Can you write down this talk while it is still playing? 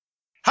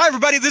Hi,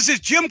 everybody. This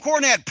is Jim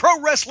Cornette, pro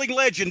wrestling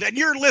legend, and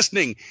you're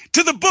listening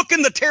to the Book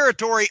in the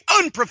Territory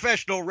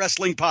Unprofessional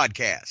Wrestling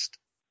Podcast.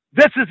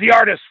 This is the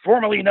artist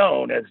formerly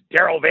known as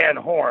Daryl Van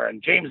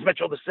Horn, James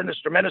Mitchell, the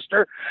Sinister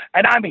Minister,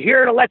 and I'm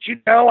here to let you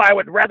know I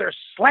would rather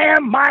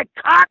slam my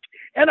cock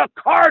in a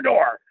car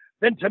door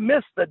than to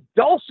miss the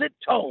dulcet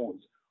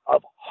tones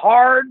of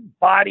Hard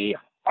Body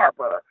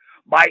Harper,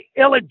 my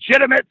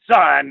illegitimate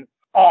son,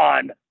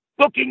 on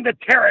Booking the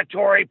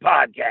Territory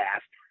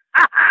podcast.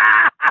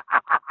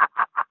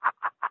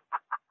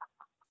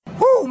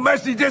 Woo,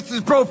 Messi, this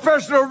is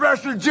professional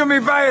wrestler Jimmy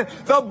Valiant,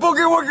 the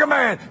Boogie Woogie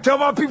Man. Tell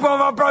my people and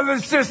my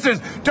brothers and sisters,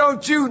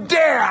 don't you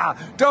dare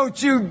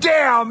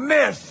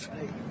miss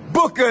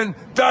Booking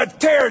the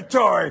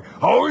Territory.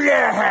 Oh,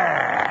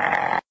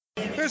 yeah.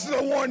 This is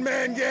a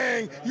one-man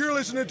gang. You're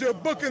listening to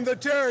Booking the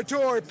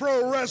Territory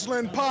Pro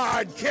Wrestling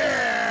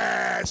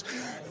Podcast.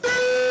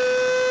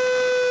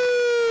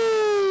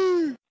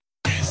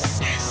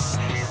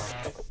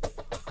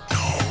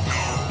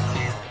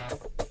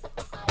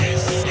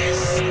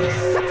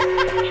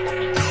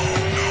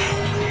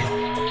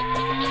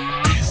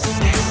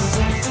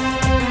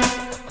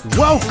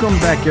 Welcome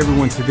back,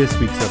 everyone, to this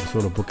week's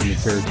episode of Booking the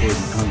Territory,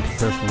 the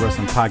Unprofessional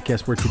Wrestling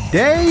Podcast, where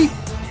today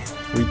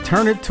we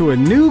turn it to a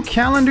new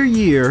calendar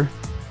year.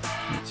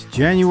 It's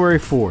January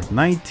 4th,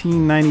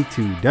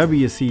 1992,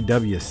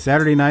 WCW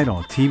Saturday night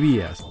on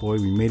TBS. Boy,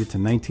 we made it to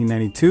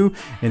 1992,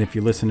 and if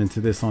you're listening to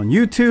this on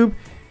YouTube,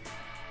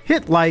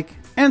 hit like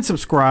and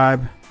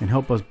subscribe and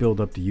help us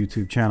build up the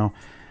YouTube channel.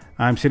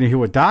 I'm sitting here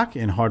with Doc,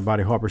 and Hard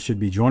Body Harper should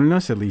be joining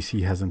us. At least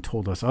he hasn't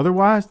told us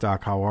otherwise.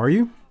 Doc, how are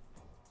you?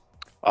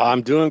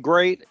 I'm doing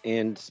great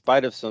in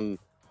spite of some,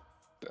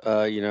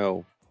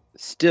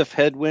 stiff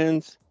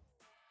headwinds.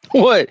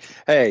 What?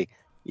 Hey,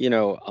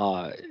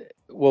 well,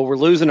 we're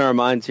losing our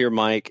minds here,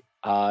 Mike.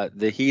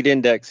 The heat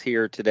index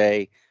here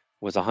today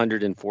was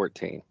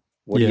 114.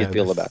 What do you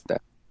feel about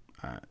that?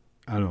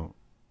 I don't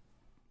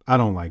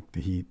like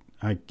the heat.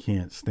 I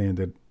can't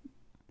stand it.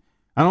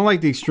 I don't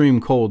like the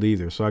extreme cold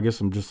either. So I guess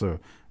I'm just a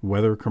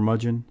weather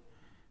curmudgeon.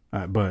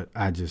 But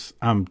I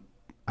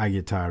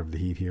get tired of the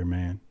heat here,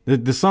 man.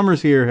 The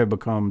summers here have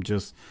become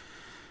just,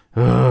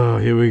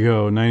 here we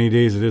go. 90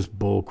 days of this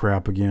bull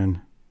crap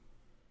again.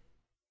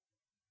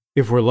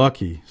 If we're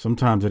lucky,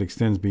 sometimes it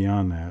extends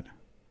beyond that.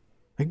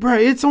 Like, bro,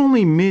 it's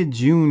only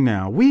mid-June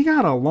now. We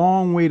got a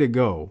long way to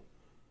go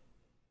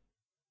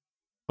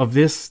of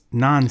this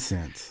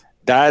nonsense.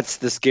 That's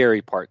the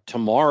scary part.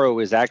 Tomorrow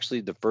is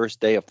actually the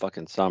first day of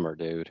fucking summer,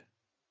 dude.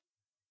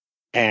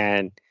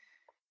 And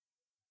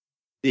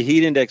the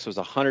heat index was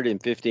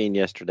 115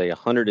 yesterday,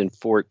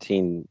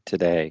 114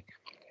 today.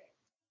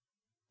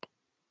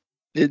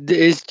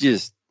 It's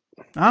just...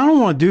 I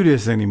don't want to do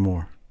this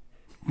anymore.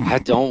 I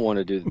don't want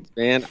to do this,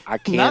 man. I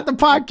can't. Not the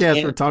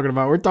podcast we're talking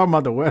about. We're talking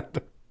about the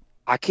weather.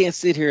 I can't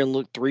sit here and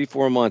look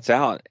 3-4 months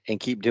out and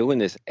keep doing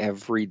this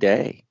every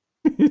day.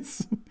 I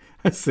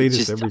say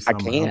this every summer.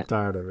 I'm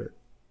tired of it.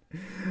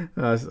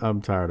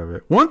 I'm tired of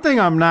it. One thing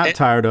I'm not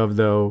tired of,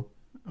 though...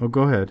 Oh,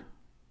 go ahead.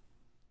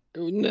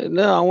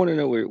 No, I want to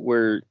know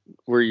where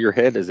your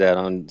head is at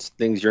on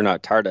things you're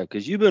not tired of,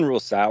 because you've been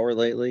real sour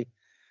lately.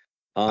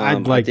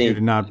 I'd like you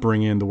to not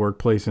bring in the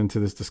workplace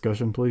into this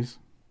discussion, please.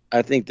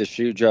 I think the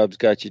shoe job's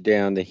got you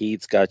down, the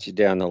heat's got you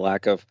down, the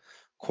lack of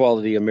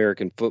quality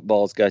American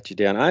football's got you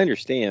down. I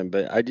understand,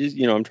 but I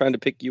just, I'm trying to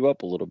pick you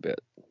up a little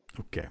bit.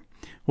 Okay.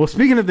 Well,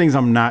 speaking of things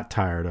I'm not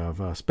tired of,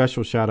 a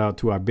special shout out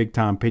to our big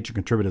time patron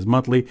contributors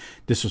monthly,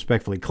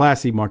 Disrespectfully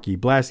Classy, Marquis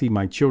Blassie,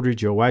 Mike Childress,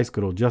 Joe Weiss,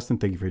 good old Justin.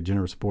 Thank you for your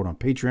generous support on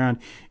Patreon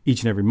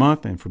each and every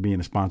month and for being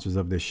the sponsors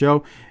of this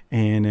show.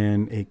 And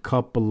then a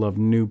couple of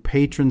new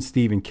patrons,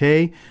 Stephen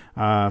K.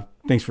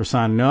 Thanks for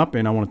signing up.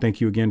 And I want to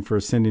thank you again for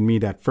sending me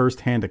that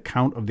firsthand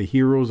account of the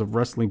Heroes of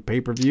Wrestling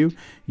pay-per-view.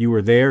 You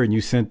were there and you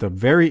sent a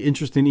very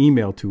interesting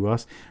email to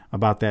us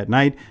about that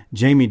night.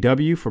 Jamie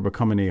W. for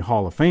becoming a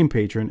Hall of Fame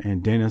patron,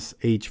 and Dennis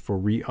H. for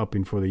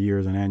re-upping for the year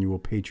as an annual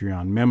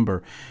Patreon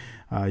member.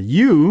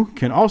 You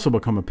can also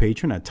become a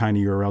patron at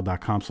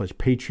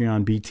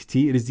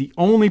tinyurl.com/PatreonBTT. It is the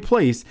only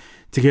place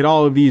to get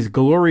all of these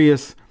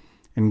glorious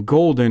and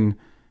golden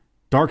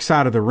Dark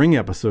Side of the Ring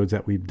episodes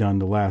that we've done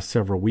the last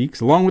several weeks,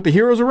 along with the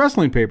Heroes of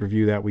Wrestling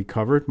pay-per-view that we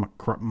covered.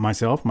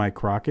 Myself, Mike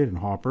Crockett, and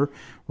Hopper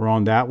were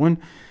on that one.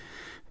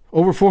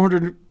 Over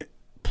 400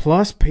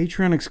 plus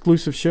Patreon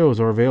exclusive shows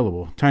are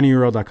available.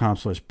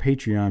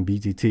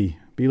 tinyurl.com/PatreonBTT.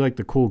 Be like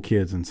the cool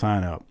kids and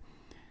sign up.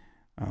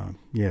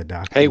 Yeah,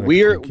 Doc. Hey,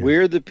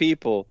 we're the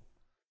people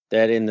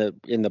that in the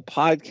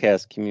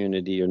podcast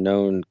community are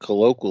known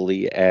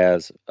colloquially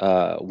as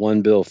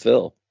One Bill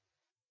Phil.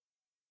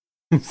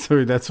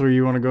 So that's where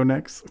you want to go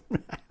next?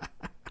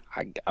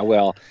 I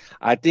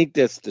think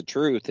that's the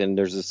truth, and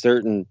there's a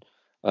certain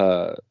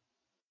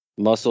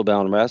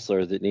muscle-bound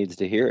wrestler that needs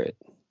to hear it.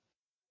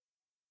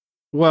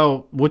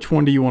 Well, which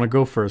one do you want to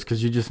go first?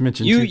 Because you just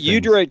mentioned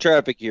you direct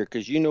traffic here,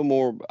 because you know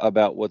more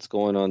about what's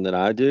going on than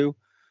I do.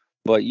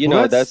 But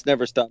that's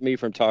never stopped me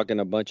from talking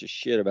a bunch of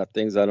shit about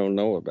things I don't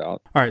know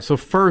about. All right. So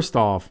first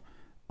off,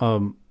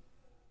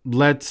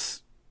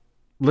 let's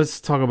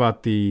talk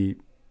about the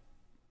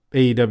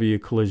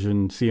AEW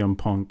Collision CM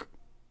Punk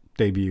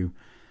debut.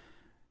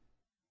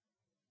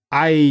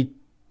 I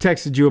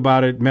texted you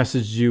about it,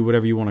 messaged you,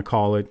 whatever you want to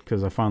call it,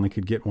 because I finally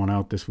could get one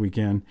out this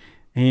weekend.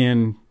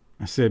 And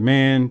I said,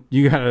 man,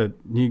 you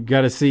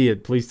gotta see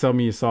it. Please tell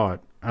me you saw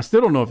it. I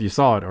still don't know if you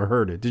saw it or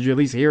heard it. Did you at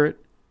least hear it?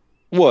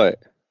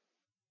 What?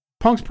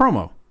 Punk's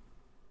promo.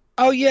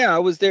 Oh yeah, I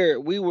was there. I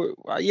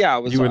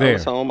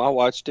was home. I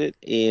watched it,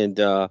 and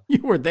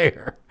you were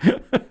there.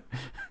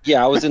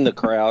 Yeah, I was in the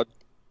crowd.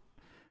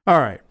 All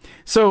right,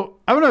 so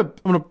I'm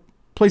gonna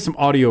play some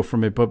audio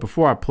from it, but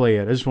before I play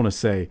it, I just want to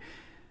say,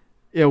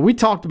 we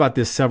talked about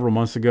this several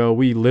months ago.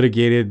 We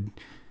litigated,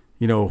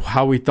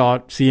 how we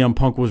thought CM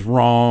Punk was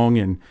wrong,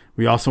 and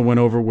we also went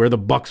over where the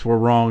Bucks were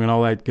wrong and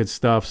all that good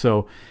stuff.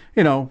 So,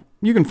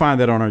 you can find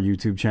that on our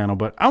YouTube channel.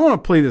 But I want to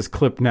play this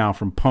clip now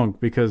from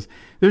Punk because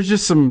there's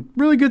just some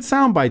really good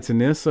sound bites in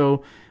this.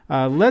 So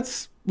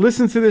let's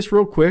listen to this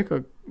real quick.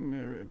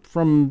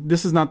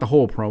 This is not the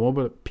whole promo,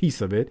 but a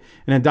piece of it.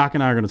 And then Doc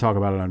and I are going to talk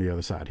about it on the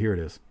other side. Here it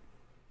is.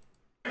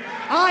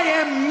 I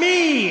am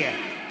me.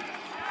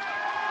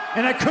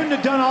 And I couldn't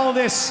have done all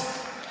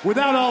this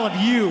without all of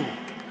you.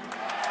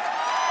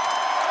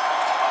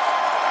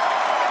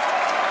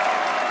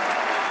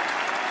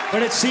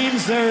 But it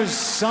seems there's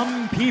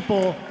some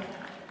people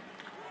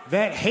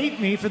that hate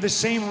me for the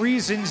same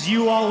reasons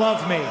you all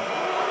love me.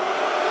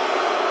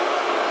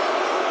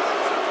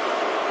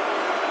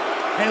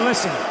 Hey,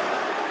 listen.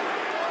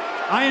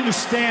 I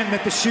understand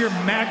that the sheer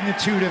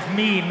magnitude of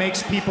me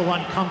makes people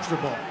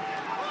uncomfortable.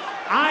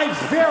 I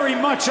very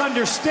much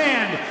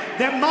understand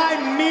that my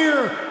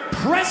mere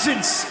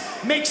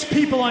presence makes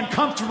people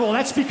uncomfortable.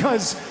 That's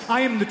because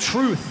I am the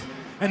truth,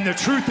 and the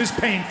truth is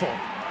painful.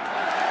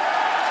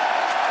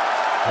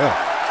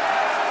 Yeah.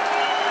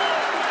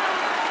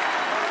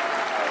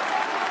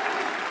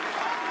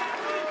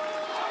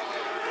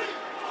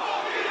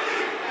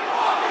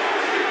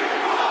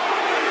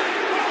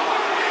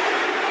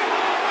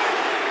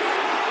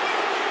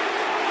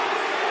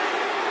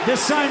 This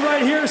sign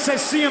right here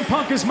says CM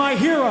Punk is my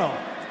hero.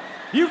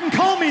 You can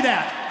call me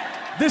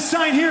that. This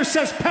sign here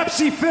says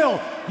Pepsi Phil.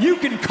 You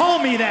can call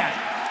me that.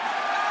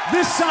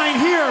 This sign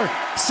here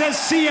says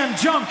CM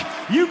Junk.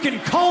 You can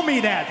call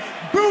me that.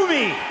 Boo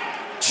me,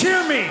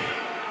 cheer me,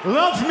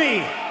 love me,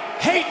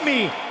 hate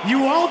me.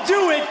 You all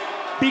do it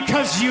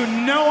because you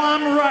know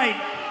I'm right.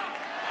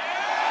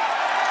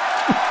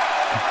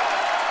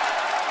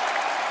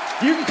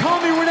 You can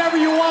call me whatever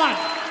you want.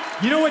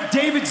 You know what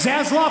David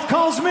Zaslav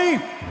calls me?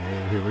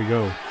 Oh, here we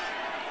go.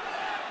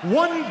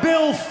 One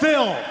Bill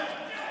Phil.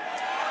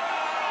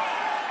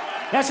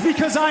 That's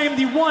because I am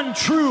the one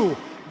true,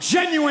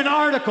 genuine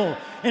article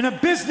in a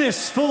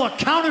business full of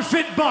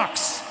counterfeit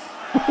bucks.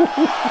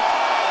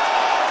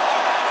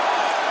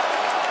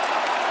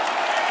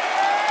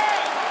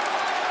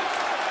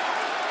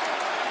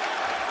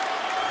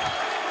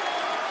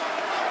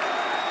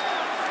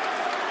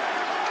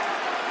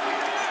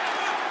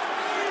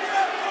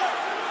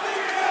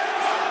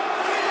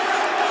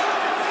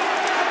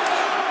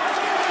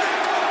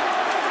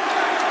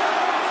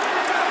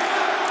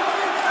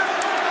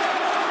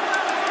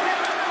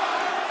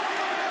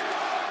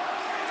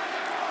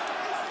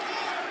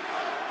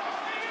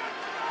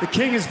 The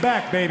king is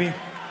back, baby. Is he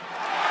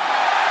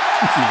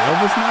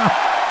Elvis now?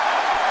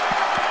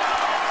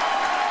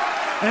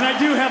 And I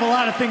do have a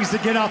lot of things to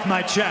get off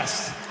my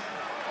chest.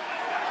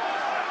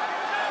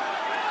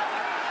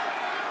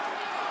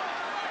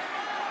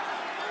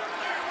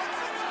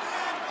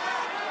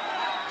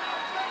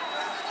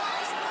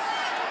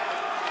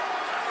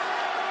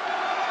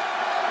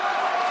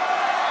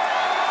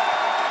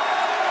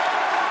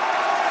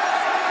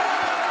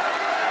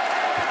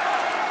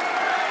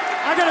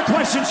 I got a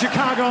question,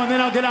 Chicago, and then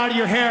I'll get out of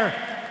your hair.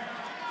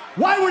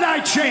 Why would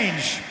I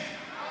change?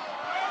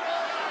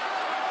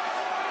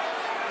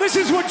 This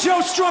is what Joe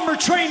Strummer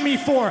trained me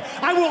for.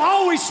 I will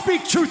always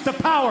speak truth to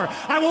power.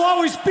 I will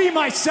always be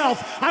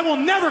myself. I will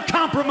never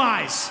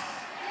compromise.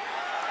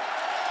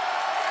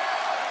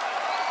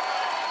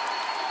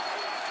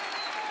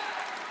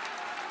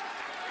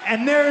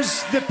 And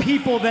there's the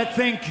people that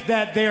think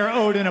that they are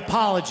owed an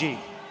apology.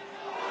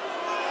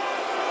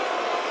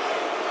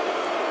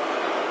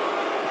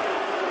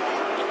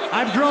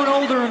 I've grown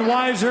older and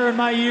wiser in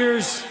my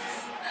years.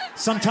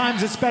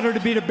 Sometimes it's better to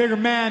be the bigger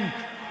man.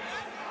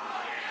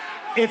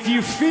 If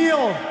you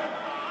feel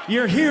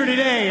you're here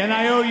today and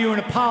I owe you an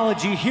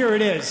apology, here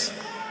it is.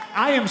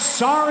 I am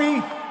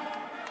sorry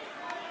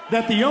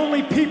that the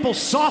only people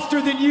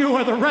softer than you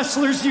are the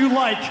wrestlers you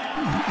like.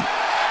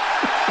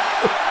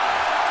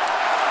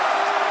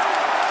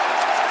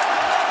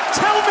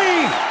 Tell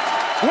me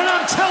when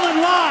I'm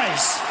telling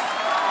lies.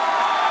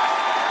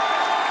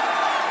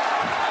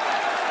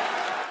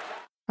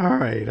 All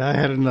right, I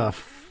had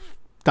enough.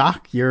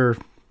 Doc, your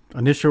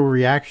initial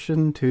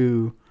reaction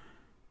to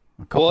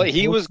a couple Well,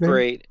 he was there?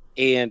 great.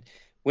 And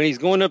when he's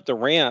going up the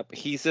ramp,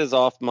 he says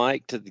off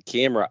mic to the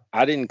camera,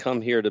 I didn't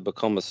come here to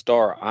become a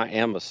star. I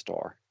am a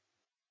star.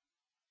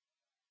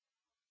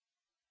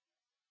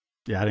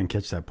 Yeah, I didn't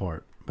catch that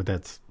part, but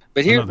that's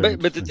But here, Another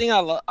but the interesting.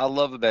 thing I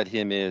love about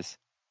him is,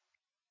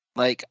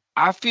 like,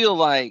 I feel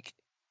like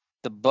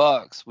the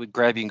Bucks would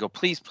grab you and go,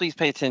 please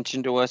pay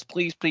attention to us.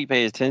 Please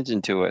pay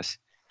attention to us.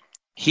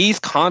 He's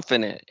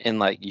confident in,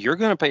 like, you're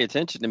going to pay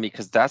attention to me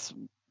because that's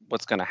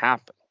what's going to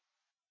happen.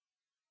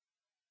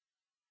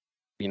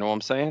 You know what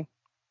I'm saying?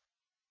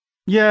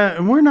 Yeah,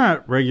 and we're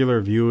not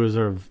regular viewers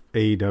of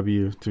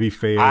AEW, to be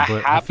fair,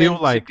 but I feel happened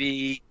like to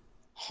be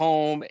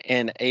home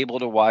and able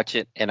to watch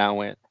it, and I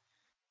went,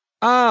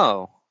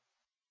 oh,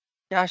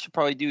 yeah, I should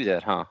probably do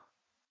that, huh?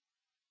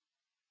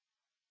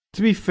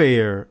 to be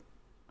fair,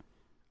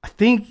 I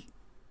think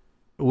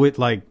with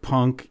like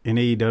Punk and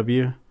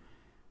AEW,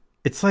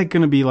 it's like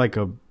gonna be like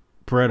a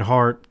Bret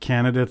Hart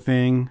Canada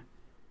thing.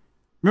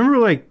 Remember,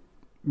 like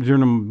during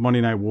the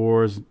Monday Night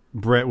Wars,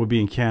 Bret would be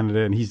in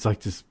Canada and he's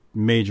like this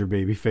major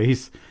baby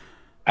face.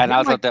 And I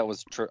Like, thought that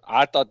was true.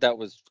 I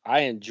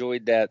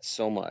enjoyed that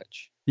so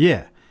much.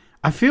 yeah,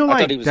 I feel I like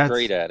thought he was that's,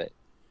 great at it.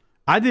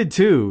 I did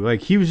too.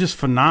 Like he was just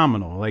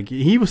phenomenal. Like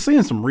he was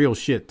saying some real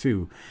shit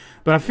too.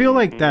 But I feel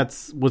like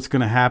that's what's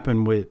gonna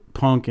happen with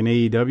Punk and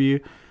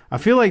AEW. I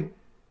feel like,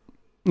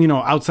 you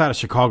know, outside of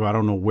Chicago, I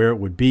don't know where it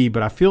would be,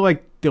 but I feel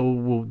like there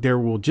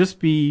will just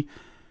be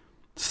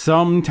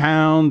some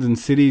towns and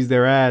cities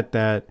they're at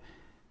that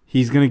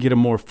he's gonna get a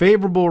more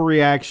favorable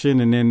reaction,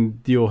 and then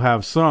you'll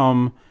have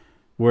some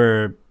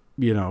where,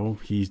 you know,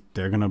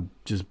 they're gonna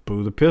just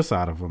boo the piss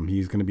out of him.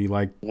 He's gonna be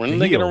like, When are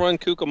they going to run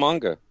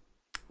Cucamonga?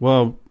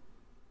 well,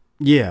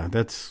 yeah,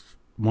 that's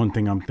one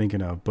thing I'm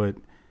thinking of. But,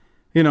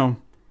 you know,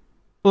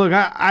 look,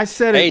 I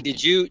said Hey, it.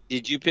 did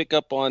you pick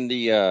up on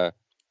the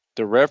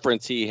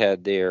reference he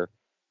had there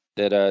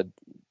that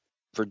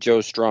for Joe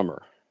Strummer?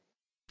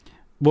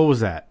 What was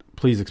that?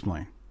 Please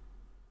explain.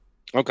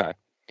 Okay.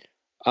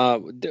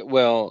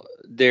 Well,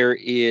 there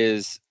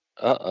is.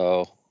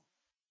 Yeah,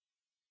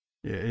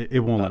 it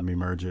won't let me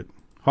merge it.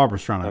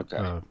 Harper's trying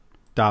to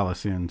dial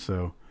us in,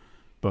 so,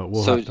 but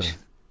we'll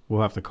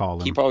have to call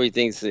him. He probably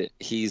thinks that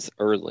he's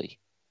early.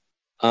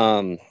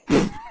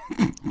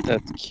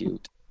 That's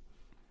cute.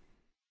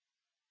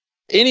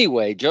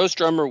 Anyway, Joe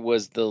Strummer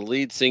was the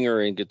lead singer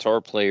and guitar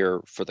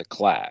player for the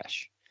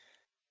Clash,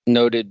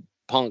 noted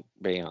punk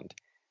band.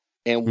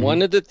 And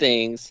one of the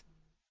things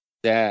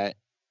that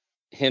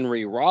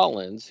Henry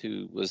Rollins,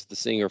 who was the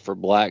singer for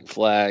Black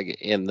Flag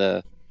and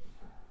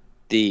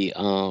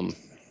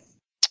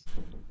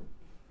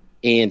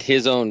and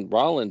his own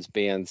Rollins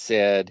band,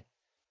 said,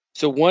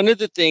 so one of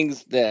the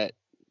things that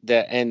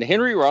and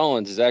Henry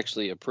Rollins is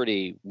actually a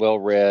pretty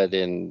well-read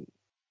and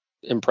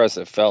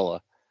impressive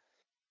fella.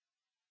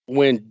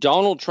 When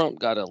Donald Trump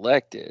got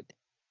elected,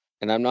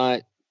 and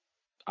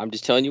I'm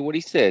just telling you what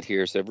he said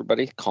here, so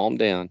everybody calm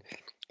down.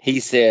 He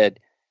said,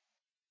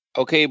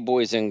 okay,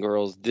 boys and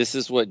girls, this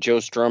is what Joe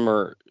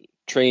Strummer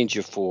trained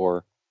you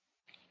for.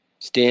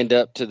 Stand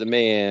up to the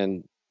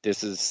man.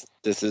 This is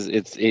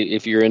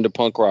if you're into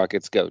punk rock,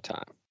 it's go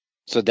time.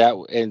 So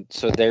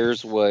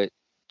there's what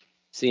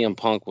CM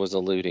Punk was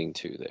alluding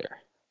to there.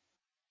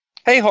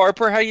 Hey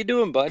Harper, how you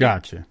doing, buddy?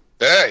 Gotcha.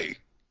 Hey.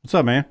 What's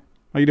up, man?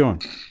 How you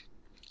doing?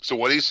 So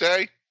what did he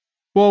say?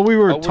 Well, we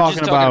were we're talking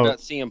just about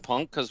CM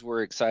Punk because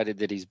we're excited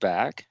that he's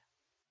back.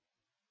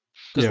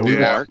 Yeah, we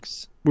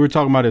were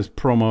talking about his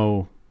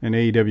promo in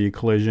AEW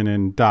Collision,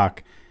 and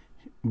Doc,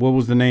 what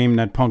was the name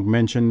that Punk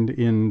mentioned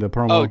in the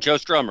promo? Oh, Joe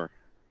Strummer.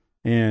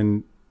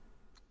 And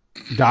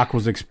Doc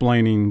was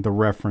explaining the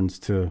reference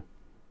to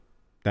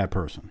that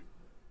person.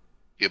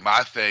 Yeah,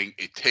 my thing,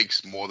 it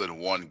takes more than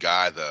one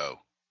guy, though.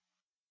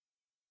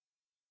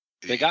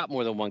 They got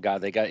more than one guy.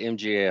 They got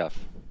MJF.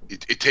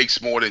 It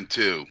takes more than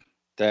two.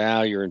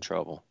 Now you're in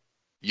trouble.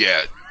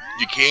 Yeah,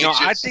 you can't. No,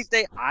 just,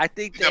 I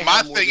think. Now,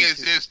 my thing is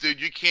this,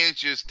 dude. You can't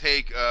just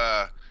take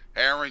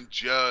Aaron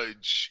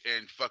Judge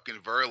and fucking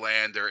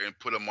Verlander and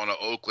put them on the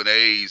Oakland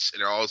A's,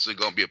 and they're also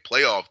going to be a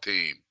playoff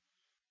team.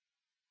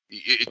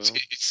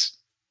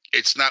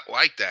 It's not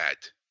like that.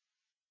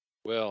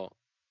 Well,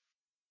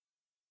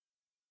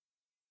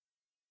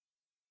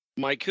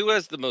 Mike, who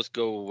has the most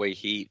go away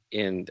heat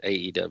in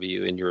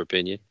AEW, in your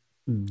opinion?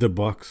 The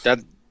Bucks.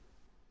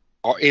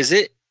 Is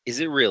it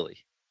really?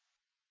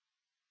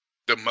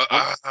 I'm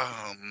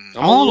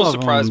a little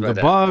surprised by the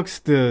that. Bucks,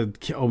 the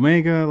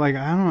Omega, like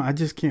I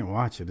just can't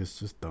watch it. It's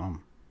just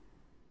dumb.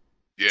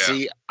 Yeah.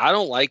 See, I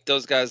don't like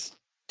those guys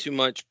too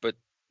much, but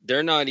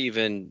they're not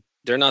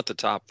the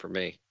top for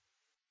me.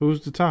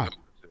 Who's the top?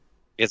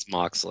 It's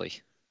Moxley.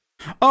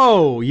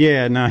 Oh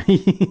yeah, no,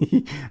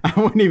 I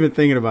wasn't even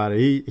thinking about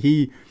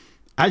it.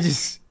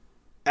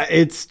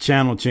 It's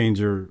channel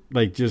changer.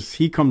 Like, just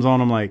he comes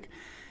on. I'm like,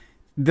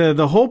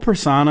 the whole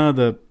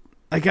persona.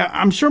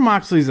 I'm sure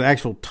Moxley's an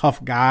actual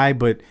tough guy,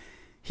 but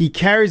he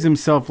carries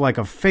himself like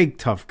a fake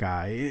tough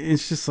guy.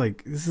 It's just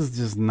like, this is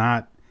just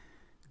not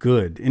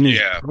good, and his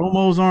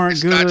promos aren't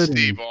it's good. Not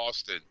Steve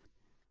Austin.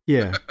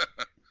 Yeah,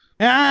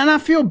 and I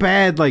feel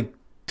bad like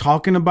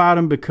talking about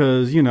him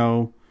because, you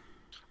know.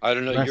 I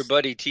don't know. Your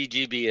buddy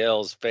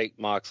TGBL's fake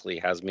Moxley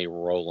has me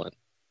rolling.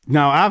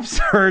 Now, I've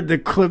heard the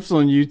clips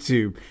on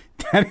YouTube.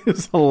 That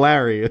is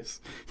hilarious.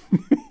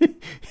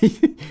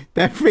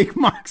 That fake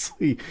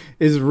Moxley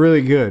is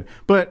really good.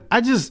 But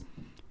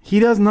he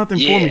does nothing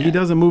for me. He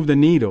doesn't move the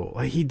needle.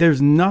 Like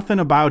there's nothing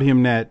about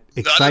him that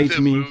excites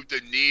me. None of them move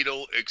the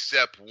needle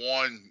except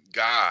one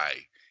guy,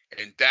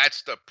 and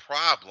that's the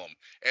problem.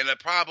 And the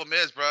problem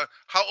is, bro,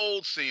 how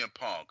old CM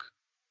Punk?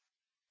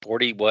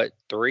 40, what,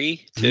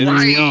 3? 2?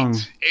 Right, young. and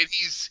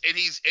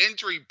he's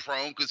injury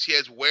prone because he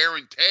has wear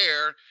and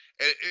tear,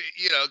 and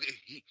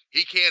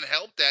he can't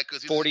help that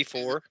because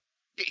 44.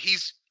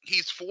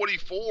 He's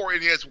 44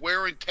 and he has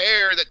wear and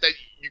tear that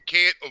you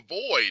can't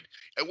avoid.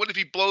 And what if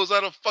he blows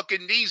out a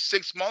fucking knee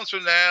 6 months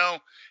from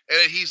now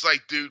and he's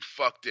like, dude,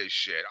 fuck this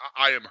shit.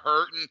 I am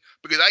hurting,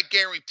 because I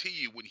guarantee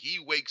you when he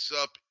wakes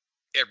up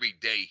every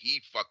day,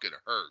 he fucking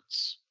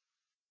hurts.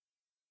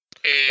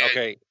 And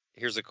Okay,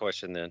 here's a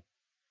question then.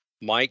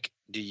 Mike,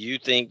 do you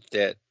think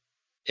that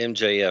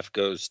MJF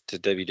goes to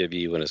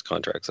WWE when his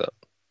contract's up?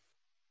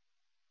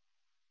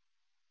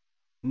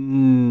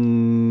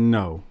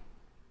 No.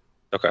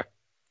 Okay.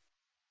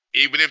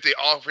 even if they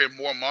offer him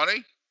more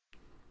money?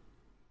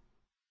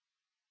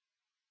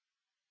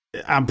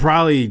 I'm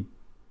probably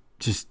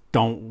just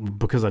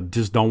because I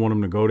just don't want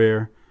him to go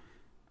there.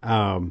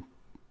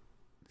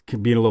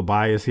 Being a little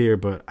biased here,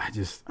 but I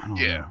don't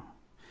know.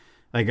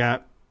 Like I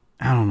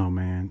don't know,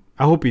 man.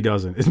 I hope he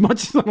doesn't. As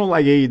much as I don't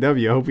like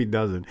AEW, I hope he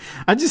doesn't.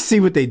 I just see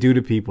what they do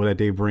to people that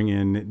they bring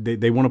in.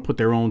 They want to put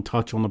their own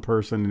touch on the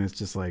person, and it's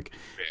just like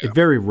it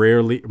very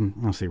rarely.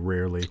 I'll say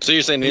rarely. So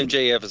you're saying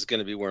MJF is going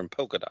to be wearing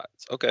polka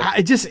dots? Okay.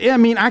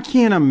 I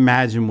can't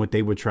imagine what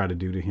they would try to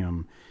do to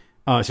him,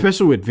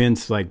 especially with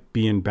Vince like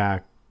being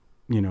back,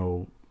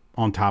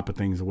 on top of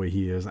things the way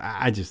he is.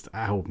 I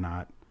hope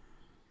not.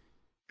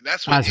 And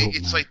that's what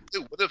it's like,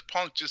 dude, what if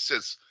Punk just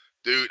says,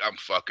 dude, I'm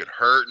fucking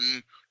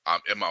hurting.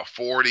 I'm in my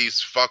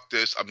 40s. Fuck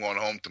this. I'm going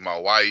home to my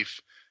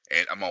wife,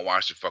 and I'm going to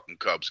watch the fucking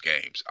Cubs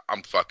games.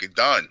 I'm fucking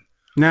done.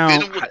 Now,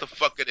 then what the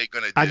fuck are they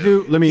going to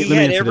do? He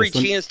had every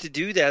chance to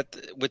do that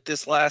with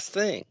this last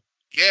thing.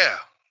 Yeah,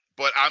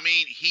 but I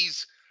mean,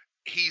 he's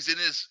in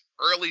his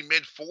early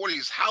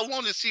mid-40s. How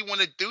long does he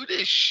want to do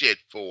this shit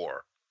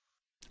for?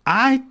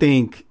 I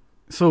think,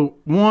 so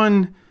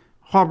one,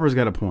 Harper's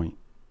got a point.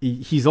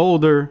 He's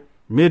older,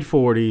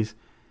 mid-40s.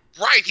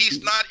 Right,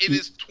 he's not in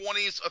his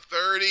 20s or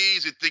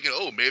 30s and thinking,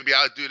 oh, maybe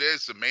I'll do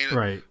this, and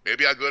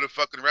maybe I'll go to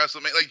fucking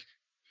WrestleMania. Like,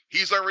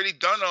 he's already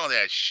done all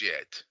that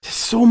shit. There's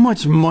so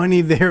much money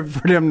there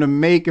for them to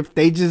make if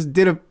they just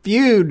did a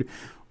feud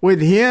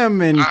with him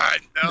and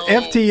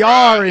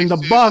FTR and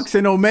the Bucks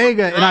and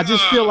Omega, and I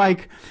just feel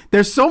like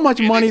there's so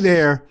much money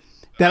there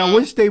that I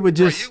wish they would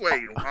just. Bro,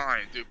 you ain't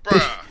lying, dude, bro.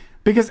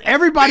 Because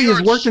everybody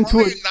has worked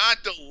into it.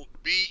 Not to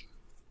be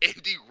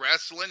indie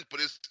wrestling, but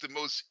it's the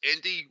most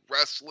indie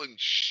wrestling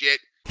shit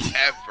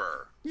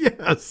ever.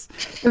 Yes,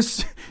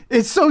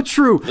 it's so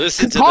true.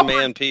 Listen to the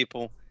man,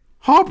 people.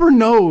 Harper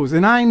knows,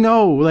 and I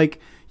know. Like,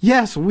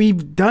 yes,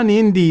 we've done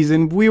indies,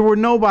 and we were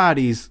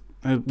nobodies.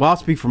 Well, I'll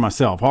speak for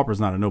myself. Harper's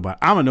not a nobody.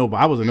 I'm a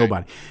nobody. I was a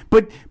nobody.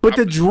 But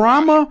the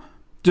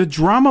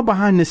drama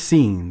behind the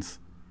scenes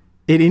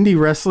in indie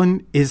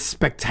wrestling is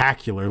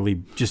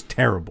spectacularly just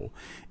terrible.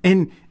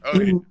 And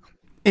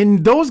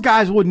those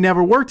guys would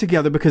never work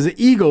together because of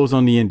egos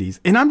on the indies.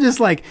 And I'm just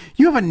like,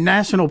 you have a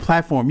national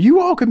platform. You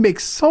all can make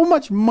so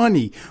much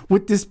money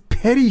with this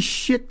petty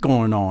shit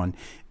going on.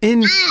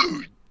 And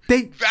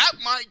dude, that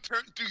might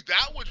turn. Dude,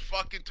 that would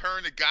fucking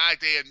turn the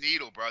goddamn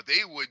needle, bro.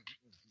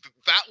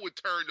 That would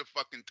turn the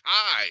fucking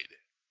tide.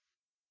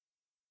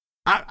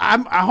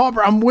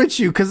 I'm with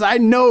you because I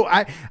know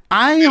I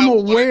am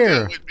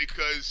aware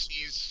because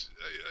he's.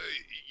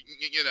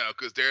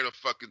 Because they're the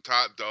fucking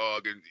top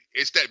dog, and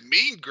it's that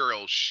Mean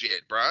Girl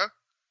shit, bruh.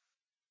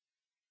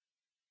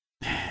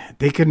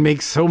 They could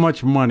make so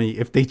much money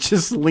if they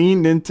just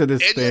leaned into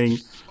this thing.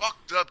 It's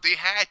fucked up. They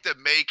had to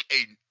make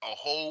a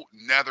whole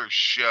nother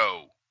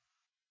show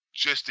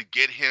just to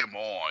get him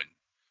on,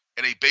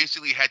 and they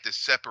basically had to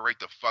separate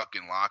the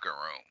fucking locker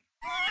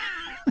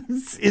room.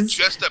 It's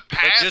just to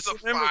pacify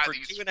just remember, for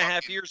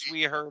 2.5 years,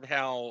 we heard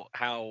how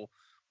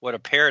what a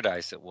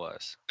paradise it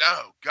was.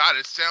 Oh God,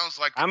 it sounds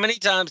like. How many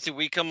times did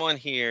we come on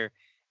here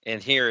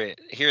and hear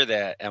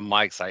that, and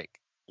Mike's like,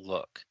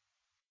 "Look,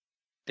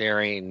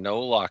 there ain't no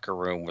locker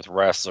room with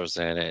wrestlers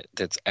in it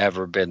that's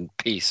ever been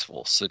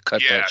peaceful. So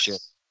cut that shit."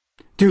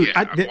 Dude,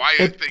 why do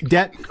you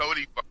think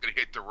Cody fucking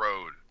hit the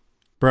road?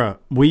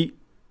 Bruh,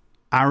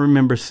 I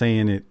remember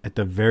saying it at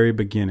the very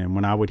beginning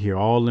when I would hear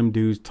all them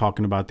dudes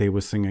talking about they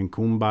were singing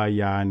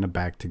Kumbaya in the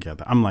back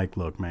together. I'm like,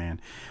 look,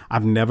 man,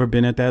 I've never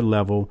been at that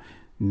level.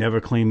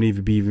 Never claimed to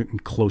even be even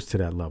close to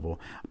that level.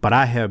 But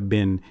I have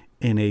been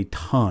in a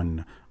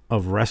ton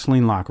of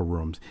wrestling locker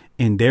rooms,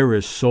 and there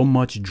is so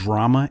much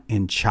drama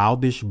and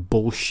childish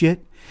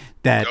bullshit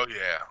that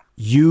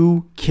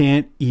you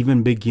can't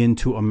even begin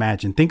to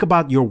imagine. Think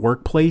about your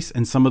workplace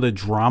and some of the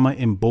drama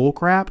and bull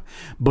crap,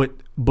 but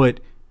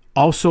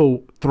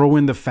also throw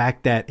in the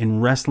fact that in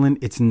wrestling,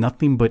 it's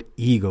nothing but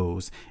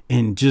egos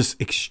and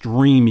just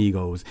extreme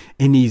egos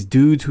and these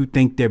dudes who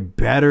think they're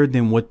better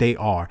than what they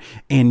are.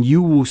 And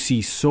you will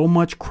see so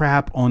much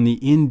crap on the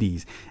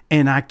indies.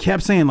 And I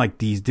kept saying, like,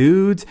 these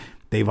dudes,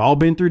 they've all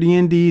been through the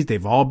indies.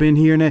 They've all been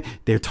here and there.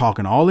 They're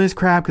talking all this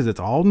crap because it's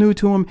all new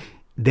to them.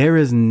 There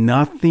is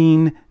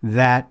nothing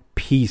that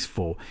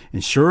peaceful.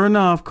 And sure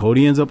enough,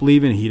 Cody ends up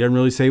leaving. He doesn't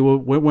really say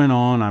what went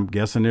on. I'm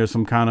guessing there's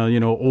some kind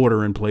of,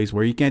 order in place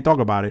where you can't talk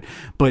about it.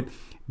 But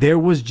there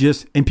was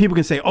just, and people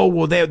can say, oh,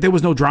 well, there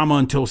was no drama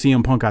until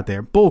CM Punk got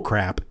there. Bull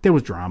crap. There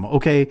was drama.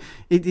 Okay.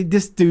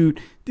 This dude,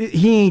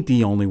 he ain't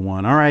the only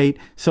one. All right.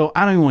 So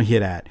I don't even want to hear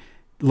that.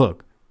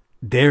 Look,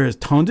 there is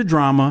tons of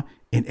drama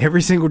in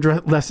every single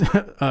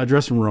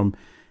dressing room.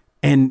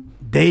 And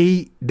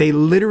they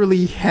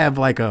literally have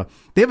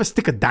they have a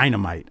stick of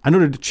dynamite. I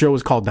know the show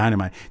is called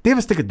Dynamite. They have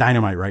a stick of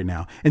dynamite right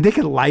now, and they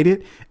could light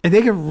it, and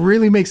they could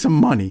really make some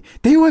money.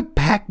 They would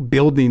pack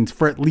buildings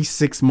for at least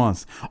 6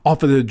 months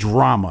off of the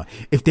drama.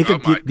 If they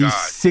could get these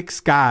 6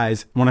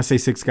 guys, when I say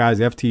 6 guys,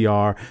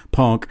 FTR,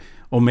 Punk,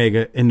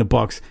 Omega, and the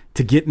Bucks,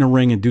 to get in the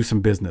ring and do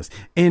some business.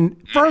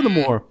 And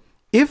furthermore,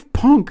 if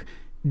Punk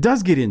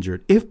does get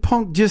injured, if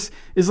Punk just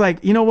is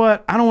like, you know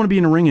what, I don't want to be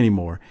in the ring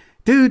anymore,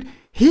 dude,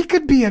 he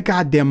could be a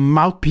goddamn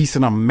mouthpiece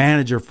and a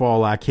manager for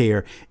all I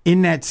care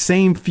in that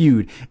same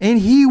feud. And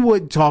he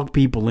would talk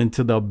people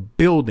into the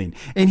building.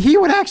 And he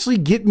would actually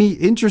get me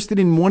interested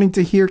in wanting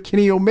to hear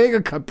Kenny Omega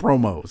cut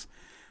promos.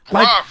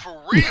 Like,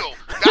 for real.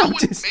 That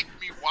would make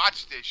me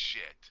watch this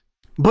shit.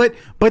 But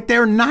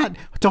they're not,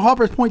 to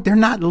Harper's point, they're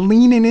not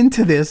leaning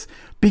into this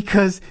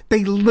because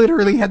they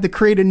literally had to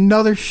create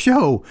another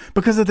show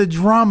because of the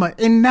drama.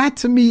 And that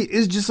to me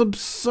is just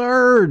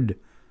absurd.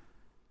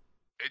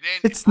 And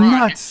then, it's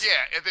nuts.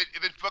 And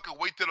then fucking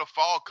wait till the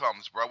fall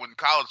comes, bro. When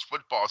college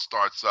football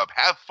starts up,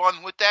 have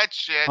fun with that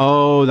shit.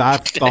 Oh,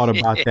 I've thought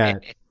about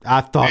that.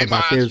 I thought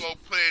about this. They might as well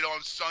put it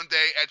on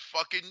Sunday at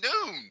fucking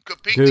noon,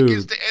 competing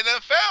against the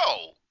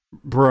NFL.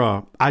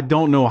 Bruh, I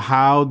don't know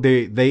how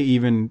they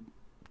even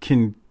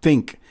can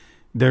think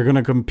they're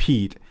gonna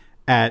compete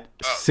at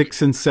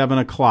 6 and 7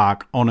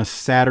 o'clock on a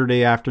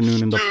Saturday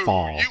afternoon in the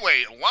fall. You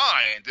ain't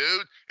lying,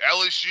 dude.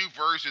 LSU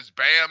versus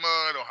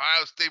Bama and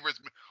Ohio State versus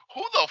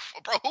who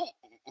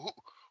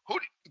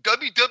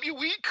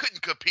WWE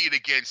couldn't compete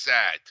against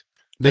that.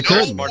 They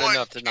couldn't. Smart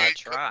enough to not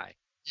try.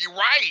 You're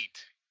right.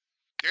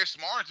 They're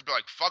smart to be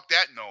like, fuck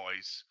that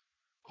noise.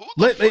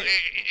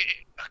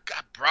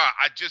 God, bro,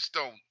 I just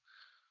don't.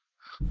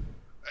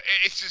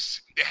 It's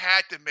just they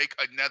had to make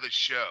another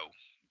show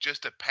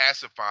just to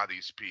pacify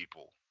these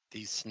people.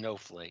 These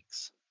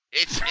snowflakes.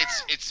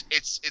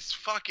 It's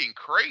fucking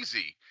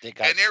crazy. And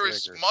there triggered.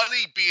 is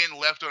money being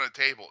left on the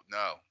table.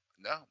 No,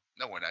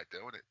 we're not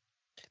doing it.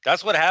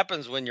 That's what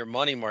happens when your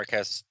money mark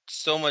has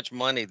so much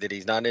money that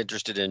he's not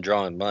interested in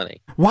drawing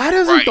money. Why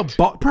doesn't the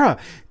boss, bro?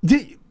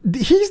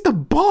 He's the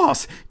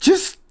boss.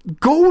 Just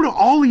go to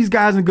all these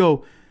guys and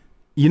go,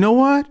 you know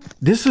what?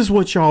 This is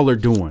what y'all are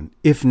doing.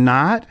 If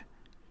not,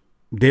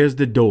 there's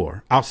the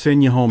door. I'll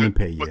send you home and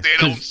pay you. But they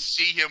don't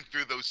see him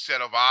through those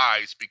set of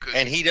eyes because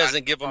and he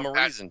doesn't give them a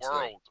reason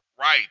to.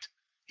 Right.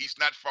 He's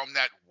not from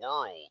that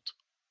world.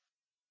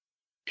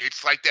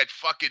 It's like that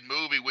fucking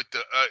movie with the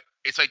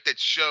it's like that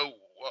show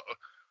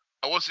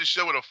what's the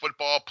show with a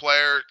football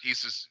player?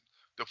 He's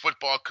the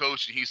football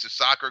coach and he's the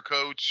soccer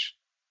coach.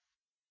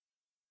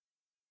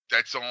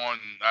 That's on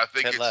I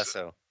think Ted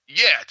Lasso.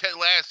 Yeah, Ted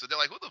Lasso. They're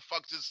like, who the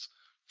fuck's this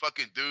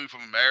fucking dude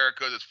from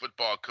America, this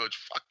football coach?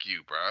 Fuck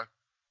you, bro.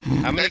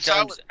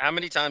 How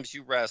many times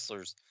you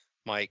wrestlers,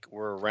 Mike,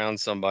 were around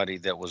somebody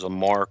that was a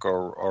mark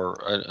or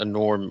a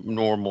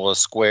normal, a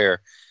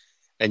square,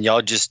 and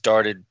y'all just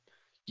started,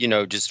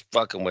 just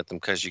fucking with them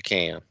because you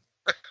can.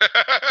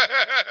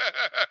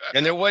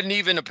 And there wasn't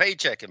even a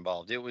paycheck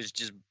involved. It was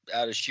just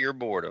out of sheer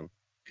boredom.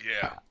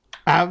 Yeah.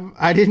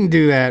 I didn't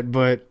do that,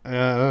 but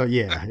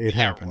yeah, it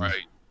happened.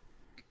 Right.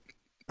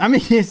 I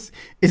mean, it's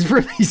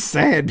really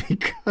sad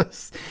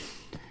because,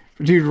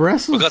 dude,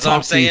 wrestlers. Because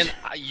I'm saying,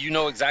 you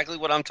know exactly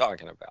what I'm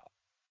talking about.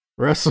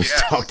 Wrestlers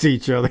talk to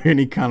each other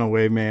any kind of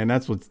way, man.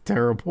 That's what's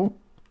terrible.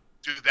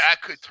 Dude, that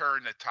could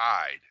turn the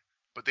tide,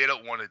 but they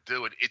don't want to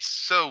do it.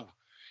 It's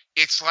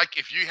like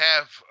if you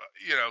have,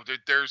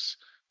 there's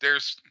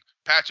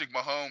Patrick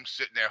Mahomes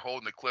sitting there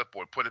holding the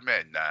clipboard. Put him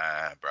in.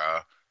 Nah, bro.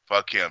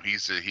 Fuck him. He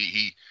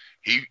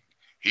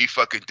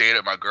fucking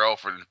dated my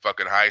girlfriend in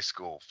fucking high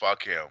school.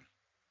 Fuck him.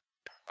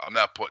 I'm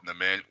not putting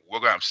him in. We're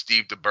gonna have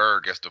Steve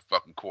DeBerg as the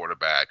fucking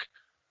quarterback.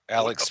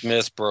 Alex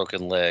Smith's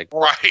broken leg.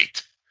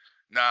 Right.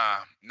 Nah,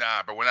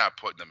 but we're not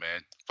putting him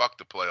in. Fuck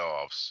the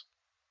playoffs.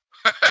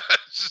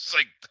 It's just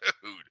like,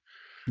 dude.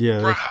 Yeah,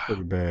 that's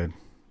pretty bad.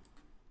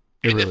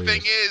 And the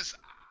thing is,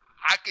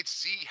 I could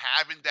see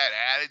having that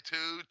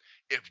attitude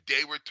if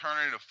they were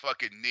turning the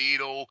fucking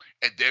needle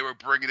and they were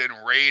bringing in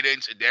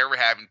ratings and they were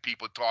having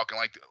people talking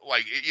like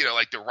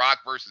The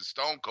Rock versus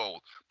Stone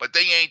Cold. But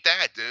they ain't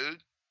that,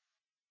 dude.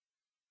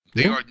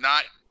 They are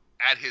not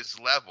at his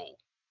level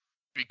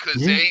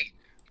because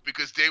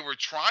they were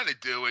trying to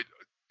do it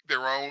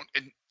their own,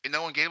 and and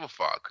no one gave a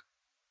fuck.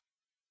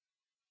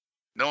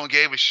 No one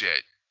gave a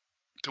shit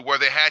to where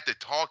they had to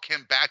talk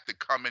him back to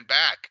coming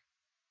back.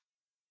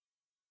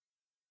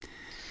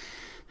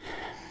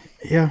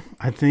 Yeah,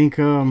 I think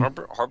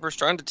Harper's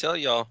trying to tell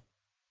y'all.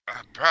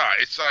 Bro,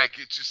 it's like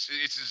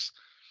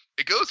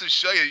it goes to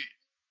show you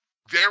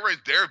they're in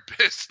their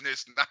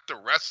business, not the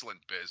wrestling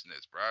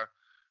business, bro.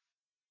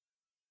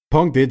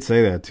 Punk did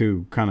say that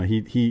too. Kind of,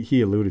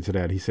 he alluded to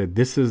that. He said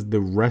this is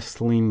the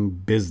wrestling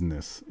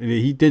business.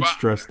 He did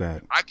stress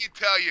that. I can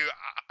tell you,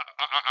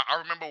 I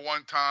remember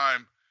one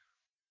time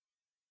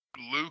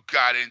Luke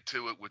got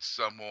into it with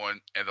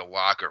someone in the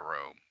locker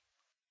room,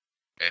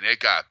 and it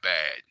got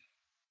bad.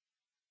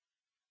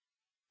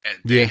 And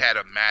they had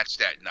a match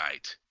that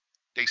night.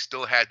 They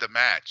still had the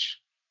match.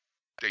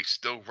 They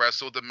still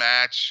wrestled the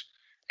match,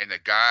 and the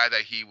guy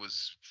that he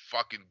was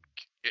fucking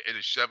in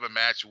a shoving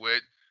match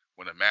with,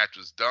 when the match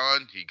was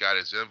done, he got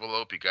his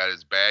envelope, he got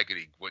his bag, and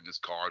he went in his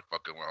car and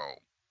fucking went home.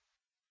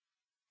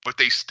 But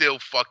they still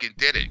fucking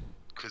did it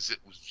because it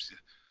was,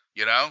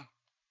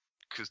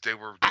 because they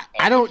were.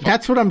 I don't.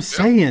 That's what I'm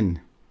saying.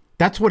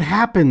 That's what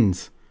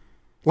happens.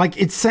 Like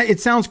it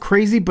sounds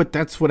crazy, but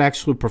that's what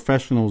actual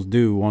professionals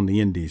do on the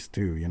indies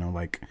too.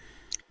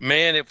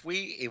 Man, if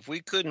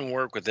we couldn't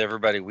work with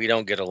everybody we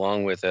don't get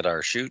along with at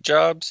our shoot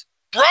jobs,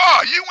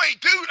 bruh, you ain't,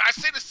 dude. I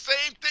say the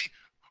same thing.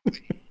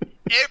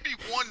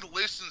 Everyone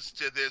listens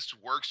to this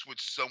works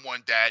with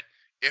someone that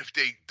if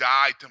they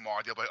die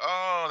tomorrow, they'll be like,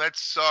 oh, that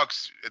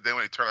sucks. And then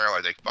when they turn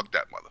around, like, fuck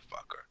that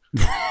motherfucker.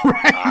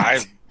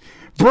 Right.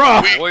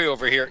 Bro, your boy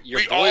over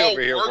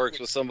here works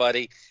with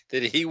somebody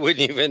that he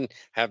wouldn't even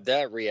have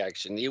that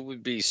reaction. He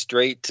would be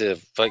straight to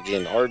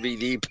fucking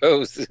RBD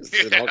poses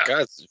and all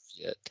kinds of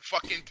shit.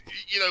 Fucking,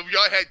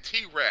 y'all had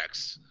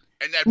T-Rex.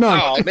 And that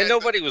man,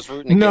 nobody was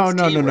rooting against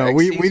T-Rex. No.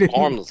 We didn't.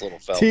 Harmless little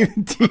fella.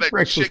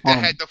 That chick that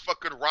had the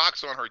fucking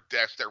rocks on her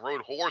desk that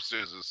rode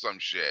horses or some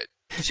shit.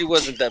 She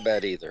wasn't that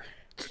bad either.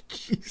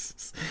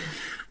 Jesus.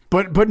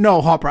 But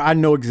no, Harper, I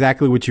know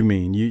exactly what you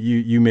mean.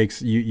 You make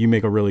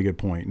a really good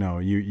point. No,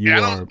 I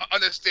don't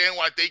understand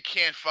why they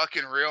can't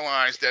fucking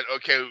realize that.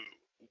 Okay,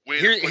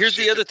 here's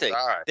the other thing.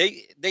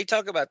 They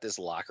talk about this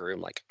locker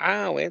room like,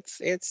 oh,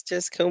 it's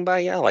just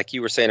kumbaya, like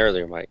you were saying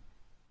earlier, Mike.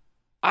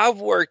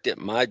 I've worked at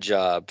my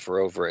job for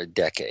over a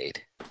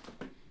decade,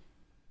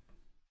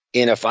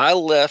 and if I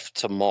left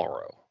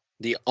tomorrow,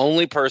 the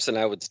only person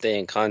I would stay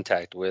in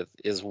contact with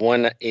is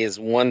one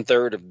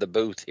third of the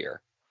booth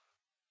here.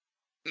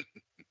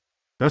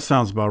 That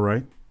sounds about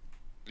right.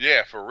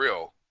 Yeah, for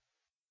real.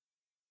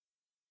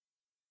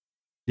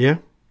 Yeah.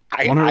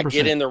 100%. I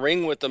get in the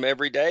ring with them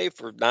every day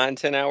for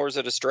 9-10 hours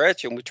at a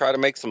stretch, and we try to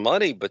make some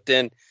money. But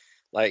then,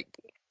 I'm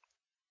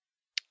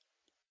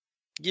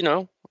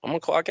going to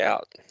clock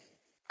out.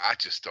 I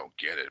just don't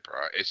get it, bro.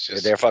 It's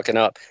just... They're fucking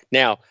up.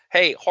 Now,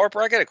 hey,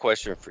 Harper, I got a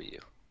question for you.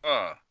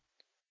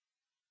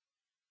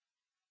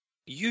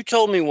 You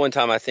told me one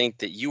time, I think,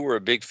 that you were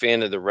a big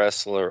fan of the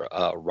wrestler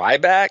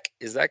Ryback.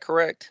 Is that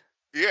correct?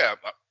 Yeah,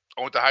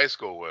 I went to high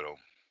school with him.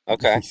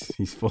 Okay.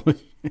 He's full of...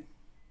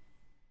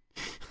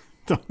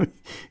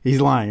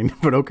 He's lying,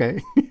 but okay.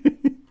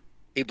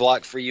 He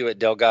blocked for you at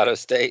Delgado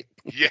State?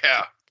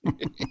 Yeah.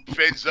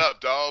 Fins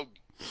up, dog.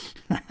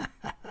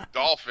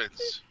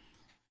 Dolphins.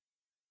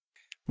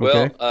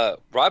 Well,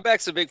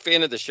 Ryback's a big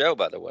fan of the show,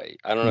 by the way.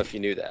 I don't know if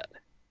you knew that.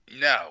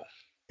 No.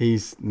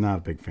 He's not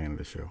a big fan of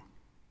the show.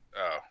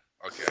 Oh,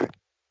 okay. All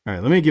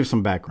right, let me give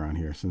some background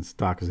here since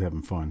Doc is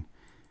having fun.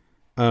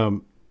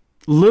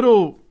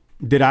 Little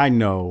did I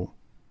know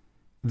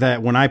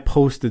that when I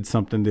posted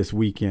something this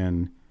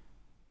weekend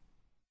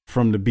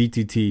from the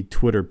BTT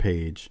Twitter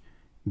page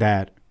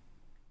that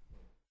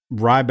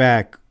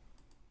Ryback,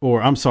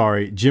 or I'm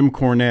sorry, Jim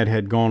Cornette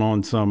had gone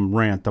on some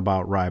rant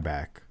about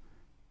Ryback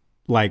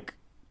like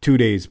 2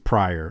 days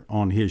prior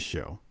on his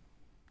show.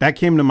 That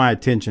came to my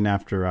attention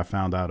after I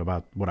found out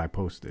about what I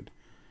posted.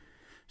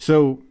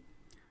 So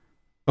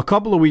a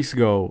couple of weeks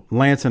ago,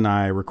 Lance and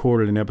I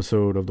recorded an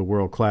episode of the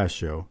World Class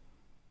Show,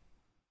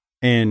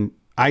 and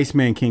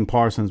Iceman King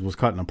Parsons was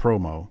cutting a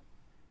promo.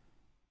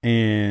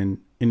 And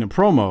in the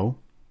promo,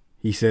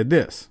 he said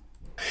this.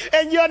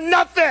 And you're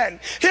nothing.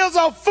 Here's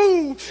a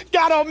fool,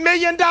 got $1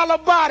 million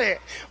body,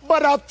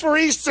 but a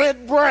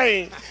 3-cent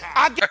brain.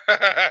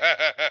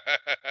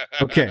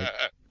 Okay.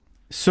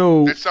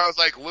 So it sounds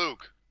like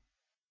Luke.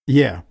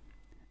 Yeah,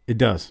 it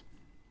does.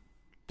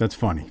 That's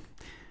funny.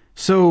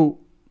 So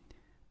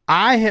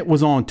I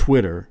was on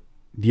Twitter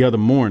the other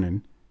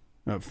morning,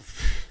 a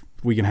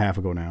week and a half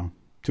ago now,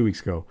 2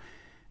 weeks ago.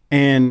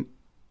 And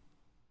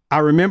I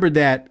remembered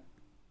that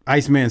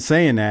Iceman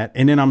saying that.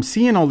 And then I'm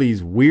seeing all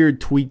these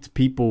weird tweets,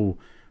 people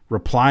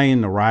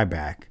replying to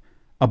Ryback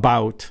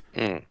about,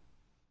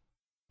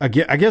 I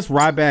guess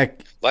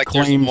Ryback like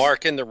claims, there's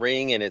Mark in the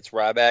ring and it's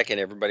Ryback and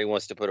everybody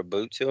wants to put a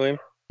boot to him.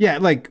 Yeah,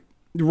 like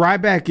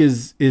Ryback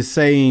is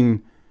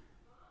saying,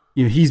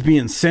 he's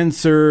being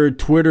censored,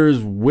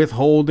 Twitter's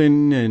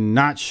withholding and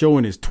not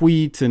showing his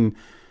tweets and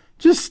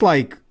just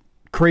like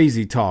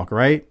crazy talk,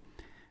 right?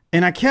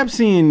 And I kept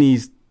seeing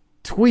these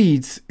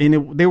tweets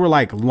and they were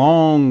like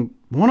long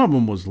one of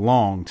them was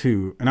long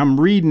too. And I'm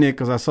reading it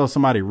because I saw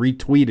somebody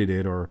retweeted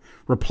it or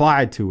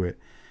replied to it.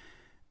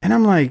 And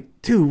I'm like,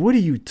 dude, what are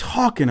you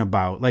talking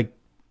about? Like,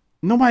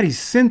 nobody's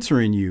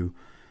censoring you.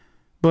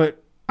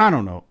 But I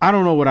don't know. I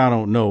don't know what I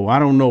don't know. I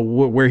don't know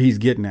where he's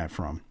getting that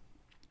from.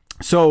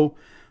 So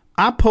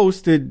I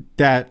posted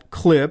that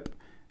clip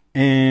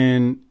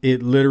and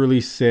it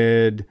literally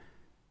said,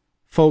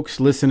 folks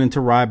listening to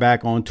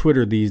Ryback on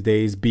Twitter these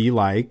days be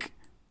like,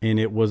 and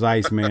it was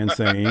Iceman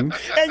saying,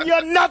 and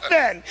you're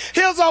nothing.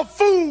 Here's a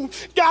fool,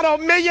 got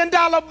 $1 million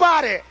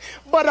body,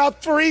 but a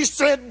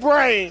 3-cent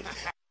brain.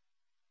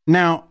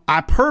 Now,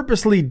 I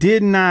purposely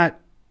did not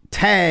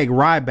tag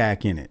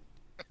Ryback in it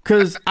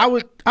because I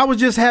was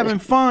just having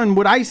fun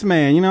with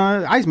Iceman. You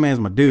know, Iceman's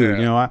my dude.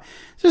 You know, I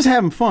just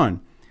having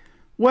fun.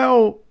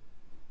 Well,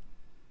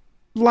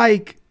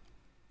 like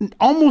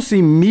almost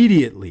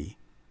immediately,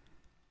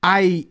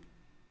 I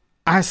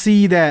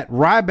see that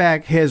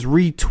Ryback has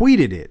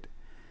retweeted it.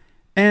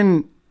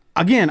 And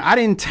again, I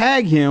didn't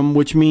tag him,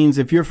 which means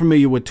if you're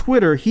familiar with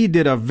Twitter, he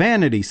did a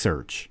vanity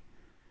search.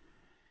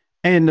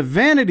 And the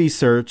vanity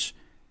search,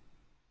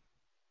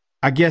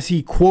 I guess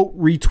he quote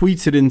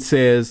retweets it and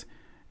says,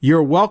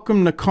 "You're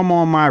welcome to come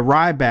on my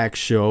Ryback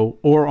show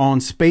or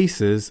on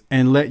Spaces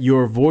and let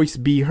your voice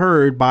be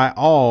heard by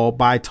all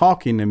by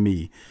talking to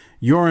me.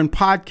 You're in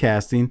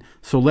podcasting,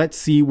 so let's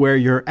see where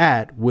you're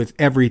at with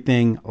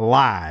everything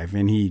live."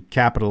 And he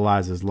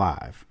capitalizes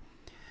live.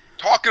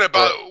 Talking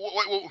about,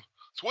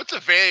 so what's a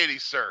vanity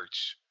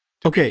search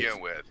to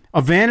begin with?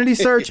 A vanity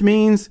search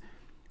means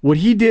what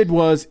he did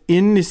was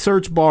in the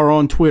search bar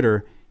on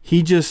Twitter,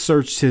 he just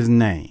searched his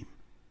name.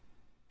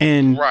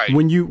 And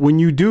when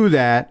you do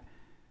that,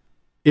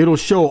 it'll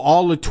show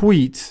all the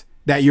tweets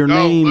that your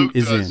name Luke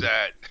is does in.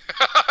 That.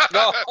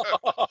 No.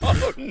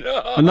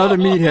 Another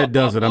meathead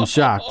does it. I'm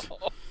shocked.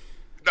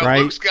 No,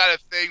 right? Luke's got a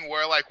thing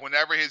where, like,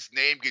 whenever his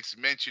name gets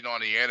mentioned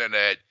on the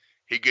internet,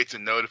 he gets a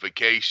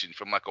notification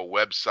from like a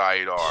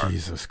website or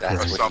Jesus Christ.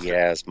 That's what he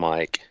has,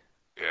 Mike.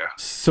 Yeah.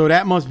 So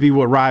that must be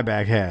what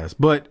Ryback has.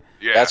 But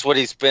yeah, that's what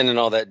he's spending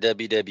all that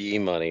WWE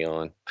money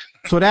on.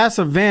 So that's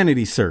a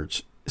vanity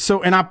search.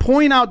 So, and I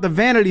point out the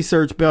vanity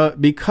search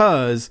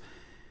because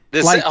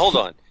hold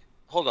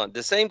on.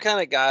 The same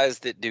kind of guys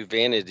that do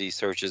vanity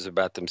searches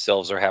about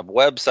themselves or have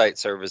website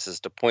services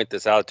to point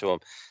this out to them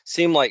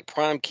seem like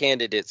prime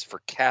candidates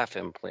for calf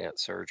implant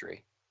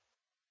surgery.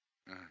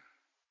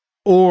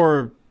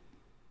 Or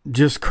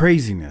just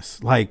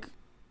craziness. Like,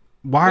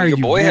 why are you?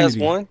 Your boy has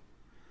one.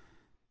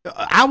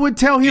 I would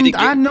tell him.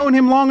 I've known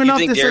him long enough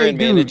to say, Garen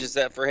manages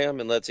that for him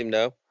and lets him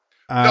know.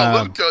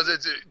 No, Luke does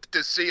it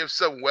to see if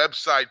some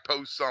website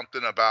posts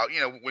something about,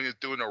 you know, when he's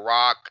doing a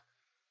Rock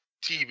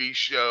TV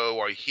show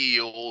or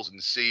Heels,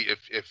 and see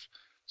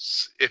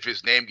if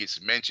his name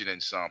gets mentioned in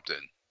something.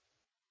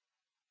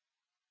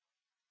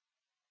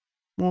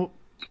 Well,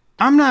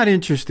 I'm not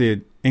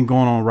interested in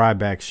going on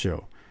Ryback's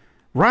show.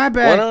 Ryback.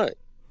 Why not?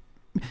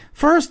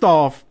 First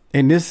off,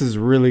 and this is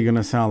really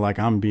gonna sound like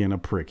I'm being a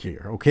prick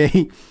here,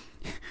 okay?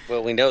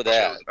 Well, we know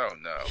that. Oh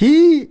no.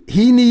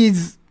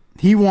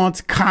 He wants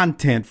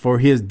content for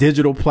his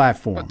digital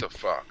platform. What the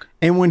fuck?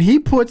 And when he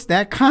puts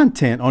that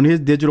content on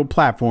his digital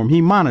platform,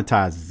 he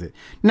monetizes it.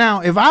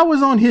 Now, if I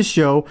was on his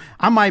show,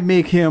 I might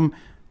make him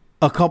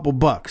a couple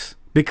bucks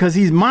because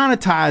he's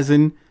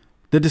monetizing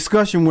the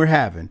discussion we're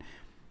having.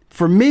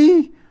 For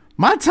me,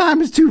 my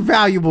time is too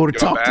valuable to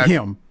talk to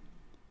him.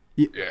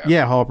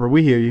 Yeah, Harper,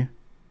 we hear you.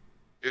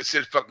 It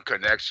said fucking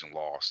connection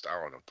lost. I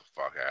don't know what the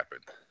fuck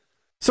happened.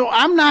 So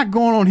I'm not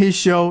going on his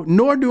show,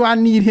 nor do I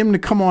need him to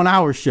come on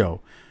our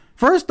show.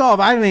 First off,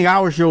 I think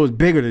our show is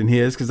bigger than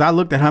his because I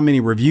looked at how many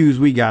reviews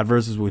we got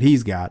versus what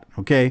he's got.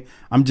 Okay,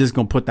 I'm just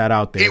gonna put that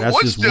out there. That's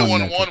was just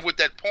doing one with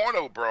that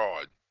porno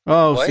broad.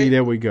 Oh, what? See,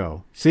 there we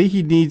go. See,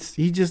 he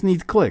just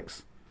needs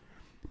clicks.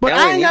 But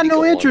I ain't got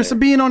no interest in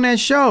being on that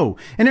show.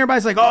 And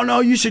everybody's like, "Oh no,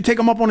 you should take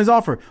him up on his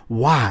offer."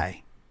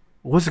 Why?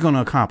 What's it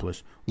gonna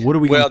accomplish? What are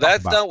we? Well,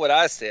 that's not what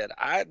I said.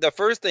 The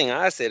first thing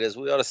I said is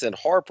we ought to send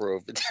Harper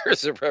over there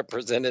as a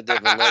representative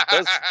and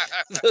let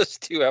those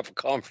two have a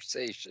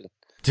conversation.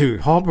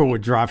 Dude, Harper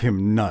would drive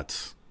him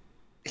nuts.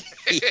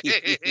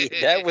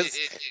 That was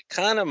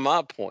kind of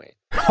my point.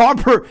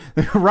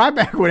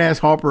 Ryback would ask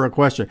Harper a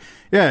question.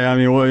 Yeah, I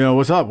mean, well, you know,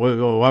 what's up?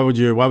 Why would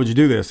you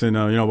do this? And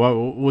you know,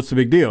 what's the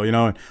big deal? You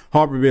know, and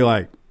Harper would be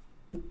like,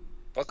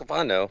 "Fuck if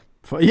I know."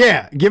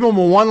 Yeah, give him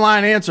a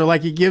one-line answer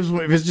like he gives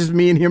if it's just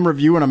me and him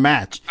reviewing a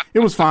match. It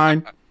was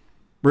fine.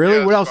 Really?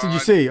 Yeah, what else did you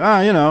see?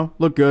 You know,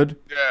 look good.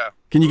 Yeah.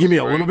 Can you give me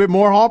a little bit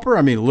more, Harper?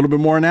 I mean, a little bit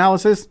more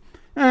analysis?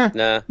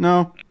 Nah.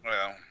 No.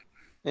 Well.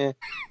 Yeah.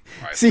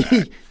 See,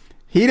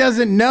 he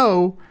doesn't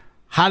know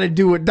how to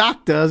do what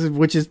Doc does,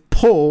 which is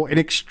pull and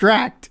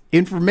extract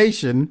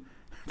information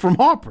from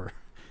Harper.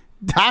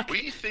 Doc. What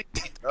do you think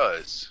he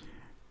does?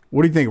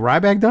 What do you think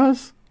Ryback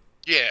does?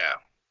 Yeah.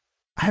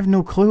 I have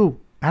no clue.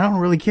 I don't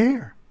really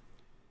care.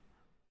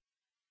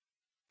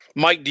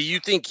 Mike, do you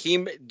think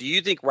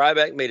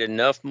Ryback made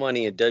enough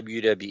money in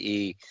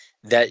WWE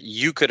that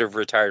you could have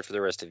retired for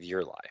the rest of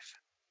your life?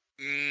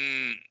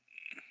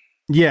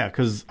 Yeah,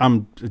 because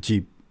I'm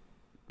cheap.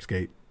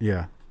 Skate.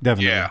 Yeah,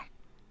 definitely. Yeah.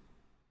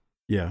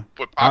 Yeah.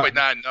 But probably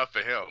not enough for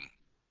him.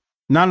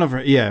 Not enough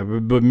for, yeah,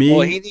 but me.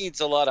 Well, he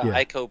needs a lot of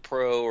ICO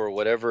Pro or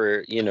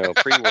whatever,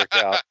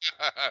 pre-workout.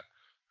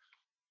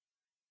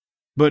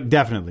 But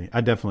definitely,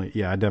 I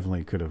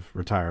definitely could have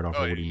retired off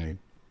of what he made.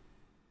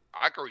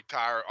 I could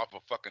retire off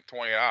of fucking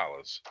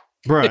 $20.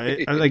 Bro,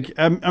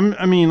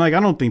 I mean, like, I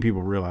don't think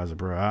people realize it,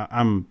 bro.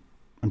 I'm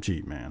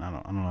cheap, man. I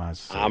don't know how to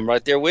say I'm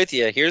right there with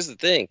you. Here's the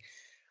thing.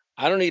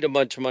 I don't need a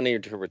bunch of money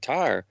to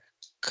retire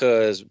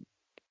because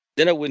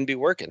then I wouldn't be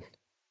working.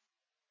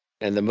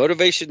 And the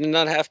motivation to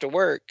not have to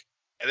work.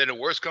 And then the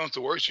worst comes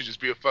to worst, you just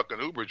be a fucking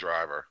Uber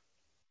driver.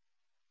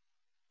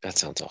 That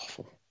sounds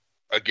awful.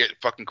 I get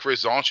fucking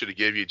Chris Zoncha to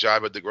give you a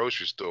job at the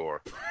grocery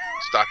store,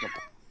 stocking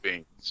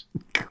beans.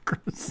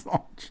 Chris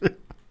Zoncha.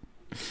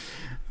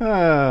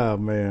 Oh,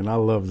 man. I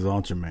love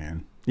Zoncha,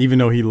 man. Even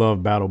though he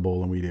loved Battle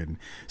Bowl and we didn't.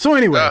 So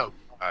anyway,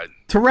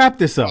 to wrap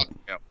this up.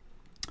 Yeah.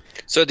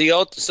 So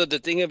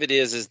the thing of it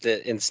is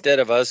that instead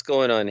of us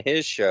going on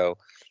his show,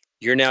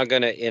 you're now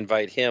going to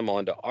invite him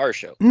onto our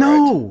show. Correct?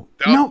 No,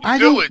 I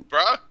don't. It,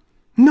 bro.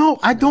 No,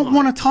 I don't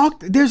want to talk.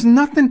 There's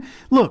nothing.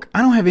 Look,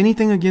 I don't have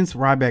anything against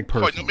Ryback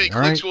personally. How many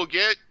clicks we'll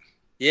get?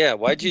 Yeah,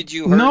 why did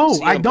you hurt No,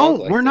 CM I don't.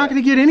 Punk like We're not that?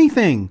 going to get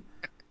anything.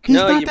 He's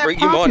no, not you that bring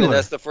popular. him on, and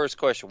that's the first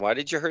question. Why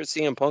did you hurt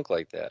CM Punk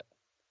like that?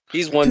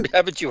 He's one.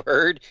 Haven't you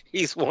heard?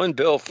 He's one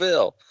Bill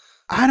Phil.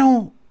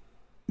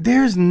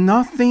 There's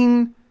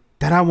nothing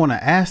that I want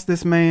to ask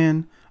this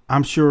man.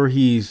 I'm sure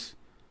he's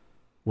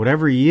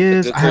whatever he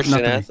is. I have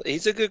nothing.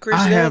 He's a good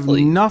Christian I have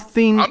athlete.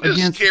 nothing I'm just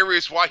against.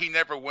 curious why he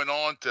never went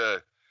on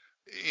to,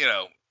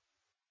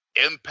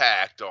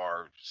 Impact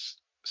or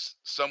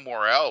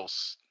somewhere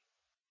else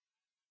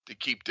to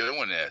keep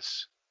doing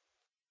this.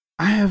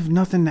 I have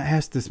nothing to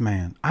ask this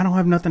man. I don't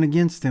have nothing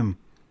against him.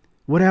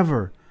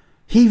 Whatever.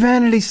 He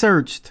vanity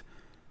searched.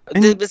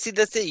 But see,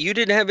 that's it. You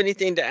didn't have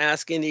anything to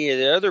ask any of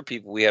the other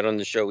people we had on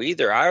the show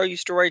either. I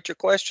used to write your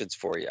questions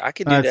for you. I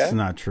could do that. That's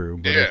not true,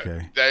 but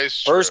okay. That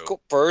is true.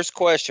 First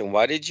question.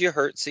 Why did you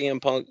hurt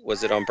CM Punk?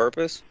 Was it on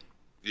purpose?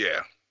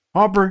 Yeah.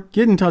 Harper,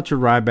 get in touch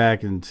with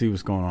Ryback and see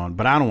what's going on.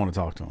 But I don't want to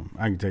talk to him.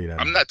 I can tell you that.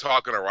 I'm not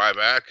talking to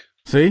Ryback.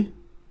 See?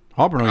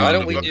 Harper don't Why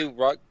don't we do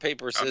rock,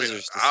 paper,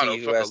 scissors to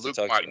see who has to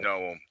talk might to him? know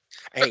him.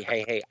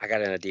 Hey, I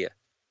got an idea.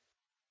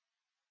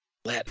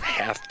 Let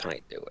Half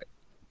Pint do it.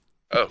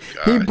 Oh,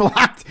 God. He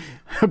blocked.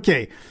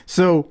 Okay,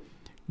 so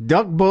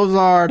Duck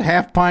Bozard,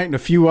 Half Pint, and a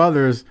few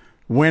others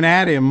went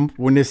at him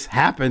when this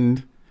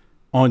happened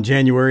on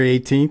January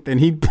 18th,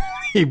 and he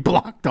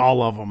blocked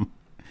all of them.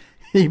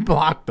 He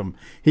blocked them.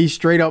 He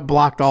straight up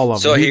blocked all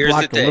of them. So He here's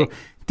blocked the thing.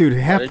 Dude,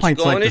 Half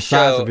Pint's like the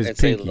size of his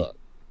pinky. Say, look,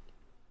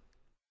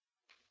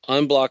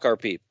 unblock our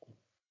people.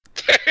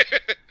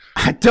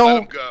 I don't.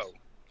 Let him go.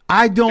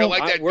 I don't.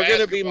 Like we're going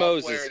to be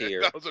Moses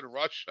here. That was in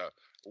Russia.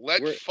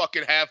 Let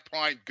fucking Half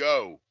Pint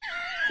go.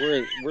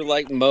 We're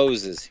like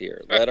Moses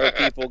here. Let our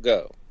people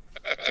go,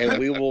 and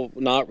we will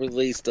not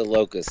release the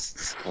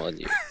locusts on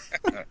you.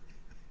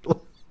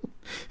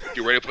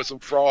 Get ready to put some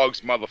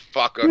frogs,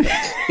 motherfucker.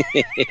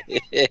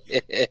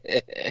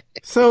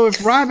 So if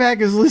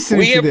Ryback is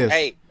listening to this,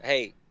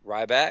 hey,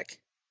 Ryback,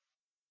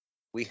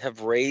 we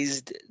have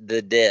raised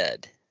the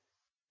dead.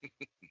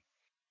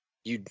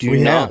 You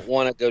do not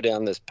want to go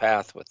down this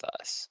path with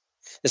us.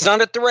 It's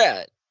not a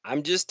threat.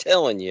 I'm just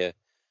telling you.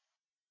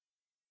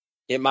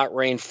 It might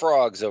rain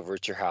frogs over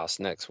at your house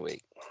next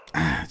week.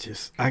 I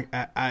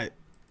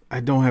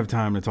don't have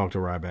time to talk to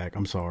Ryback.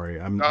 I'm sorry.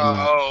 I'm not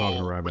talking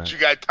to Ryback. But you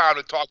got time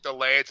to talk to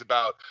Lance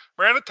about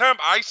remember the time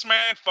Iceman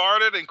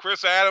farted and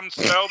Chris Adams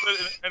smelled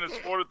it in his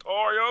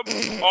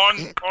auditorium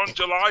on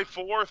July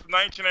 4th,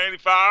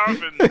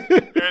 1985, and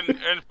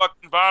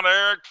fucking Von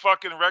Erich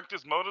fucking wrecked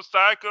his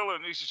motorcycle,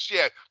 and he said,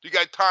 shit, you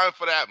got time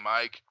for that,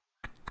 Mike?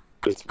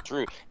 It's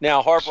true.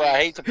 Now, Harper, I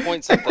hate to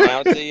point something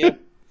out to you.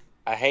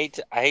 I hate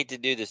to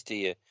do this to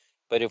you,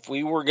 but if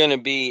we were going to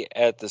be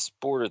at the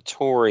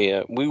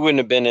Sportatorium, we wouldn't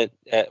have been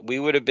we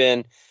would have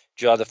been,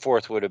 July the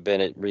 4th would have been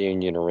at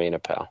Reunion Arena,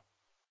 pal.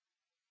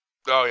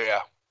 Oh,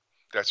 yeah.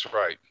 That's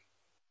right.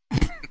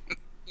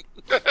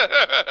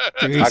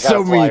 Dude, he's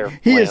so mean.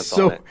 He is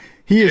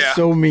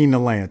so mean to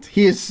Lance.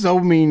 He is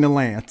so mean to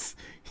Lance.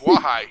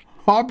 Why?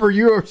 Harper,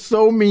 you are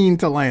so mean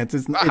to Lance.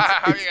 That's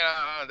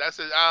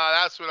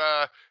when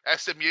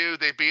SMU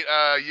they beat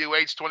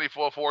UH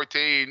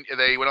 24-14.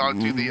 They went on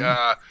to the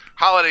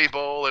Holiday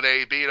Bowl and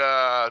they beat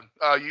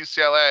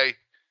UCLA.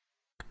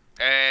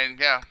 And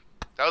yeah,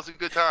 that was a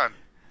good time.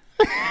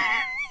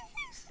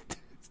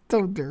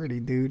 So dirty,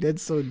 dude.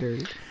 That's so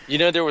dirty. You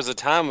know, there was a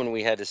time when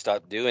we had to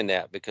stop doing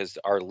that because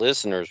our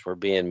listeners were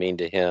being mean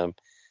to him,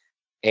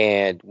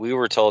 and we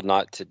were told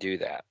not to do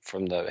that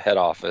from the head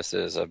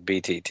offices of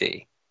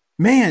BTT.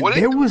 Man, what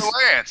there was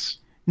Lance?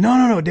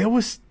 No. There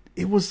was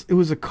it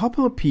was a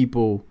couple of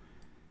people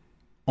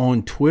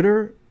on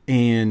Twitter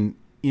and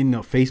in the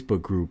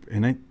Facebook group,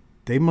 and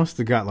they must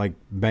have got like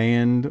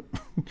banned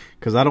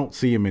because I don't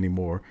see them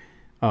anymore.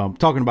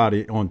 Talking about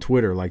it on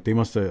Twitter, like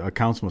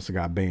accounts must have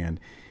got banned.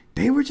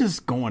 They were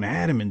just going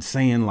at him and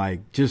saying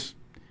like just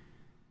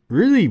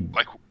really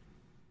like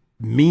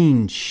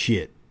mean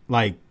shit.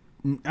 Like,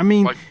 I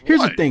mean,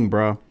 here's the thing,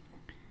 bro.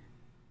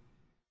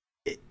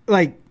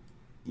 Like,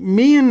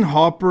 me and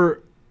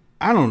Harper,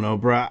 I don't know,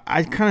 bro.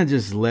 I kind of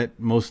just let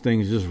most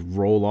things just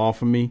roll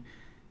off of me.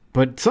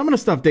 But some of the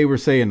stuff they were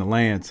saying to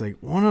Lance, like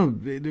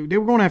they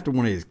were going after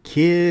one of his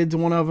kids,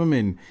 one of them,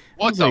 and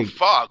what the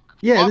fuck?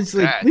 Yeah, fuck it's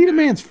like leave the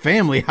man's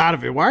family out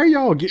of it. Why are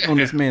y'all getting on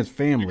this man's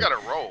family? You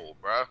gotta roll,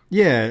 bro.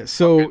 Yeah,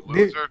 so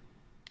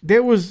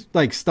there was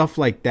like stuff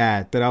like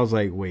that I was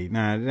like, wait,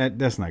 nah,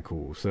 that's not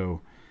cool.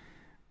 So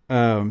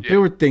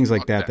there were things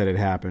like that had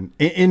happened,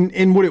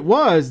 and what it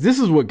was, this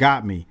is what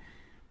got me.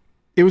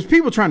 It was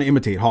people trying to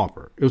imitate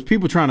Harper. It was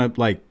people trying to,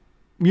 like,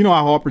 you know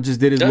how Harper just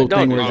did his little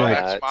thing where it's like,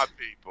 that's my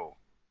people.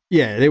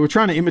 Yeah, they were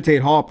trying to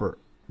imitate Harper.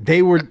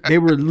 They were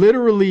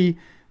literally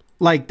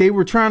like they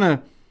were trying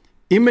to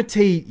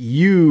imitate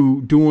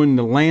you doing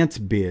the Lance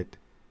bit,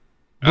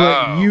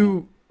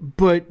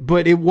 but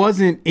but it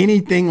wasn't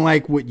anything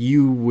like what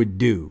you would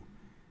do.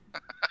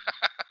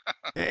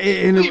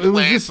 And it was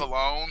Lance just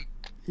alone.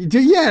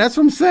 Yeah, that's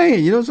what I'm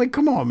saying. You know, it's like,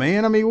 come on,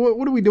 man. I mean,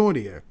 what are we doing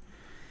here?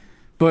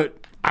 But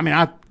I mean,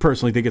 I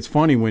personally think it's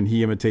funny when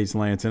he imitates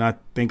Lance, and I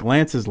think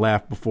Lance has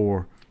laughed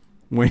before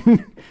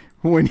when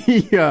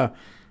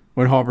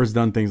when Harper's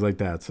done things like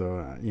that.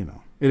 So you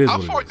know, it is. How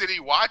far did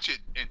he watch it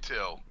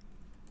until?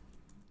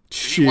 Did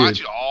Shit. he watch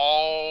it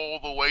all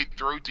the way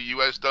through to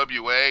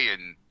USWA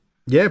and?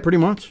 Yeah, pretty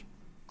much.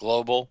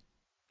 Global.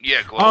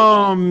 Yeah,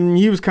 global.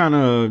 He was kind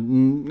of.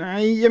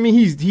 I mean,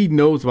 he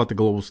knows about the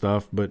global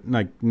stuff, but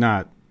like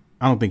not.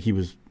 I don't think he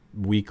was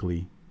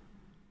weekly.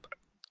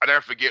 I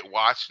never forget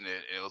watching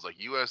it, and it was like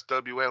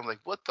USWA. I'm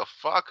like, what the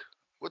fuck?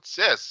 What's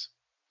this?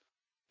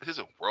 This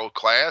isn't world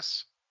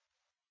class.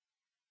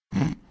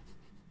 I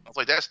was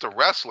like, that's the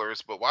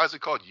wrestlers, but why is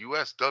it called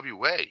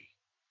USWA?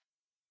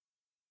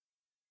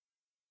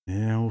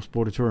 Yeah, old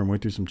Sportatorium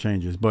went through some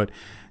changes, but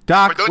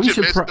Doc, don't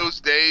you miss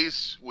those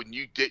days when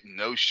you didn't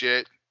know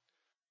shit?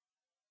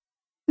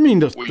 I mean,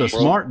 the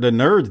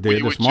nerds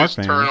did. The smart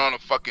fans turn on a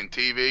fucking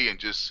TV and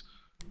just,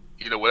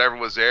 whatever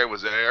was there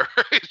was there.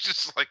 It's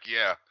just like,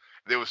 yeah,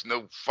 there was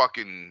no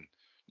fucking.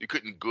 You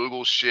couldn't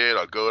Google shit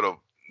or go to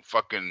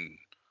fucking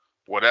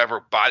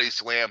whatever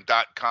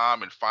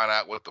bodyslam.com and find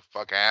out what the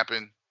fuck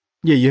happened.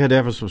 Yeah, you had to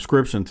have a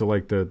subscription to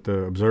like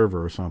the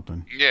Observer or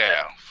something.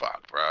 Yeah,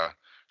 fuck, bro.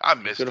 I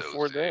miss those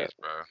afford days,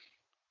 that, bro.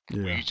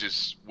 Yeah. Where you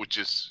just would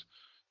just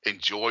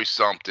enjoy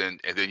something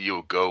and then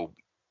you'll go,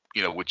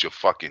 with your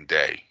fucking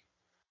day.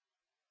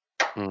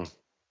 Now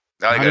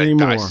they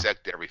gotta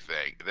dissect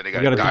everything. And then they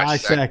gotta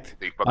dissect.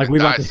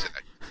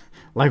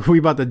 Like we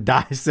about to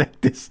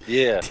dissect this.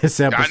 Yeah, this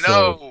episode. I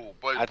know,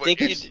 but I think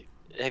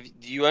do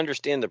you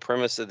understand the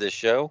premise of this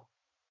show?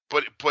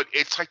 But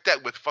it's like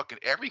that with fucking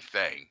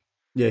everything.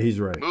 Yeah, he's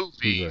right.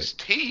 Movies,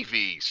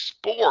 TV,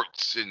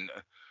 sports, and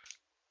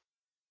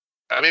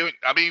I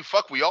mean,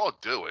 fuck, we all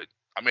do it.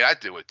 I mean, I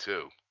do it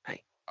too.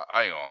 Hey.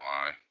 I ain't gonna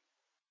lie.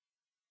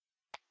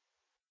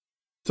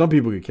 Some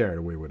people get carried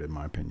away with it, in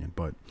my opinion.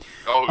 But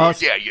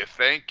yeah, you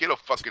think? Get a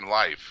fucking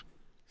life.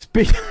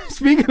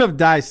 Speaking of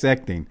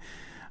dissecting,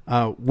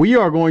 we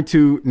are going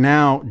to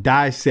now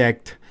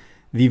dissect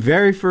the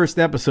very first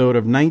episode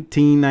of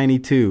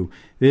 1992.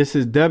 This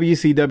is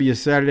WCW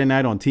Saturday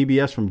Night on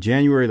TBS from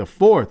January the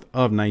 4th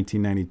of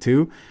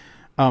 1992.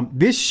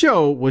 This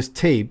show was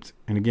taped,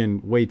 and again,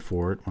 wait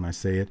for it when I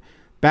say it,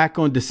 back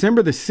on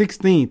December the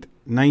 16th,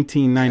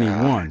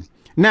 1991.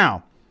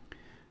 Now,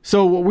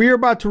 so what we're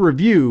about to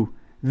review,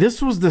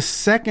 this was the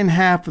second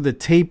half of the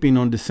taping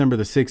on December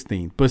the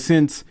 16th. But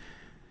since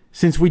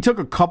we took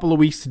a couple of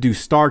weeks to do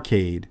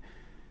Starrcade,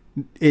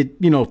 it,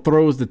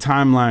 throws the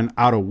timeline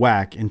out of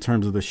whack in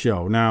terms of the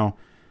show. Now,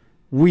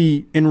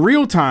 in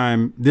real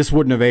time, this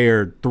wouldn't have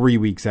aired 3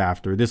 weeks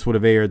after. This would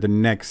have aired the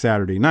next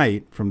Saturday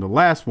night from the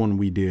last one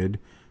we did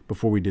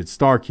before we did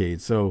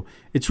Starrcade. So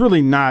it's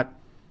really not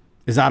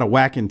as out of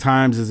whack in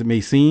times as it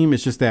may seem.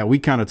 It's just that we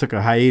kind of took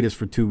a hiatus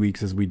for 2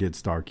 weeks as we did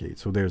Starrcade.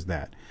 So there's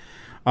that.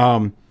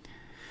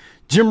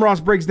 Jim Ross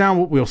breaks down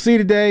what we'll see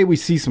today. We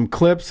see some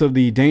clips of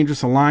the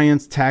Dangerous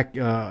Alliance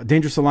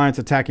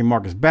attacking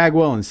Marcus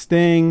Bagwell and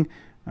Sting.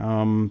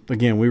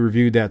 Again, we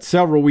reviewed that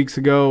several weeks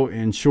ago.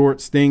 In short,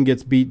 Sting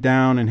gets beat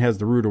down and has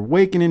the Rude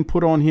Awakening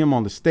put on him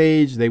on the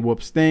stage. They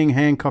whoop Sting,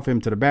 handcuff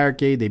him to the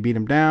barricade. They beat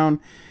him down.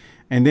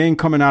 And then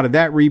coming out of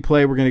that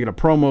replay, we're going to get a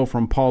promo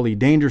from Paulie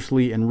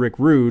Dangerously and Rick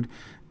Rude.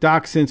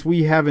 Doc, since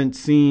we haven't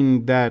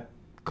seen that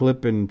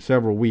clip in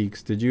several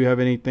weeks, did you have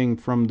anything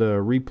from the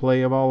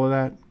replay of all of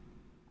that?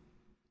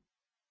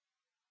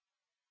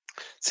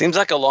 Seems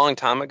like a long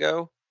time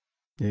ago.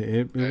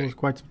 It was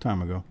quite some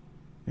time ago.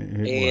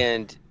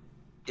 It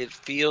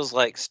feels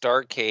like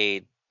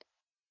Starrcade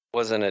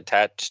wasn't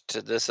attached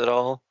to this at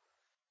all,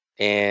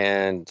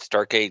 and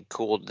Starrcade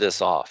cooled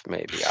this off.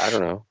 Maybe, I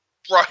don't know.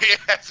 Right, it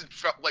hasn't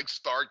felt like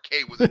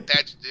Starrcade was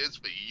attached to this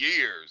for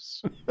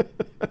years.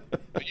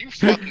 Are you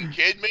fucking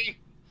kidding me?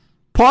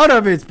 Part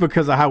of it's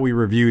because of how we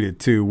reviewed it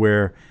too,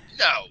 where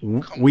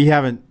we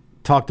haven't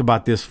talked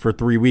about this for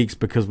 3 weeks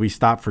because we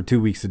stopped for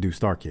 2 weeks to do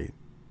Starrcade.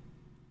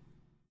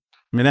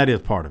 I mean, that is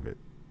part of it.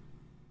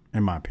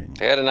 in my opinion.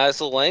 They had a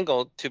nice little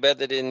angle. Too bad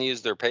they didn't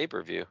use their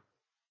pay-per-view.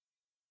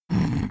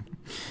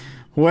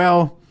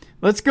 Well,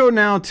 let's go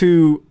now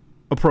to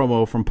a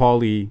promo from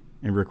Paulie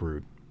and Rick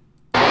Rude.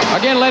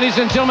 Again, ladies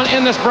and gentlemen,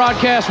 in this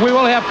broadcast, we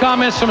will have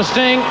comments from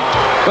Sting,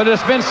 but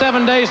it's been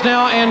 7 days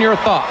now, and your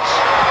thoughts.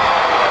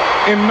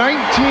 In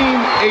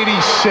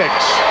 1986,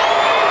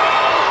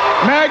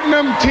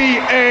 Magnum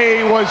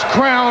TA was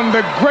crowned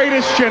the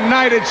greatest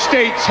United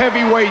States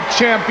heavyweight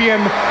champion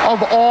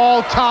of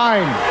all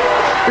time.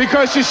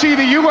 Because you see,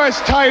 the U.S.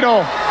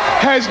 title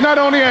has not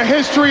only a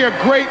history of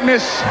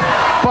greatness,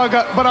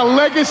 but a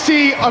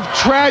legacy of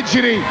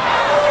tragedy.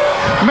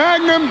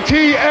 Magnum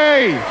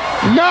TA,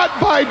 not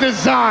by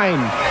design,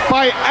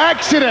 by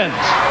accident,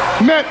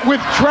 met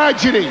with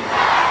tragedy.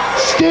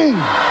 Sting,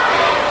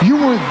 you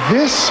were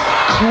this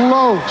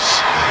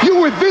close.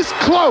 You were this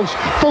close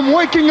from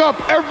waking up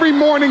every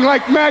morning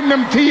like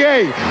Magnum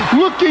TA,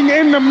 looking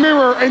in the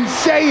mirror and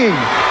saying,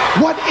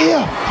 what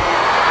if?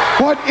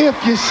 What if?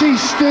 You see,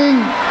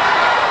 Sting,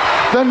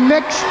 the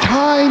next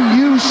time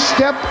you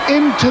step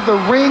into the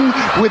ring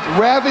with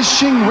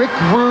ravishing Rick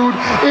Rude,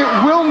 it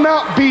will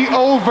not be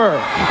over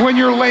when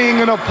you're laying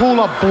in a pool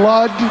of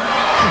blood.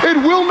 It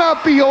will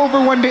not be over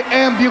when the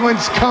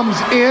ambulance comes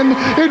in.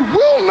 It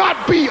will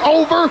not be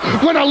over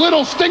when a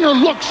little Stinger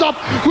looks up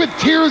with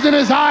tears in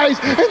his eyes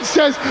and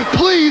says,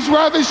 please,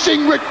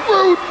 ravishing Rick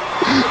Rude,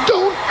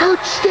 don't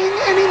hurt Sting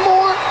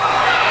anymore.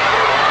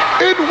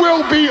 It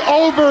will be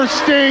over,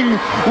 Sting,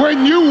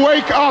 when you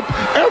wake up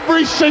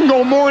every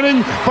single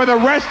morning for the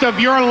rest of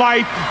your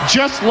life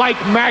just like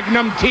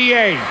Magnum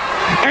TA.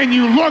 And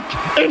you look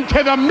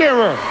into the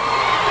mirror,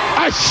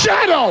 a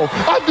shadow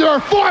of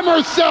your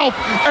former self,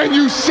 and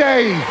you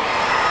say,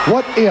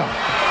 what if?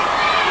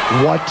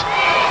 What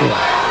if?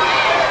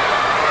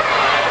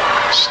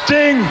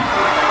 Sting,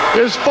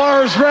 as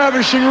far as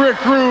ravishing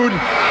Rick Rude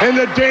and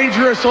the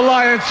Dangerous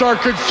Alliance are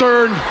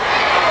concerned,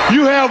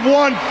 you have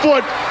one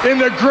foot in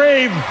the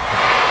grave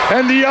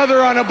and the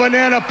other on a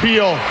banana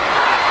peel.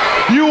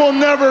 You will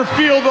never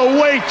feel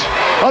the weight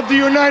of the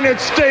United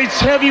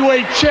States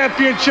Heavyweight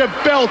Championship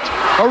belt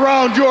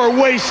around your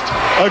waist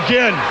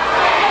again.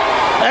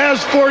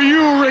 As for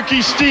you,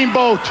 Ricky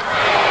Steamboat,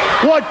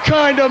 what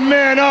kind of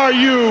man are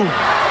you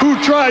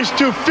who tries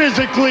to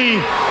physically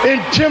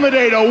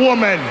intimidate a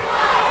woman?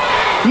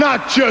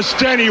 Not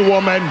just any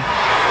woman,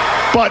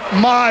 but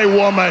my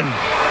woman.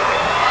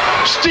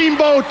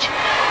 Steamboat,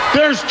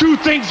 there's two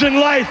things in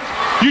life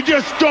you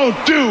just don't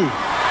do.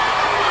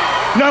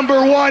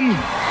 Number one,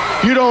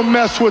 you don't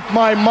mess with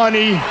my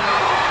money.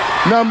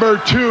 Number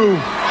two,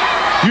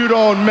 you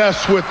don't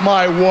mess with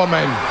my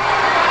woman.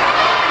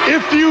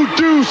 If you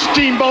do,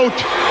 Steamboat,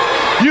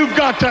 you've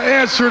got to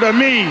answer to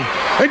me.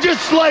 And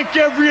just like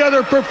every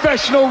other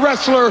professional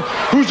wrestler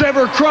who's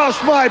ever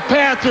crossed my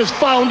path has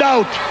found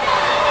out,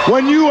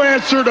 when you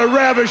answer to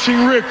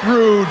ravishing Rick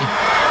Rude,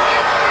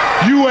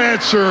 you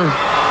answer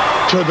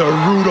to the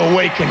Rude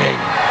Awakening.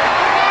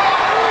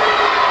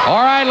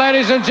 All right,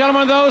 ladies and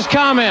gentlemen, those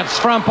comments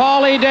from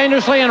Paulie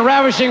Dangerously and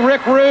ravishing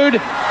Rick Rude,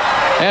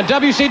 and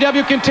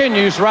WCW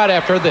continues right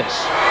after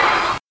this.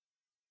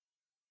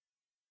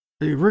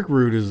 Hey, Rick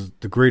Rude is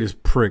the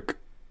greatest prick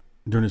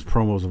during his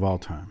promos of all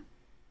time.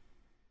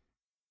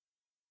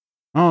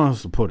 I don't know how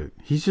else to put it.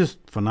 He's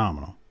just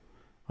phenomenal.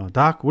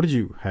 Doc, what did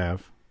you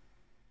have?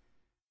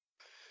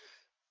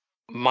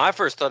 My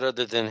first thought,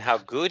 other than how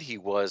good he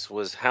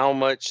was how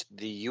much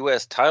the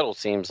U.S. title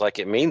seems like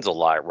it means a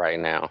lot right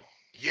now.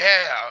 Yeah,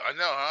 I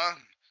know, huh?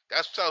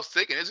 That's what I was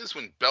thinking. Is this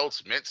when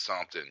belts meant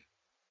something?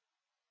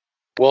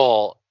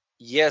 Well,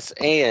 yes,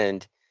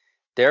 and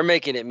they're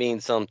making it mean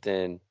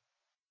something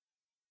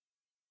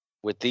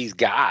with these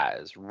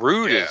guys.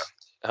 Rude is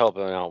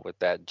helping out with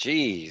that.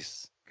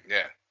 Jeez.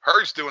 Yeah.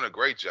 Hurt's doing a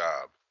great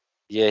job.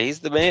 Yeah, he's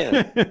the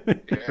man.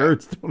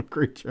 Hurt's doing a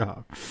great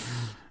job.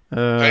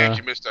 Thank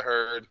you, Mr.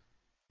 Hurd.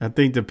 I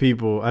think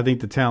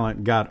the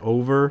talent got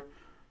over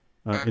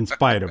in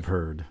spite of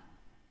Hurd.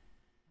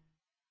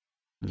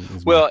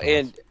 Well,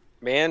 and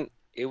man,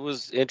 it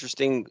was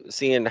interesting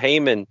seeing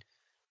Heyman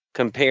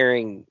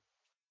comparing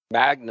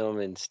Magnum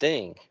and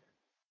Sting.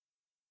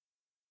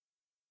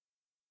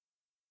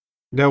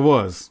 That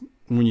was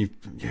when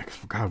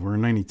God, we're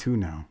in 92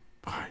 now.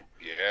 Boy.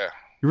 Yeah.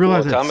 You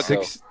realize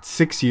that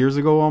six years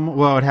ago almost?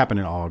 Well, it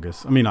happened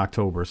in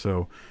October,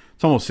 so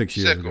it's almost 6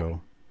 years ago.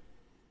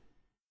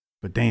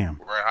 But damn.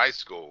 We're in high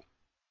school.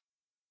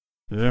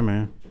 Yeah,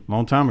 man.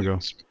 Long time ago.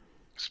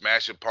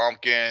 Smashing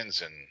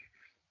Pumpkins and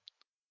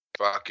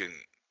fucking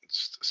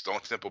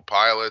Stone Temple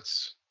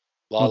Pilots.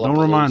 Don't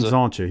remind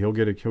Zoncha. He'll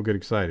get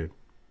excited.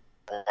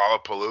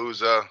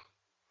 Lollapalooza.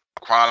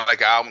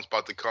 Chronic album's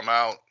about to come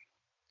out.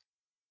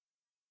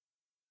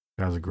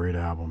 That was a great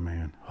album,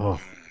 man.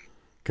 Oh,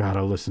 God,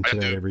 I listen to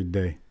that every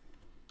day.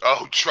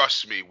 Oh,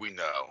 trust me, we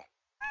know.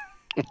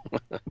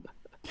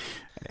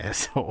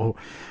 Asshole.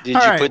 Did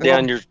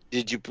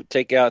you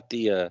take out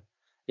the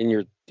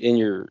in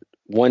your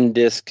one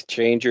disc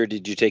changer?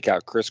 Did you take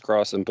out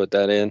crisscross and put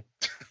that in?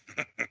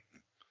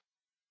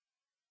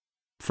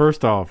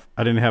 First off,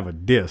 I didn't have a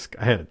disc.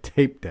 I had a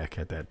tape deck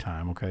at that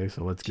time. Okay,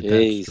 so let's get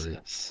that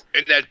straight.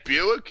 In that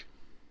Buick?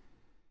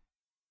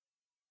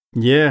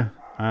 Yeah,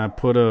 I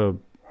put a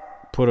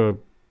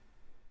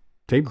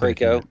tape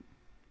deck in it.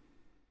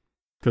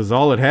 Because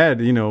all it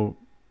had,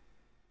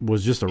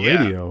 was just a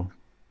radio.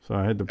 So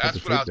I had to put the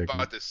tape deck in. That's what I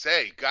was about to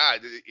say.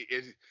 God,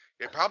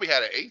 it probably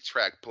had an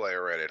 8-track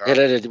player in it. Huh? It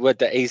had with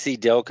the AC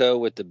Delco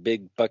with the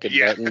big fucking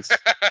buttons.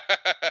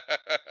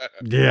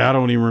 Yeah, I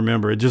don't even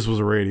remember. It just was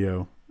a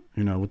radio,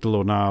 with the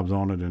little knobs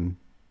on it and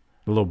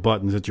the little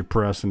buttons that you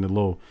press, and the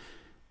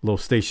little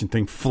station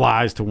thing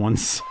flies to one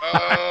side.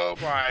 Oh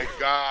my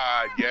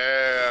God,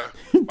 yeah.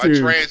 My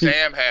Trans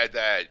Am had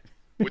that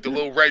with the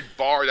little red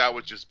bar that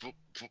would just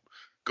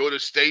go to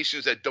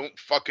stations that don't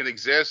fucking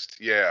exist.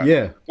 Yeah.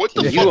 Yeah. What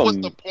the fuck was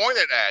the point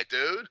of that,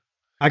 dude?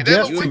 I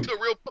guess it went to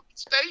a real fucking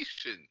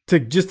station. To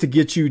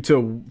get you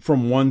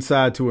from one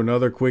side to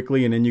another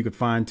quickly, and then you could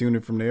fine tune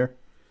it from there.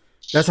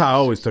 That's how I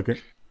always took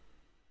it.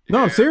 No,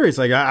 I'm serious.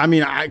 Like, I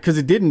mean, because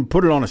it didn't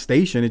put it on a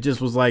station. It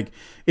just was like,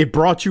 it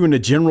brought you in the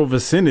general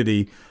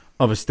vicinity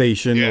of a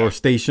station or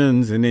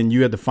stations, and then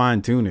you had to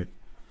fine tune it.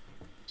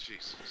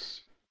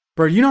 Jesus.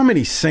 Bro, you know how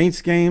many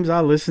Saints games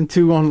I listened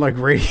to on like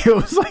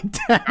radios like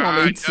that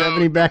on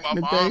 870 back in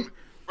the day?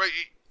 Right.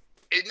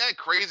 Isn't that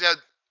crazy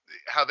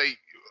how they,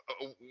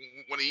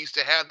 when they used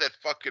to have that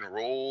fucking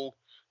rule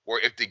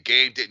where if the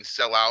game didn't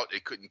sell out,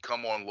 it couldn't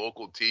come on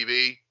local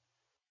TV?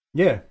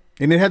 Yeah.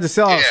 And it had to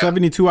sell out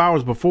 72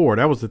 hours before.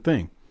 That was the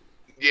thing.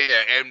 Yeah,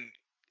 and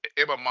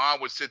my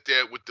mom would sit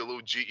there with the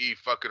little GE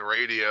fucking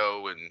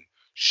radio and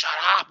shut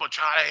up, I'm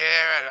trying to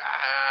hear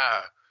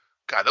it.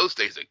 God, those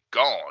days are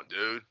gone,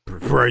 dude.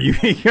 Bro, you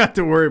ain't got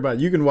to worry about it.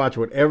 You can watch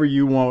whatever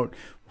you want,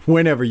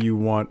 whenever you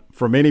want,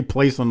 from any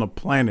place on the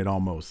planet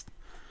almost.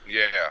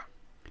 Yeah.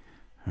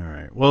 All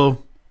right.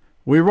 Well,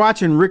 we're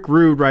watching Rick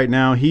Rude right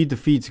now. He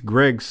defeats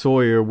Greg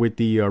Sawyer with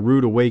the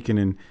Rude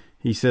Awakening.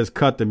 He says,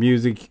 cut the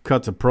music. He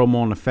cuts a promo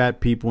on the fat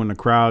people in the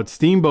crowd.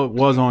 Steamboat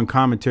was on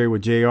commentary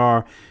with JR,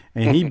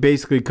 and he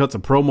basically cuts a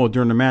promo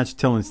during the match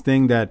telling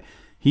Sting that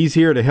he's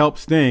here to help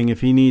Sting if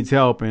he needs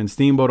help. And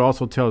Steamboat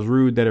also tells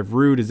Rude that if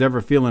Rude is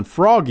ever feeling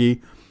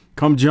froggy,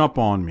 come jump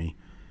on me,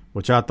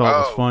 which I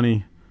thought was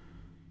funny.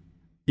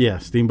 Yeah,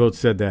 Steamboat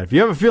said that. If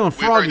you're ever feeling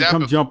froggy,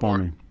 come jump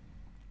on me.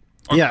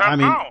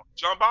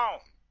 Jump on.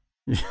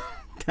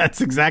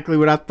 That's exactly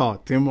what I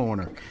thought, Tim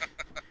Horner.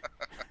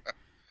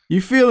 You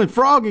feeling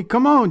froggy?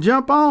 Come on,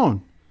 jump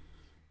on.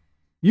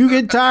 You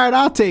get tired,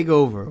 I'll take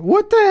over.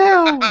 What the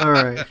hell? All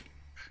right.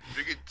 If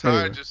you get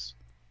tired, just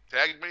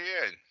tag me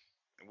in,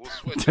 and we'll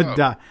switch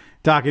up.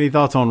 Doc, any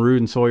thoughts on Rude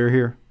and Sawyer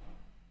here?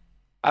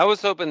 I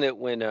was hoping that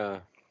when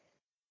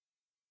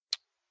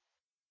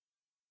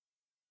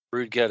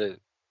Rude got I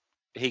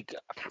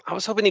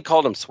was hoping he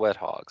called them sweat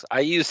hogs. I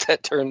used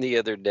that term the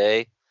other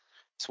day,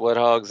 sweat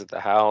hogs at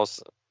the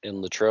house,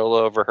 and Latrell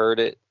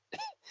overheard it.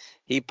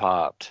 He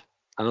popped.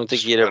 I don't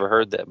think he had ever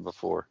heard that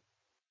before.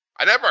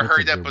 I never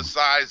heard that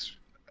besides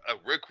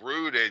Rick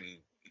Rude and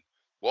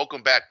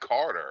Welcome Back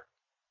Carter. I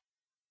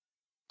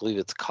believe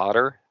it's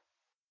Cotter.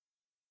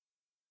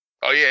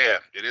 Oh, yeah.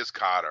 It is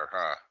Cotter,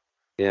 huh?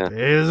 Yeah.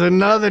 There's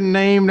another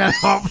name that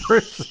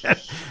offers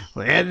that.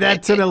 We'll add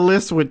that to the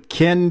list with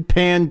Ken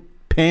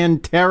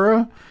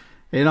Pantera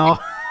and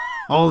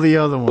all the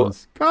other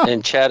ones.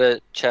 And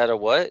Chatta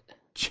what?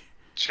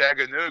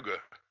 Chattanooga.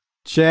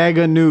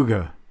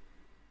 Chattanooga.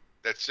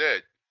 That's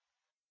it.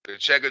 The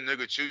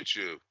Chattanooga Choo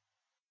Choo.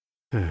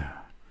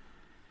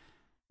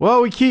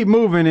 Well, we keep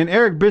moving, and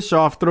Eric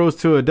Bischoff throws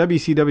to a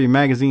WCW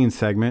magazine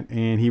segment,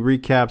 and he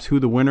recaps who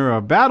the winner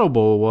of Battle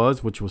Bowl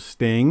was, which was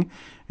Sting.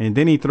 And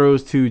then he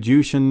throws to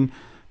Jushin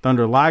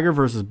Thunder Liger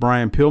versus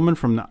Brian Pillman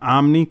from the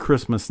Omni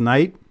Christmas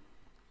night.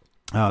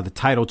 The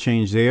title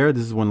change there.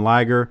 This is when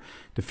Liger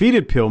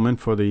defeated Pillman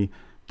for the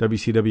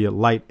WCW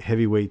light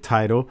heavyweight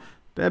title.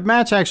 That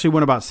match actually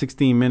went about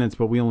 16 minutes,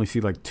 but we only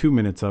see like 2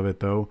 minutes of it,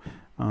 though.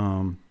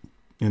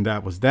 And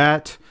that was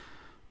that.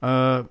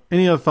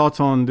 Any other thoughts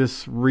on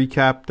this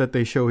recap that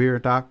they show here,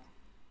 Doc?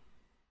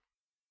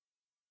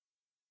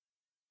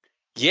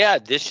 Yeah,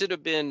 this should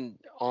have been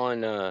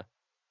on.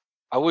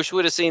 I wish we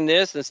would have seen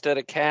this instead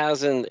of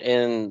Kaz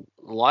and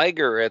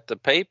Liger at the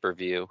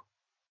pay-per-view.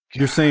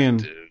 You're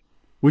saying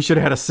we should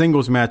have had a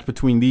singles match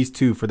between these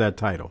two for that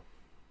title.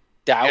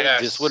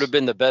 This would have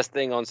been the best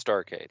thing on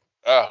Starrcade.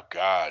 Oh,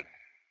 God.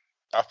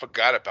 I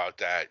forgot about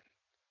that.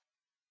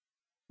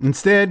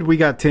 Instead, we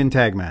got 10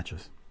 tag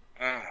matches.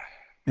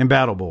 And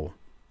Battle Bowl.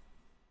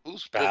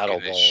 Who's Battle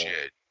Bowl? This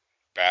shit?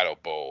 Battle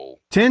Bowl.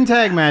 10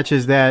 tag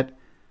matches that...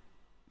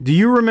 Do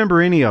you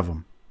remember any of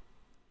them?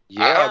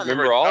 Yeah, I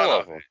remember all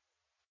of them.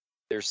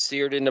 They're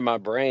seared into my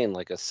brain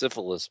like a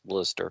syphilis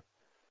blister.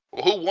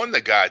 Well, who won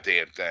the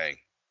goddamn thing?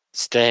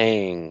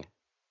 Sting.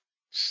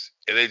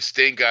 And then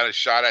Sting got a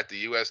shot at the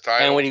U.S.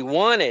 title? And when he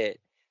won it,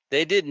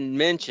 they didn't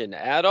mention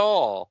at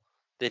all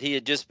that he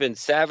had just been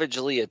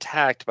savagely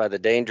attacked by the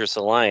Dangerous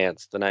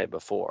Alliance the night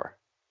before.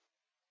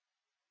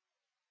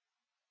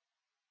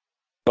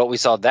 But we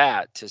saw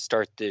that to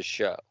start this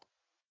show.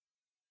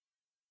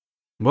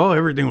 Well,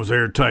 everything was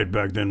airtight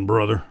back then,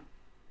 brother.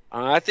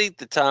 I think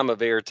the time of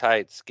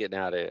airtight's getting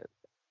out of it.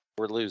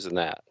 We're losing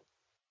that.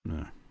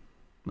 No.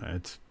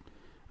 It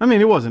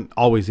wasn't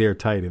always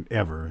airtight and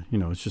ever.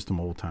 It's just them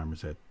old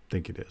timers that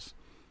think it is.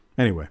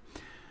 Anyway,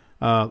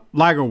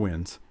 Liger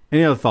wins.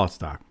 Any other thoughts,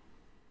 Doc?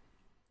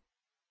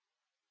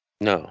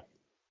 No.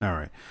 All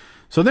right.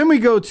 So then we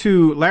go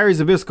to Larry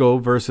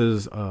Zbyszko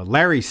versus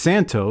Larry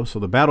Santo. So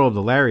the battle of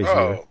the Larrys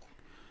here.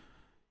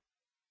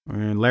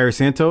 And Larry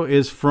Santo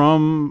is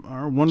from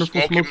our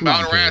wonderful Smoky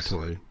Mountain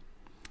territory.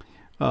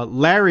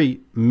 Larry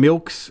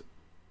Zbyszko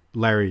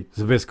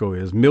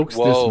milks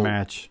this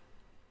match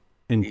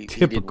in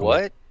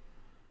typical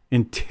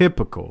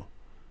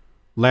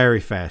Larry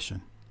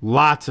fashion.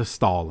 Lots of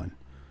stalling.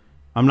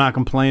 I'm not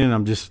complaining.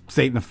 I'm just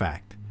stating the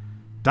fact.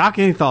 Doc,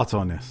 any thoughts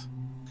on this?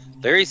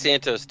 Larry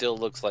Santos still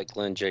looks like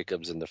Glenn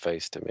Jacobs in the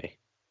face to me.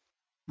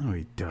 No,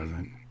 he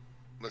doesn't.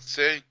 Let's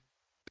see.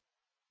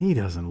 He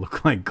doesn't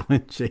look like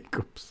Glenn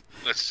Jacobs.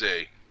 Let's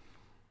see.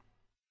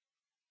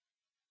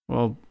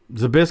 Well,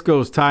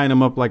 Zbyszko's tying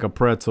him up like a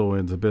pretzel,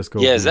 and Zbyszko.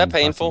 Yeah, is that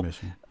painful?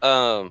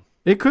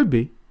 It could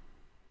be.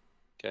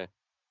 Okay.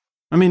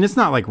 It's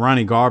not like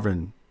Ronnie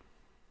Garvin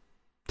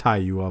tie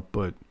you up,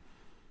 but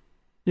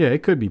yeah,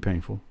 it could be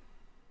painful.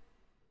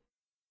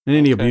 And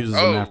then he abuses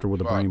him after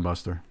with a brain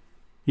buster.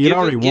 He had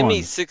already won. Give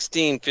me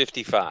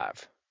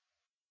 16:55.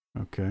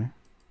 Okay.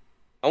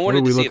 I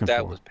wanted to see if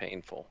that was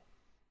painful.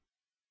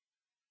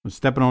 Was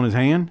stepping on his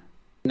hand?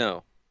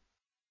 No.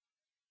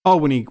 Oh,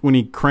 when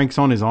he cranks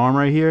on his arm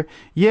right here?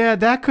 Yeah,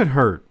 that could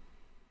hurt.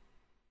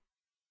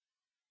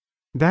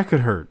 That could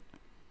hurt.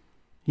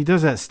 He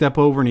does that step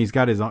over and he's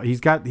got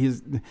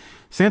his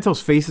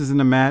Santos' face is in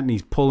the mat and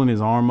he's pulling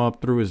his arm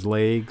up through his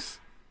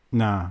legs.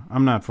 Nah,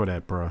 I'm not for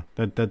that, bro.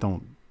 That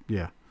don't.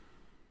 Yeah.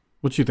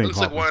 What you think? Looks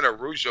like one of the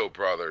Rougeau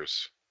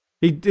brothers.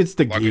 It's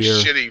the like gear.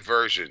 Like a shitty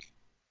version.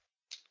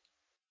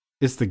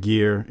 It's the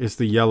gear. It's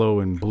the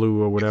yellow and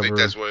blue or whatever. You think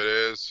that's what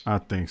it is? I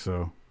think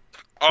so.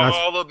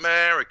 All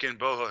American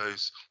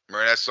boys.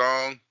 Remember that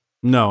song?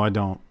 No, I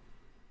don't.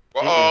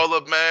 We're all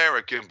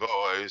American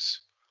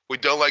boys. We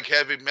don't like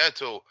heavy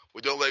metal.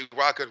 We don't like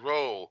rock and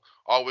roll.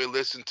 All we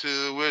listen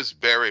to is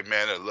Barry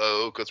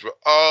Manilow because we're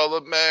all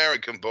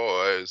American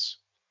boys.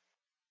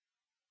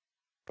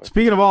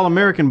 Speaking of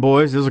all-American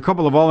boys, there's a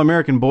couple of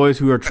all-American boys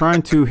who are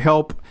trying to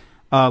help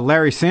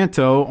Larry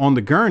Santo on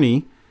the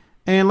gurney.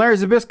 And Larry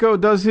Zbyszko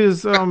does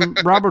his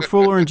Robert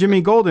Fuller and Jimmy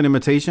Golden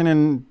imitation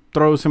and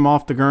throws him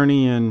off the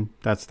gurney, and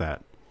that's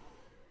that.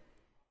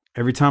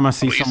 Every time I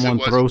see someone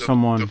throw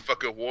someone... The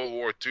fucking World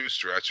War II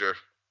stretcher.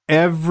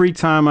 Every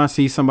time I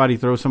see somebody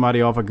throw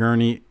somebody off a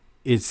gurney,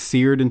 it's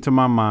seared into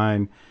my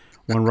mind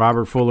when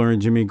Robert Fuller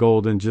and Jimmy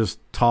Golden just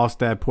tossed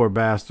that poor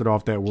bastard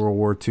off that World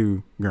War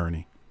II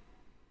gurney.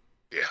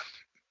 Yeah.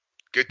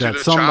 Get to that the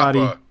somebody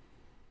chopper.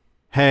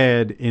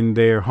 Had in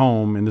their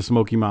home in the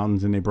Smoky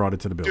Mountains and they brought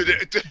it to the building.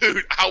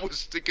 Dude, I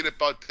was thinking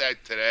about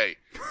that today.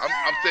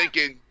 I'm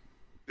thinking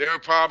they were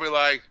probably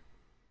like,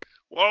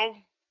 well,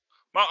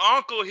 my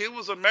uncle, he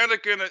was a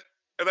medic in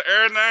the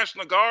Air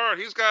National Guard.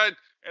 He's got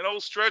an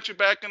old stretcher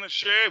back in the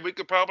shed. We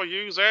could probably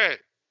use that.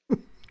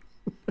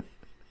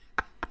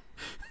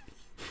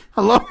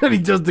 I love that he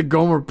does the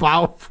Gomer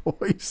Powell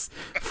voice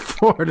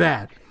for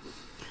that.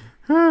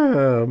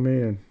 Oh,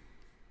 man.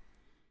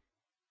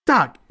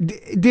 Doc,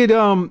 did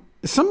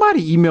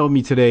somebody emailed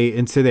me today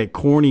and said that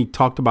Corny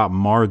talked about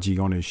Margie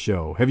on his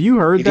show. Have you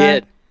heard that?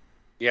 He did.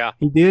 Yeah.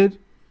 He did?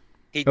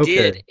 He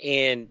did,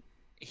 and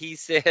he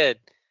said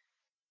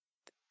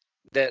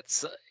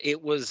that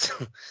it was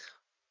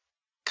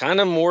kind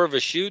of more of a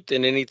shoot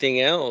than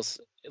anything else.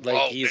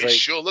 Like it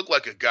sure looked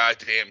like a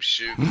goddamn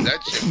shoot.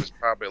 That shit was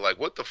probably like,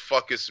 what the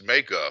fuck is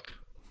makeup?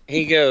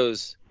 He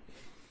goes,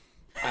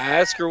 I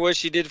asked her what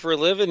she did for a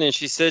living, and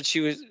she said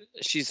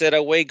I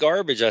weigh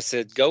garbage. I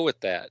said, go with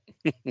that.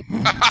 Say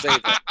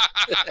that.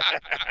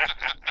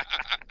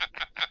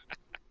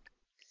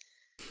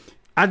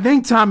 I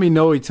think Tommy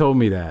Noe told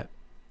me that.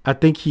 I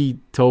think he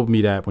told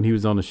me that when he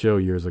was on the show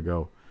years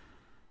ago.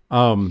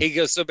 He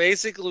goes, so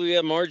basically we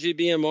have Margie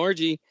being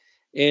Margie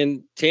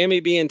and Tammy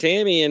being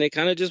Tammy, and it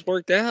kind of just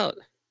worked out.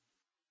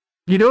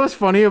 You know what's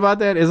funny about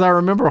that is I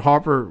remember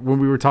Harper when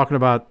we were talking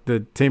about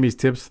the Tammy's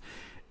tips,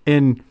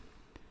 and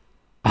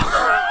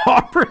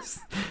Harper's,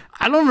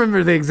 I don't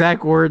remember the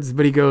exact words,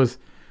 but he goes,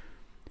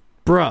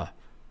 bruh,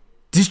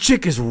 this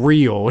chick is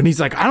real. And he's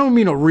like, I don't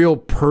mean a real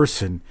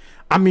person.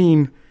 I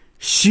mean,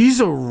 she's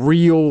a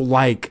real,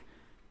 like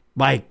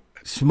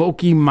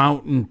Smoky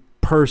Mountain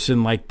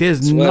person. Like,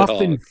 there's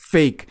nothing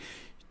fake.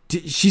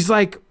 She's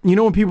like, you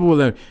know when people were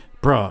like,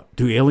 bruh,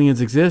 do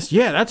aliens exist?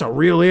 Yeah, that's a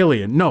real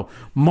alien. No,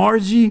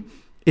 Margie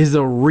is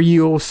a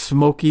real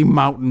Smoky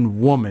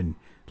Mountain woman.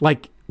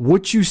 Like,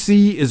 what you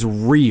see is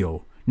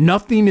real.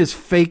 Nothing is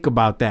fake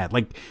about that.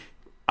 Like,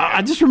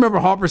 I just remember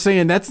Harper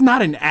saying that's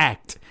not an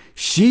act.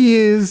 She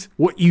is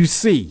what you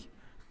see.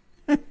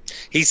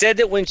 He said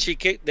that when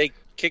they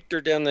kicked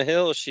her down the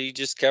hill, she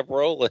just kept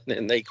rolling,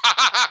 and they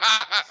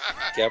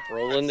kept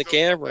rolling the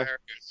camera.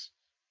 Hilarious.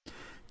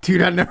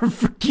 Dude, I never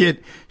forget.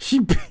 She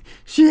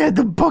had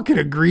the bucket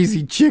of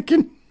greasy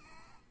chicken.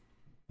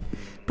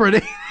 Bro,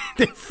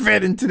 they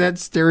fed into that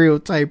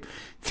stereotype.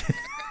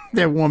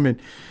 That woman.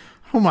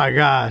 Oh, my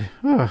God.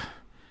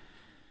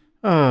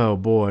 Oh,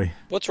 boy.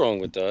 What's wrong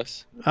with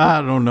us?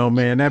 I don't know,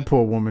 man. That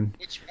poor woman.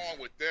 What's wrong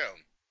with them?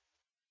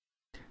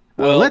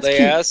 Well, they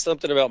asked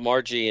something about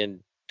Margie, and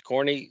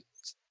Corny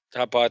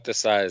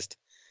hypothesized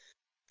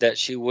that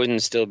she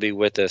wouldn't still be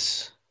with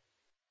us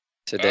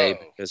today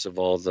because of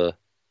all the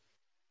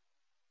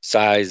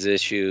size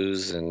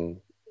issues and.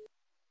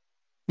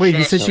 Wait,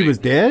 he said she was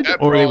dead,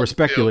 or they were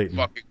speculating?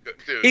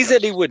 He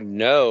said he wouldn't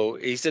know.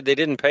 He said they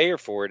didn't pay her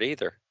for it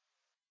either.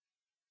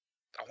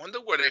 I wonder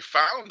where they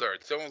found her.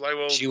 Someone's like,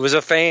 well, she was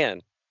a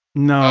fan.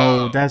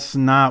 No, that's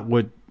not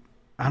what.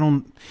 I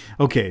don't.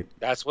 Okay.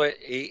 That's what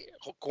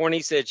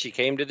Corny said. She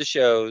came to the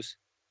shows.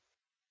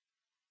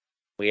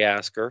 We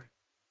asked her,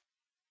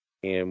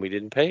 and we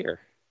didn't pay her.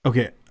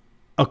 Okay.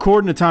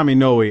 According to Tommy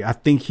Noe, I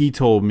think he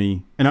told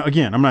me, and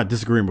again, I'm not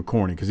disagreeing with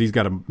Corny because he's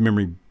got a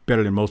memory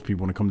better than most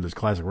people when it comes to this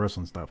classic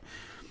wrestling stuff.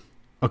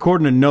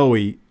 According to Noe,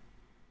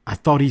 I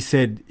thought he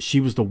said she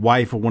was the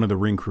wife of one of the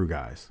ring crew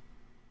guys,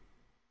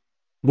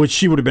 which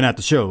she would have been at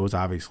the shows,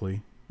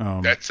 obviously.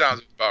 That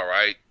sounds about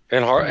right.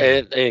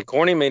 And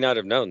Corny may not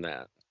have known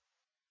that.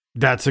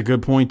 That's a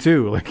good point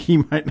too. Like he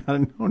might not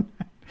have known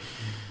that.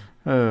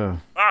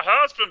 My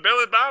husband,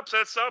 Billy Bob,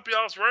 sets up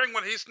y'all's ring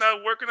when he's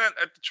not working at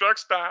the truck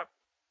stop.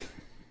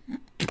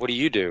 What do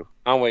you do?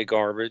 I weigh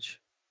garbage.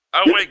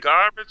 I weigh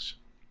garbage.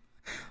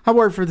 I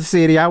work for the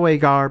city. I weigh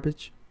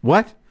garbage.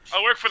 What?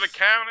 I work for the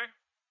county.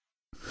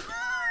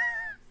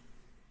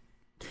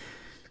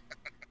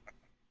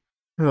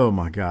 Oh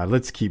my God!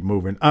 Let's keep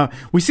moving.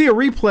 We see a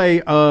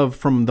replay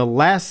from the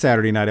last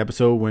Saturday night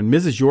episode when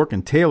Mrs. York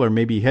and Taylor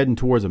may be heading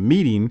towards a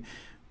meeting,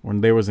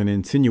 when there was an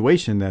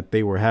insinuation that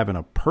they were having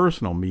a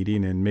personal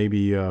meeting and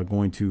maybe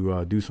going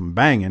to do some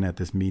banging at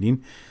this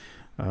meeting.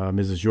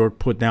 Mrs. York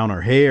put down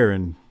her hair,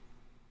 and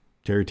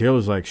Terry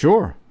Taylor's like,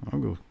 "Sure, I'll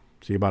go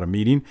see about a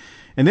meeting."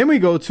 And then we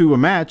go to a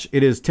match.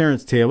 It is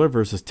Terrence Taylor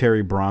versus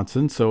Terry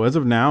Bronson. So as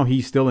of now,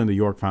 he's still in the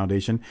York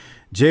Foundation.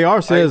 JR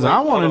says,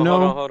 "I want to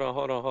know."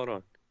 Hold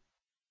on.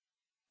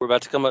 We're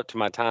about to come up to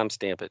my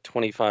timestamp at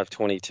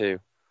 25:22.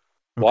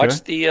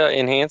 Watch the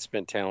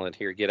enhancement talent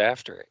here. Get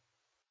after it.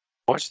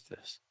 Watch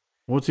this.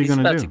 What's he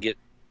going to do?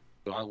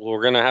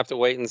 We're going to have to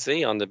wait and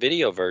see on the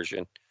video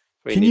version.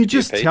 Can you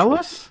just tell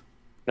us?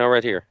 No,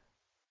 right here.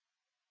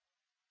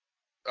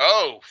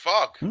 Oh,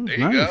 fuck. There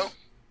you go.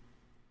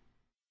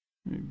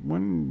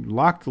 One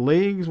locked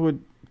legs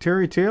with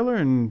Terry Taylor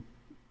and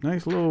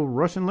nice little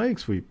Russian leg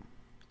sweep.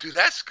 Dude,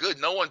 that's good.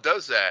 No one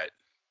does that.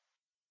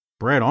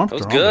 Brad Armstrong.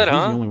 That was good, he's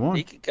huh? The only one.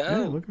 He could go.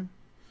 Yeah, look at.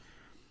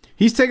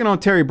 He's taking on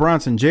Terry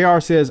Bronson. JR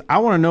says, "I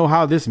want to know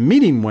how this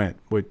meeting went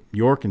with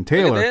York and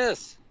Taylor." Look at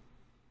this.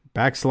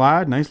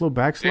 Backslide. Nice little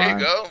backslide. There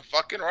you go.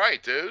 Fucking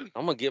right, dude.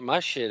 I'm going to get my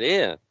shit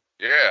in.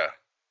 Yeah.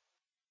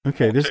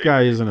 Okay, this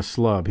guy isn't a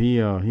slub. He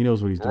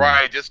knows what he's doing.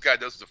 Right, this guy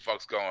knows what the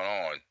fuck's going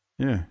on.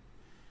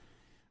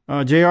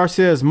 Yeah. JR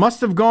says, "Must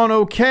have gone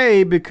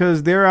okay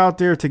because they're out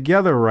there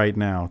together right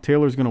now.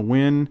 Taylor's going to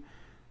win."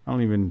 I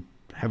don't even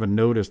have a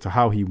note as to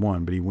how he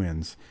won, but he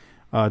wins.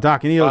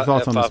 Doc, any other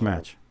thoughts on this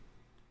match?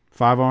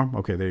 5-arm?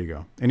 Okay, there you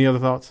go. Any other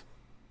thoughts?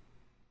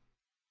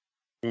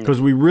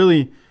 Because we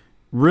really,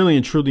 really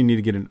and truly need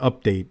to get an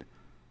update.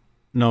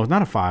 No, it's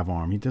not a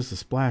 5-arm. He does a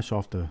splash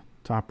off the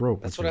top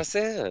rope. That's what I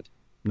said.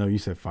 No, you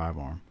said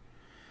 5-arm.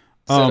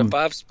 I said a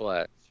 5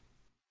 splash.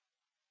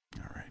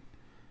 All right.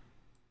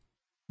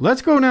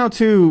 Let's go now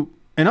to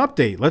an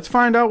update. Let's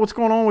find out what's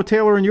going on with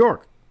Taylor and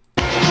York.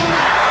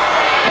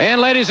 And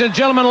ladies and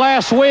gentlemen,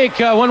 last week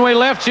when we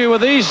left you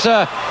with these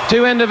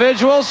two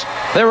individuals,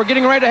 they were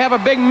getting ready to have a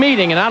big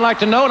meeting. And I'd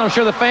like to know, and I'm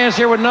sure the fans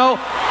here would know,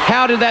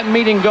 how did that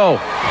meeting go?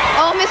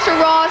 Oh, Mr.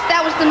 Ross,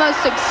 that was the most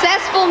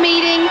successful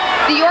meeting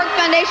the York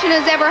Foundation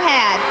has ever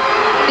had.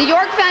 The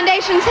York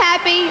Foundation's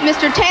happy,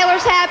 Mr.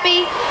 Taylor's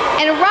happy,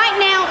 and right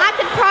now I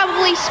could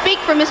probably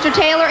speak for Mr.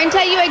 Taylor and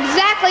tell you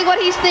exactly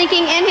what he's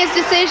thinking and his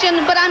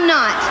decision, but I'm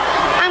not.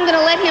 I'm going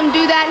to let him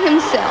do that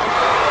himself.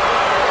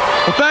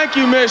 Well, thank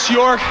you, Miss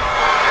York.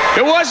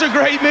 It was a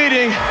great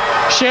meeting.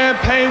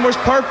 Champagne was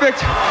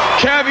perfect.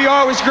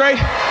 Caviar was great.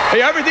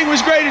 Hey, everything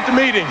was great at the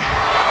meeting.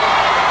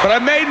 But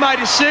I made my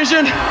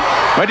decision.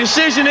 My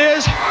decision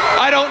is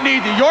I don't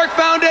need the York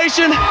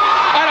Foundation.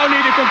 I don't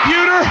need a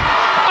computer.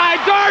 I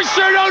darn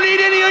sure don't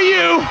need any of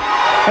you.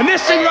 And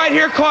this thing right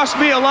here cost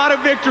me a lot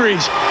of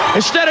victories.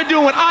 Instead of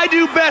doing what I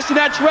do best, and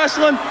that's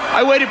wrestling, I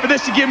waited for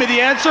this to give me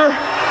the answer.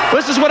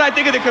 This is what I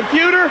think of the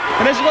computer,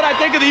 and this is what I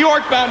think of the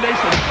York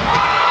Foundation.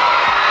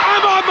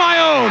 I'm on my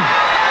own.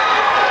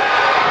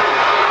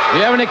 Do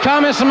you have any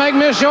comments to make,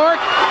 Miss York?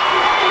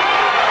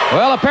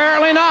 Well,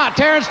 apparently not.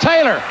 Terrence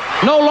Taylor,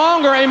 no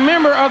longer a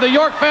member of the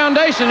York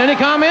Foundation. Any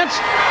comments?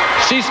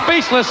 She's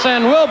speechless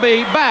and will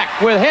be back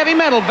with heavy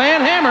metal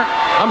Van Hammer.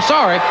 I'm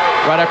sorry,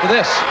 right after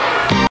this.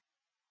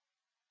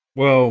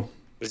 Well,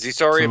 is he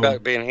sorry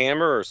about Van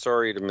Hammer or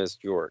sorry to Miss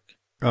York?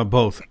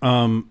 Both.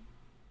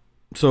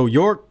 So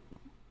York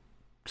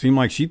seemed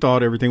like she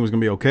thought everything was going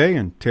to be okay,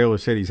 and Taylor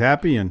said he's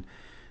happy, and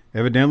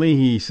evidently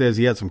he says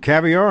he had some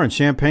caviar and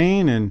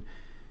champagne, and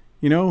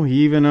he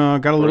even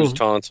got a little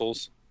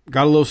tonsils,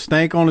 got a little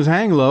stank on his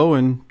hang low,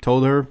 and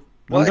told her,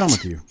 "I'm done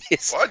with you."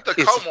 What the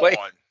come on?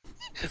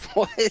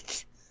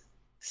 What?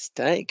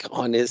 Stank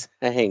on his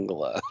hang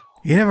low.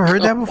 You never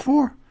heard that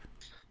before?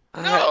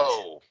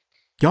 No.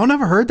 Y'all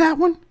never heard that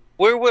one?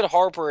 Where would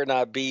Harper and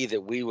I be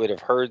that we would have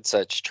heard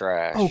such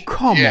trash? Oh,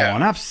 come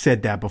on. I've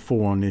said that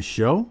before on this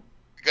show.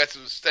 He got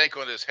some stank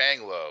on his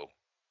hang low.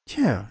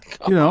 Yeah.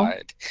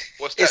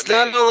 What's that it's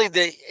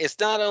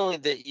not only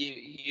that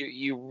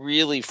you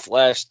really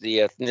flash the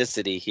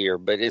ethnicity here,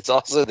 but it's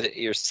also that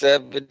you're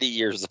 70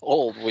 years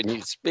old when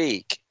you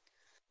speak.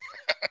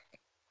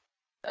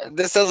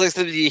 This sounds like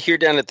something you hear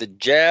down at the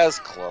jazz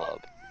club.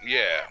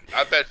 Yeah,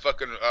 I bet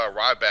fucking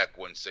Ryback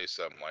wouldn't say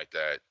something like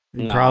that.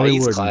 He probably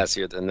he's wouldn't.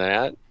 classier than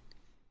that.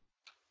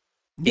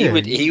 Yeah,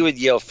 He would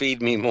yell,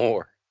 "Feed me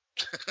more."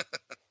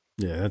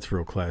 Yeah, that's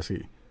real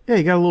classy. Yeah,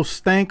 he got a little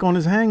stank on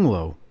his hang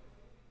low.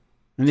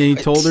 And then he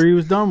told her he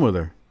was done with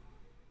her.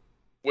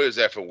 What is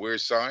that, for Weird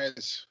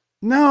Science?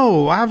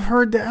 No, I've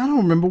heard that. I don't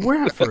remember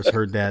where I first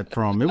heard that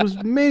from. It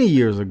was many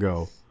years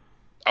ago.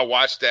 I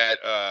watched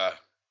that.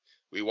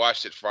 We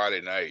watched it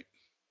Friday night.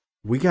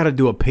 We got to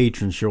do a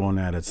patron show on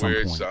that at some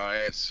Weird point.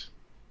 Science.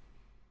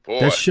 Boy,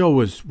 That show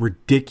was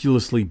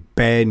ridiculously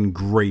bad and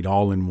great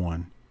all in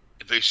one.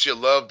 they should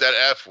love that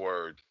F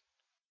word.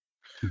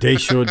 They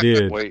sure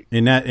did. Wait.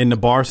 In the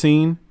bar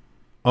scene.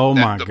 Oh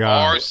my the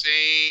God. Bar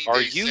scene. Are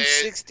they you said,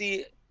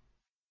 60?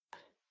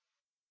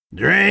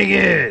 Drink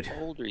it.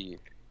 How old are you?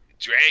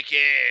 Drink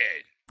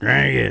it.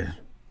 Drink it.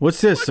 What's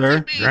this, What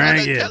sir? you mean on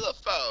Drink the it.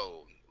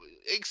 telephone?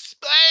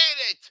 Explain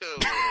it to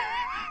me.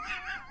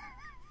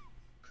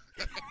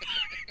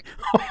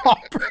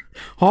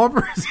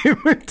 Harper's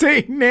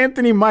imitating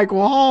Anthony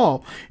Michael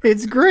Hall.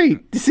 It's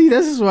great. See,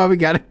 this is why we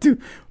got to do.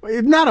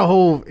 If not a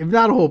whole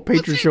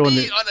patron show What's on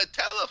he the. mean on the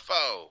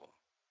telephone?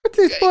 What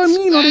does boy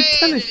mean on the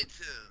telephone?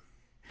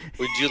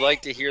 Would you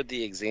like to hear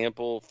the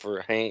example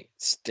for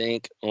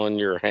stink on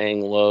your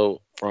hang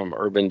low from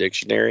Urban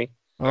Dictionary?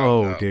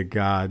 Oh, dear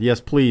God. Yes,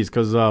 please,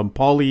 because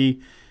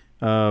Paulie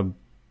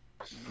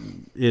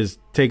is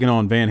taking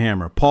on Van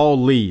Hammer.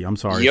 Paul Lee, I'm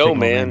sorry. Yo, taking on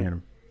man. Van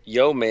Hammer.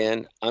 Yo,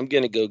 man, I'm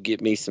going to go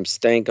get me some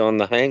stank on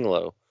the hang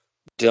low.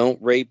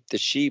 Don't rape the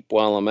sheep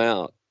while I'm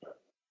out.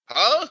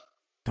 Huh?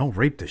 Don't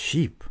rape the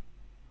sheep.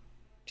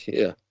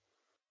 Yeah.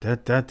 No.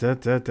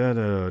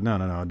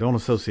 Don't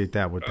associate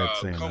that with that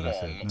saying. Come that I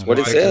on. said. No, What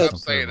that's it said. Stop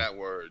saying that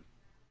word.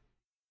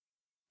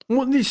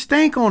 Well, the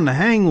stank on the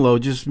hang low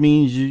just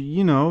means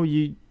you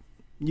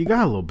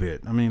got a little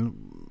bit. I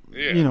mean,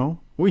 Yeah.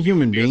 we're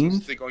human You got some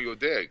beings. stink on your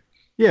dick.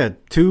 Yeah,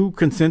 2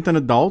 consenting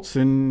adults,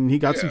 and he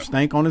got some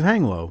stank on his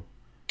hang low.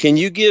 Can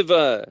you give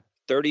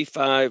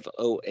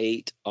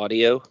 3508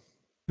 audio?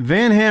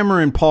 Van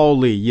Hammer and Paul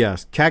Lee,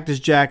 yes. Cactus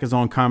Jack is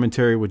on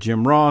commentary with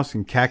Jim Ross,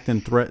 and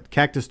Cactus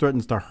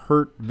threatens to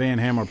hurt Van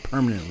Hammer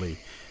permanently.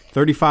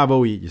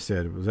 3508, you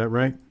said. Was that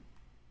right?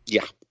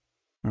 Yeah.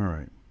 All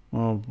right.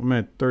 Well, I'm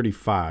at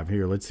 35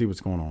 here. Let's see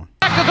what's going on.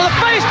 Back to the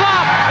face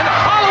lock and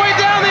all the way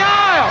down the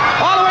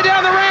aisle, all the way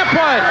down the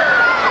rampway.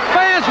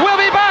 Fans will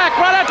be back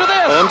right after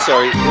this. Oh, I'm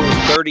sorry. It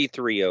was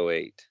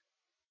 3308.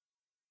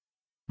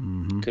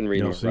 Mm-hmm. Couldn't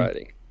read my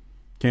writing.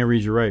 Can't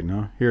read your writing,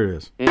 huh? Here it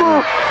is.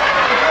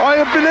 I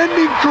have been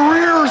ending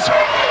careers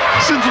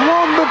since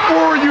long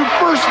before you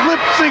first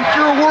lip-synced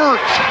your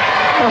words.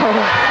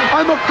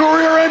 I'm a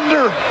career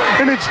ender,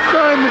 and it's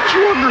time that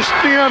you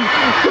understand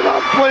that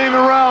I'm playing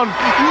around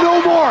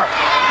no more.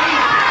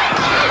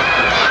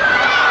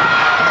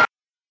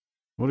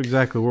 What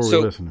exactly were we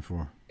listening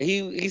for?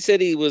 He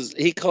said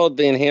he called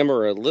Van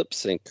Hammer a lip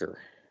syncer.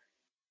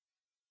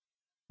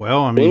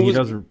 Well, I mean, he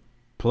doesn't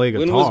play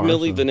guitar. When was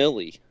Milli so.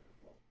 Vanilli?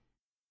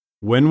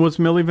 When was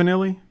Milli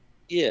Vanilli?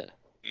 Yeah.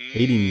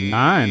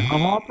 89, huh,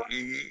 Harper?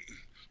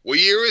 What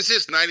year is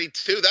this?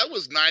 92? That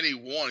was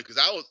 91, because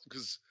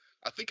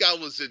I think I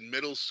was in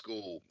middle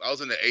school. I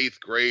was in the 8th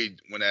grade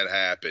when that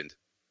happened.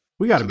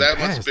 We got to So be that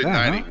past must have been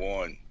that,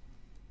 91.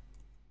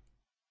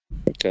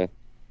 Okay.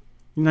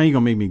 Now you're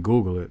going to make me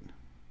Google it.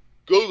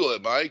 Google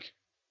it, Mike.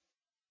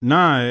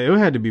 Nah, it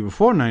had to be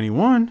before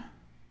 91.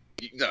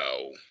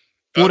 No.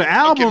 Well, the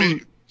album... Okay,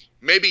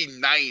 maybe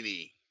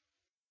 90.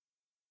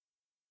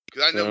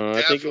 Because I know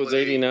I think it was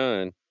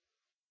 89.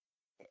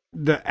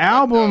 The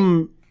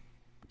album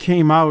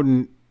came out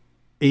in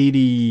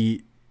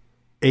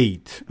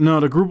 88. No,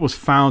 the group was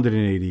founded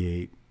in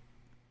 88.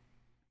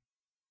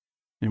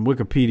 And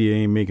Wikipedia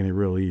ain't making it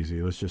real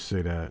easy. Let's just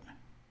say that.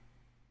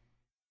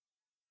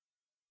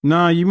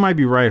 No, you might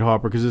be right,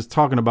 Harper, because it's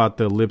talking about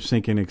the lip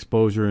syncing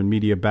exposure and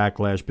media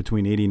backlash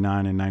between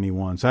 89 and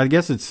 91. So I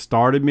guess it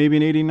started maybe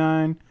in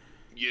 89.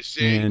 You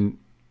see? And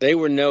they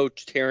were no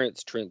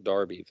Terrence Trent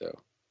D'Arby, though.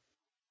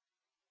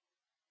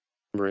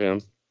 Remember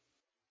him?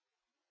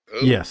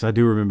 Ooh. Yes, I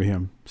do remember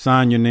him.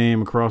 Sign Your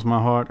Name Across My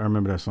Heart. I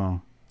remember that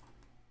song.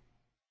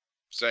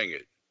 Sing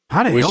it.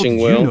 How the hell do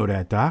you know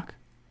that, Doc?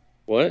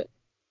 What?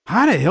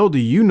 How the hell do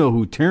you know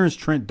who Terrence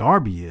Trent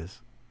D'Arby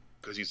is?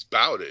 because he's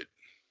about it.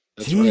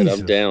 That's Jesus. right.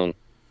 I'm down.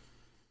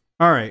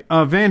 All right.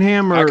 Van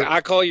Hammer.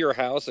 I call your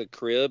house a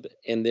crib,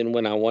 and then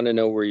when I want to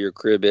know where your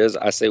crib is,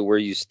 I say where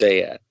you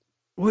stay at.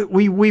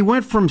 We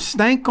went from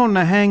Stank on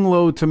the Hang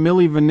Low to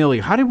Milli Vanilli.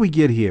 How did we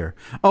get here?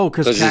 Oh,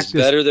 because it's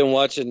better than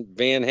watching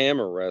Van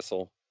Hammer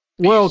wrestle.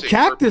 Well,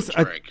 Cactus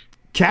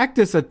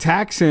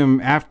attacks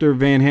him after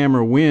Van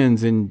Hammer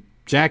wins, and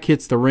Jack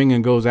hits the ring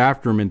and goes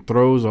after him and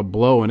throws a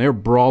blow, and they're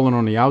brawling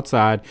on the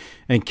outside,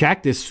 and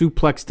Cactus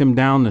suplexed him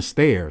down the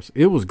stairs.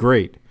 It was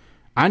great.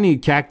 I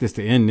need Cactus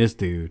to end this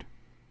dude.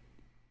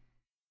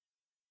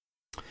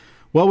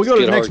 Well, we go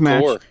to the next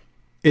match.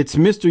 It's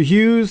Mr.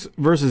 Hughes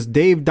versus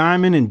Dave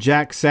Diamond and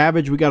Jack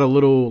Savage. We got a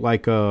little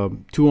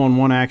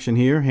 2-on-1 action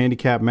here,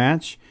 handicap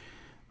match.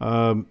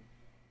 I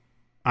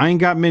ain't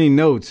got many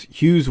notes.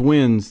 Hughes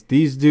wins.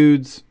 These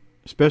dudes,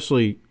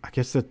 especially, I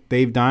guess that's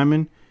Dave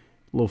Diamond,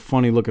 a little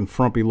funny looking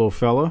frumpy little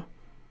fella.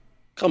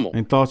 Come on.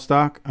 And thought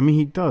stock? I mean,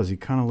 he does. He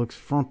kind of looks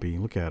frumpy.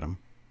 Look at him.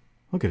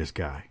 Look at this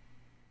guy.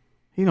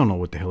 He don't know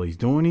what the hell he's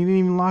doing. He didn't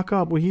even lock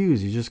up with Hughes.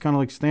 He's just kind of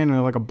like standing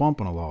there like a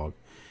bump on a log.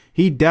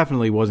 He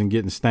definitely wasn't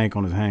getting Stank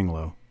on his hang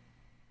low.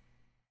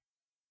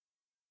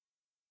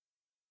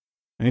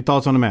 Any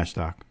thoughts on the match,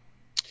 Doc?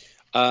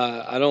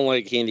 I don't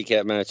like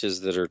handicap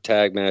matches that are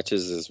tag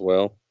matches as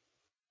well.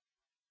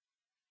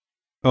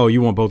 Oh,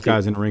 you want both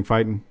guys in the ring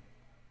fighting?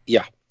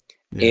 Yeah.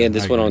 And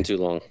this went on too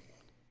long.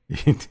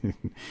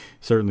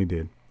 Certainly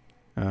did.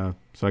 So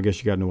I guess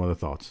you got no other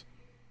thoughts.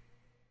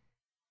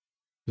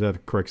 Is that a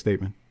correct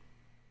statement?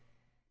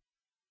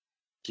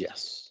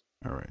 Yes.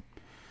 All right.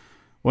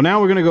 Well,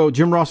 now we're going to go.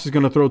 Jim Ross is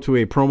going to throw to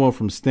a promo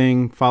from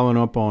Sting following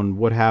up on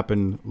what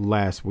happened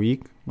last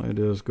week. Let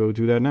us go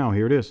to that now.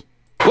 Here it is.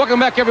 Welcome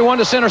back, everyone,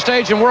 to Center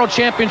Stage in World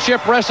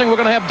Championship Wrestling. We're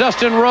going to have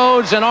Dustin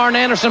Rhodes and Arn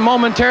Anderson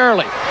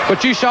momentarily.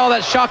 But you saw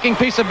that shocking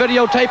piece of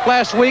videotape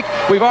last week.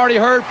 We've already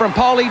heard from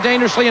Paulie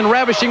Dangerously and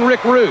Ravishing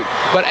Rick Rude.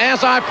 But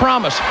as I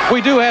promised,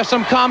 we do have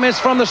some comments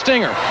from the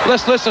Stinger.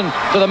 Let's listen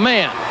to the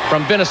man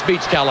from Venice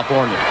Beach,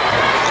 California.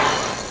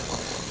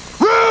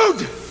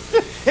 Rude!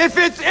 If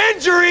it's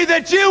injury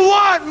that you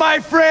want, my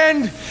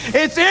friend,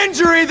 it's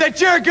injury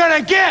that you're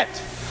gonna get.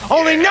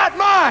 Only not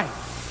mine.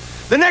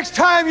 The next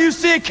time you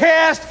see a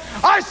cast,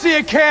 I see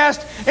a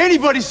cast.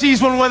 Anybody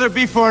sees one, whether it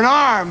be for an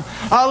arm,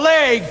 a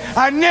leg,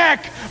 a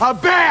neck, a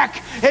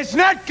back. It's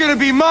not gonna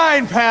be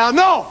mine, pal.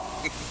 No.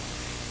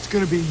 It's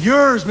gonna be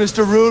yours,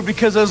 Mr. Rude,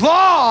 because as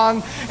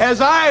long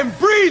as I am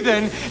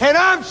breathing and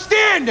I'm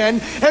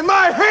standing and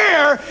my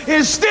hair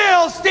is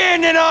still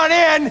standing on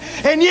end,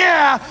 and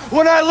yeah,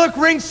 when I look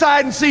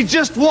ringside and see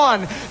just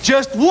one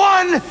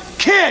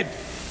kid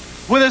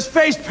with his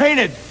face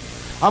painted,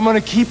 I'm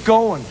gonna keep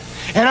going.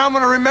 And I'm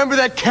going to remember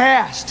that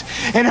cast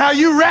and how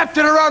you wrapped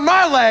it around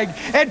my leg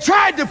and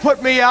tried to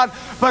put me out,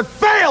 but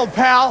failed,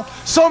 pal.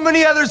 So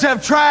many others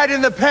have tried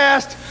in the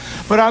past,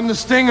 but I'm the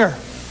Stinger.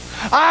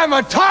 I'm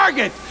a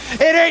target.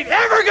 It ain't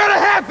ever going to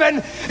happen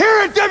here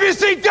at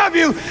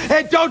WCW,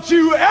 and don't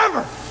you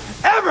ever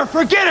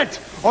forget it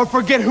or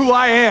forget who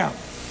I am.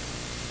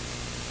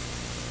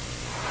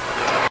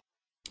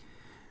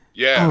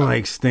 Yeah. I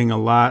like Sting a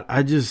lot.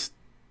 I just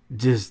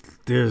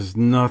there's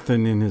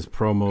nothing in his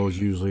promos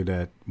usually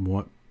that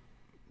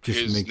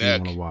his make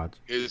neck, me want to watch.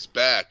 His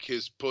back,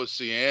 his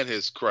pussy, and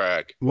his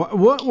crack. What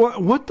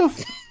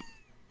the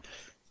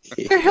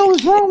the hell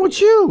is wrong with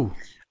you?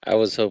 I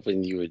was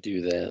hoping you would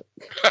do that.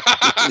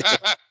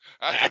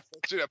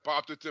 That's that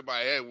popped into my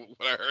head when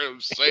I heard him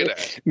say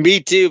that. Me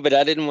too, but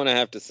I didn't want to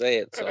have to say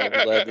it, so I'm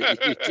glad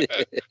that you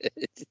did.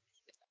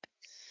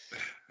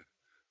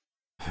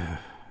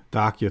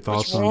 Doc, your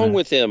thoughts on that? What's wrong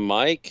with him,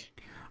 Mike?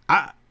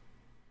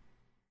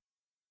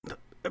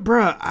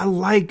 Bruh, I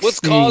like What's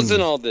Sting. causing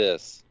all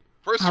this?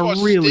 First of all,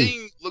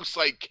 Sting looks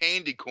like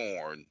candy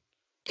corn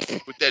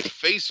with that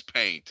face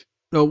paint.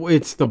 No,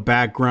 it's the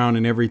background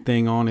and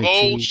everything on it.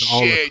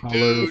 Bullshit,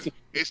 dude.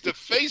 It's the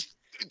face,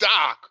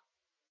 Doc.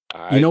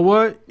 You know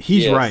what?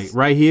 He's Yes. right.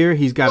 Right here,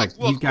 he's got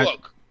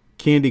Look.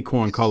 candy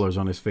corn colors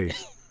on his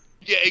face.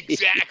 Yeah,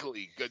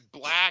 exactly. Good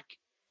black,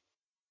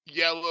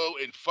 yellow,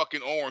 and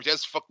fucking orange.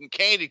 That's fucking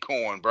candy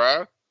corn,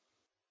 bruh.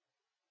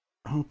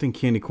 I don't think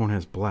candy corn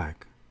has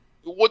black.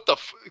 What the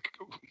fuck?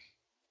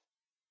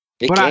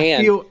 It But can.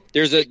 I feel-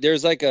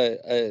 There's like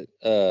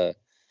a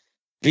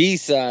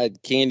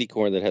B-side candy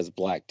corn that has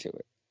black to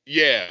it.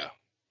 Yeah.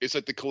 It's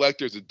like the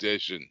collector's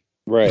edition.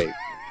 Right.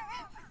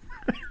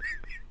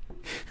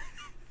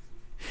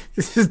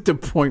 This is the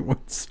point when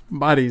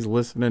somebody's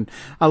listening.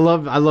 I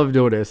love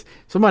doing this.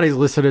 Somebody's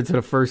listening to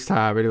the first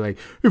time and they're like,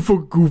 "Hey,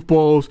 fucking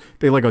goofballs."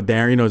 They like a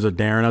Darren, there's a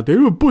Darren out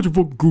there. A bunch of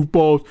fucking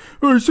goofballs.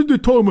 Hey, sit there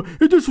talking about,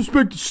 they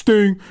disrespected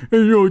Sting.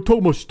 And, he talking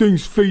about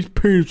Sting's face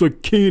paint is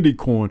like candy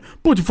corn.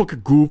 Bunch of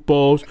fucking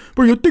goofballs.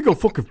 But you think I'm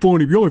fucking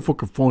funny, but you ain't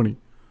fucking funny.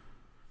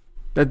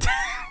 That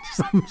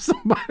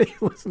somebody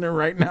listening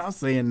right now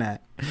saying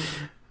that.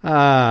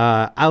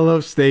 I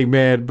love Sting,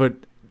 man, but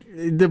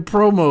the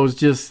promos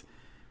just,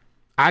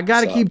 I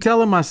gotta keep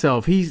telling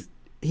myself he's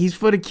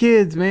for the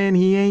kids, man.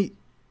 He ain't.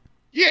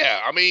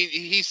 Yeah, I mean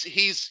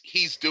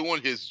he's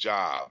doing his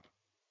job.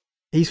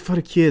 He's for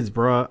the kids,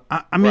 bro.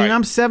 I mean, Right.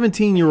 I'm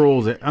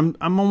 17-year-old. I'm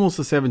almost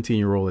a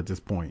 17-year-old at this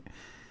point.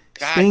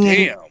 God Sting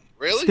damn,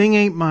 really? Sting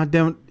ain't my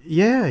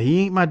Yeah,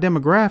 he ain't my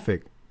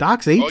demographic.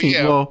 Doc's 18. Oh,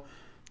 yeah. Well,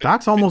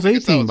 Doc's almost I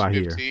guess I 18 was by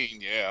 15, here.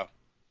 yeah.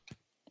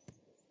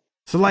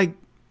 So like,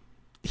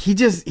 he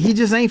just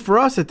ain't for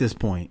us at this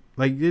point.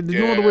 Like, there's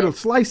no other way to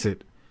slice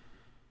it.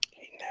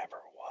 He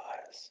never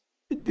was.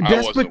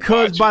 That's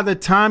because by the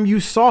time you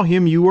saw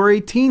him, you were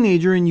a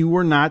teenager and you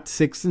were not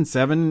 6 and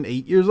 7 and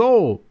 8 years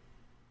old.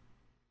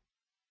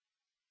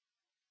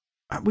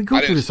 We go I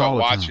through didn't this start all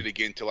the watching time. it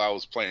again until I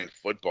was playing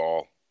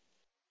football,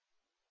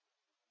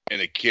 and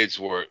the kids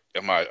were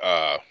in my,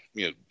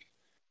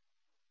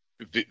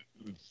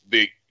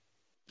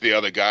 the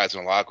other guys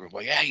in the locker room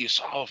like, yeah, you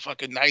saw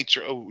fucking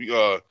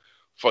Nitro.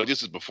 Fuck,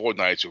 this is before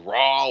Nitro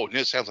Raw, and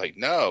this. I was like,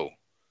 no.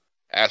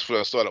 That's when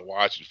I started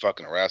watching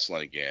fucking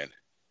wrestling again.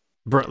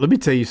 Bro, let me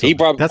tell you something. He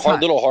probably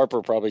little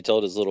Harper probably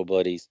told his little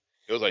buddies.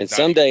 It was like and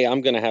someday I'm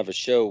going to have a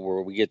show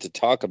where we get to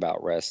talk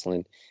about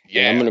wrestling.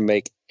 Yeah. And I'm going to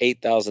make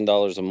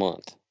 $8,000 a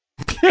month.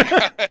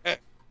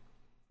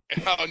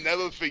 I'll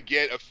never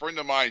forget a friend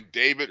of mine,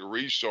 David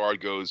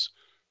Richard, goes,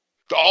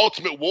 the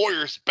Ultimate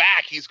Warrior's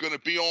back. He's going to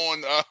be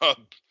on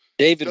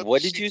David, WCW.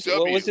 what did you say?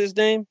 What was his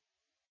name?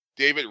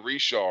 David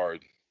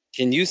Richard.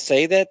 Can you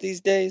say that these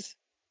days?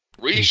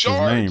 Richard?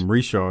 His name,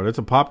 Richard. It's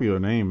a popular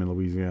name in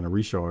Louisiana,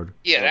 Richard.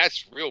 Yeah,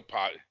 that's real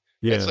popular.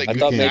 Yeah, like I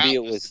thought maybe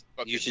it was,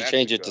 you should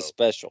change it to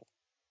Special.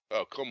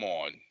 Oh, come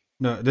on.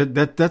 No,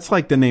 that's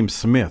like the name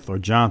Smith or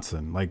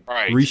Johnson. Like,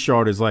 right.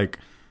 Richard is like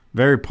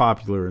very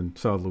popular in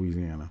South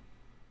Louisiana.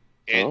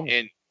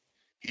 And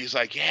he's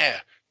like, yeah,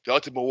 the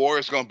Ultimate Warrior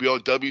is going to be on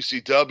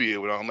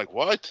WCW. And I'm like,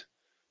 what?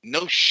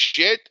 No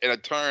shit. And I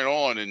turn it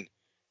on, and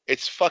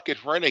it's fucking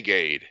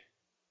Renegade.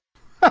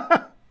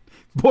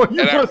 Boy,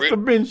 you must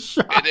have been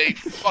shocked. And they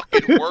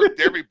fucking worked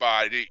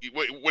everybody.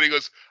 When he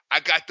goes, I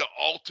got the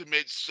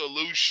ultimate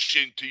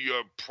solution to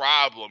your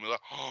problem. Like,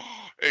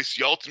 oh, it's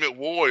the Ultimate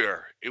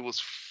Warrior. It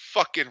was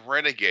fucking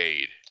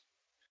Renegade.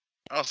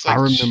 I was like,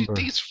 remember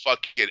these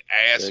fucking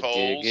assholes.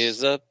 The gig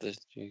is up. The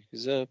gig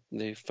is up.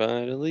 They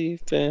finally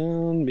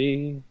found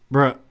me.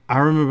 Bruh, I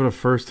remember the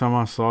first time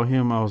I saw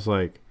him, I was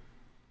like,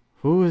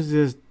 who is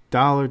this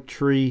Dollar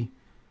Tree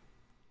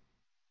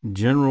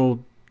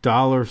General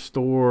Dollar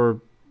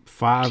Store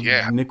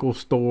 5 nickel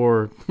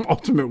store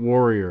Ultimate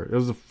Warrior? It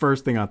was the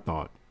first thing I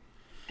thought.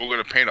 We're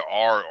going to paint an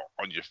R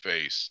on your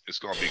face. It's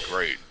going to be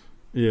great.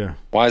 Yeah.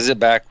 Why is it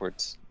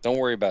backwards? Don't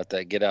worry about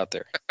that. Get out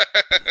there.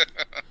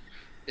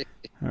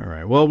 All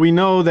right. Well, we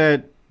know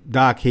that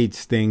Doc hates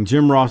Sting.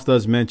 Jim Ross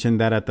does mention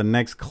that at the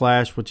next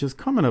Clash, which is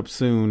coming up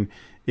soon,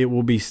 it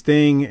will be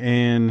Sting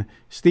and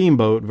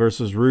Steamboat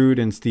versus Rude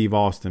and Steve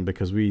Austin,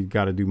 because we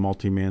got to do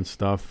multi-man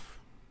stuff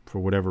for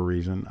whatever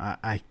reason.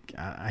 I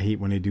hate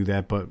when they do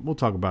that, but we'll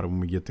talk about it when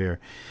we get there.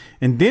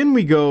 And then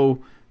we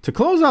go to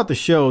close out the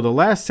show, the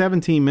last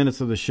 17 minutes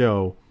of the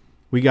show,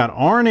 we got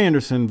Arn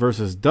Anderson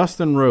versus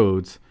Dustin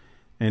Rhodes.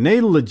 And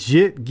they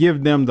legit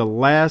give them the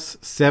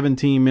last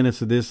 17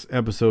 minutes of this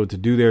episode to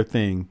do their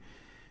thing.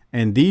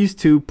 And these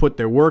two put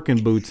their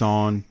working boots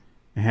on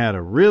and had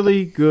a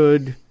really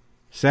good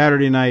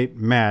Saturday night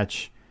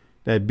match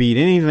that beat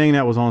anything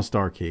that was on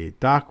Starrcade.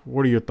 Doc,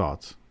 what are your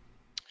thoughts?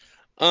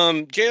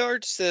 JR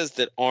says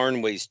that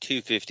Arn weighs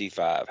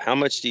 255. How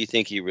much do you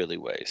think he really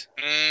weighs?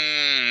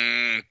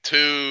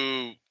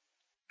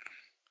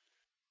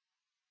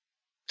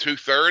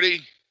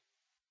 230.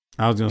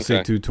 I was going to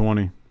say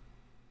 220.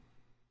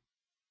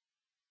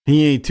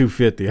 He ain't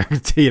 250. I can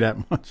tell you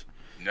that much.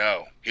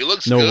 No, he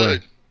looks no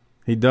good. Way.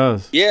 He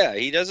does. Yeah,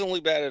 he doesn't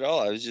look bad at all.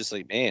 I was just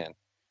like, man,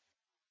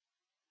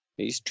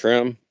 he's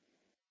trim.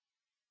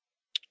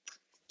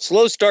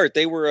 Slow start.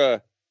 They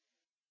were,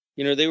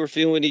 they were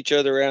feeling each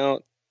other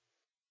out.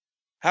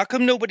 How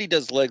come nobody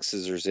does leg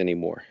scissors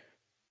anymore?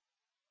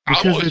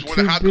 I always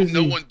wonder how come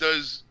no one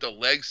does the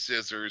leg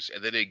scissors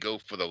and then they go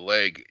for the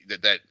leg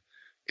that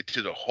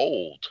to the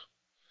hold.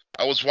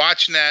 I was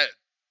watching that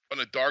on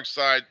the Dark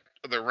Side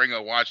of the Ring. I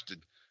watched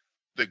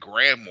the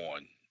Graham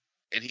one,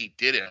 and he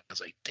did it. I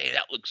was like, "Damn,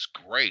 that looks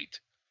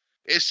great."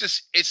 It's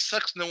just, it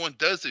sucks no one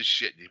does this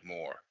shit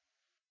anymore,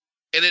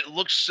 and it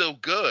looks so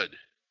good.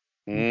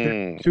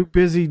 They're too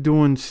busy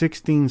doing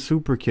 16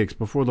 super kicks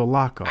before the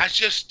lockup. I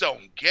just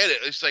don't get it.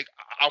 It's like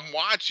I'm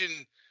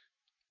watching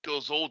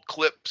those old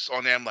clips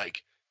on them,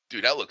 like,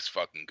 dude, that looks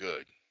fucking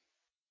good.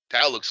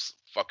 That looks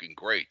fucking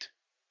great.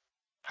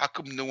 How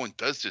come no one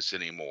does this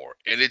anymore?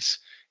 And it's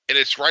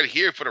right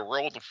here for the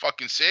world to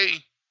fucking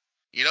see.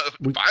 You know,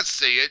 if I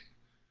see it,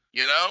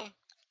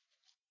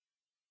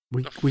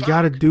 we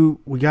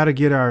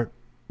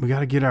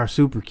gotta get our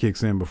super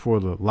kicks in before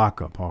the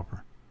lockup,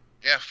 Harper.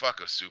 Yeah, fuck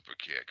a super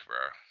kick, bro.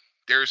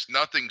 There's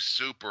nothing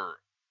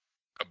super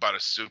about a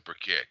super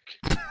kick.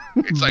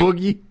 It's like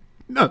Boogie,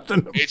 nothing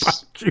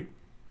about you.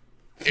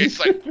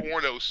 It's like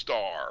porno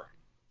star.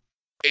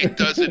 It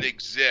doesn't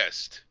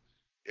exist.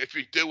 If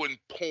you're doing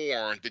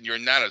porn, then you're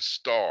not a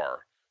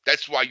star.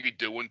 That's why you're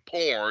doing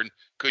porn,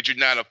 because you're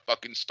not a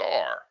fucking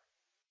star.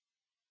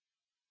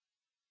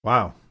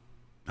 Wow.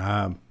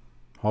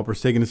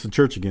 Harper's taking us to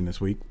church again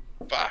this week.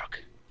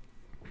 Fuck.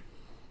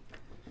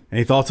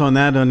 Any thoughts on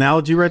that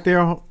analogy right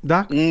there,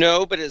 Doc?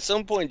 No, but at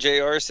some point,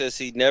 JR says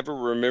he never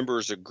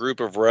remembers a group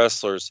of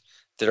wrestlers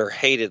that are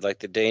hated like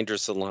the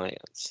Dangerous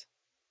Alliance.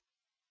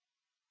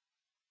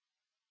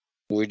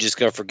 We're just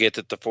going to forget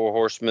that the Four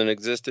Horsemen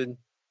existed?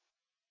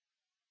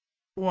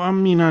 Well, I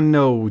mean, I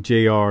know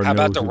JR How about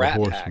knows the who Rat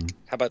Horsemen. Pack?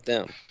 How about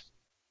them?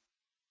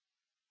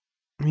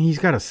 I mean, he's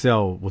got to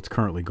sell what's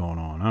currently going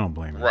on. I don't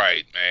blame him.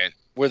 Right, man.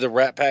 Were the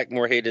Rat Pack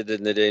more hated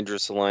than the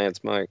Dangerous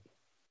Alliance, Mike?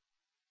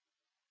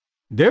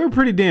 They were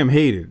pretty damn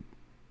hated.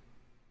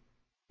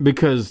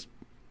 Because,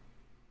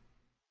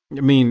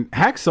 I mean,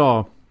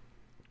 Hacksaw,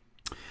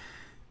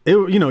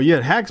 you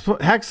had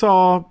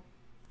Hacksaw,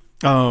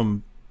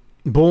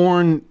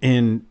 Bourne,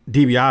 and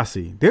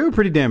DiBiase. They were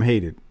pretty damn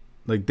hated.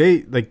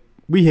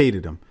 We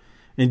hated them.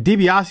 And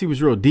DiBiase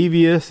was real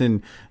devious,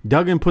 and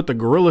Duggan put the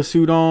gorilla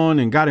suit on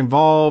and got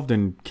involved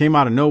and came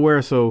out of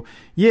nowhere. So,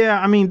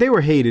 yeah, I mean, they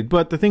were hated.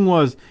 But the thing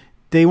was,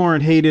 they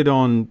weren't hated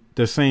on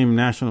the same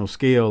national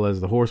scale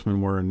as the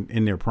Horsemen were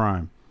in their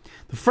prime.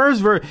 The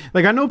first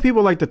I know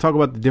people like to talk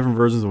about the different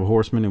versions of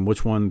Horsemen and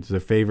which one's their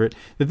favorite.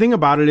 The thing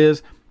about it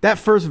is, that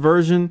first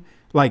version,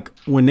 like,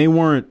 when they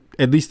weren't,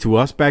 at least to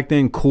us back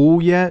then,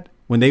 cool yet,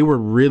 when they were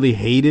really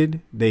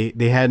hated, they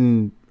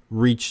hadn't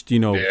reached,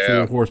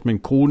 Four Horsemen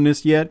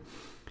coolness yet.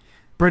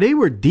 But they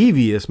were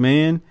devious,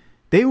 man.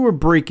 They were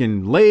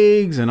breaking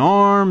legs and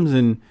arms,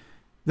 and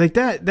like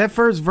that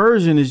first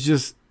version is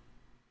just,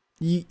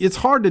 it's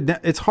hard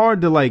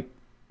to like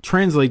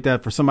translate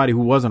that for somebody who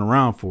wasn't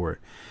around for it.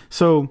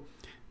 So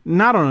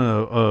not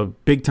on a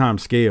big time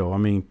scale. I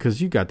mean,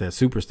 because you got that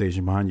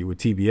superstation behind you with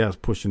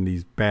TBS pushing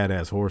these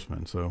badass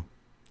horsemen. So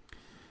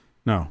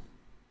no,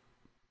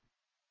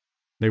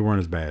 they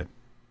weren't as bad.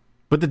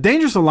 But the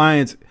Dangerous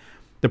Alliance,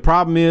 the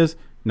problem is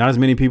not as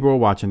many people are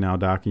watching now,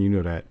 Doc, and you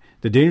know that.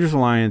 The Dangerous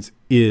Alliance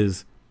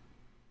is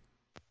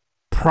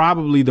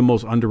probably the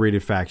most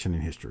underrated faction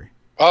in history.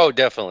 Oh,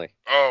 definitely.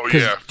 Oh,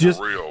 yeah,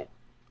 for real.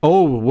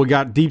 Oh, we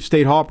got Deep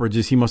State Harper.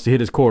 He must have hit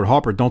his cord.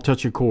 Harper, don't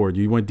touch your cord.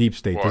 You went Deep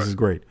State. What? This is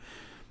great.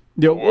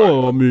 Yeah,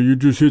 well, I mean, you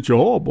just hit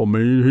your Harper,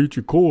 man. You hit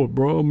your cord,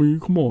 bro. I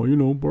mean, come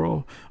on,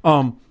 bro.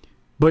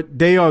 But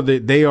they are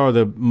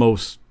the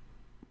most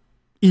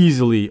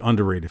easily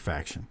underrated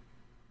faction.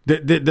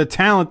 The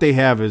talent they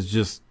have is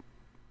just,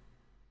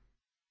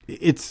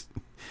 it's,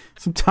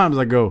 sometimes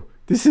I go,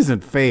 this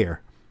isn't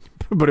fair.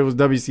 But it was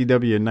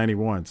WCW in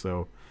 91,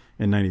 so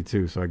in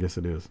 92, so I guess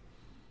it is.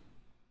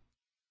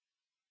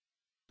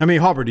 I mean,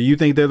 Harper, do you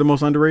think they're the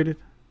most underrated?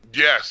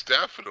 Yes,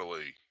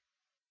 definitely.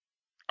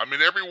 I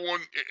mean,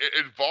 everyone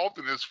involved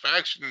in this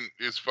faction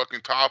is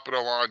fucking top of the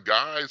line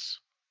guys.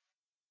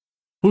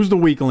 Who's the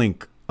weak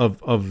link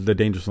of the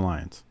Dangerous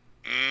Alliance?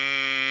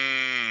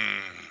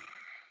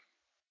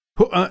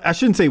 I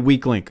shouldn't say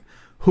weak link.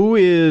 Who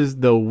is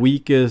the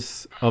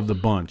weakest of the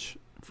bunch,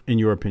 in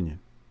your opinion?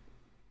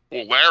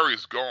 Well,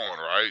 Larry's gone,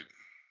 right?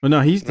 Well,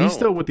 no, he's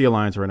still with the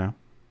Alliance right now.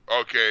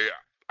 Okay,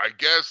 I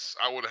guess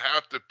I would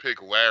have to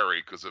pick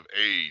Larry because of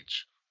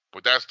age,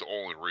 but that's the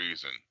only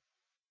reason.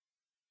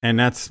 And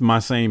that's my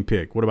same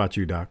pick. What about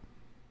you, Doc?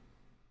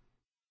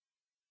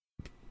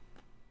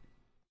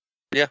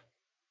 Yeah.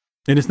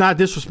 And it's not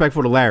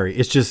disrespectful to Larry.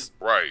 It's just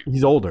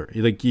he's older.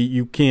 Like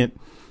you can't,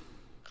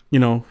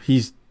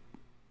 he's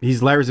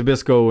Larry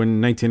Zbyszko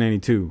in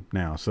 1992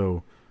 now.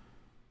 So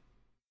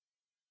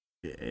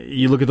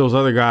you look at those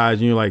other guys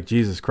and you're like,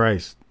 Jesus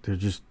Christ, they're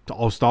just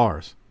all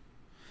stars.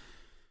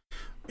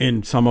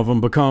 And some of them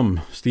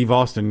become Steve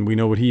Austin. We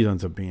know what he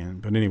ends up being.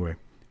 But anyway,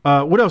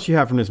 what else you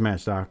have from this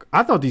match, Doc?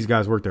 I thought these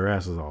guys worked their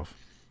asses off.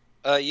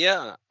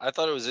 Yeah, I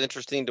thought it was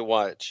interesting to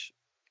watch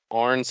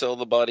Arn sell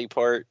the body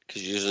part,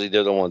 because usually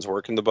they're the ones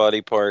working the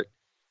body part.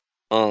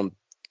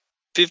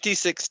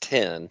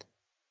 56-10.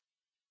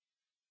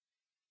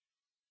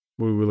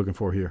 What are we looking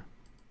for here?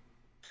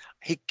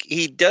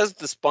 He does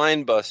the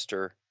spine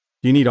buster.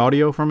 Do you need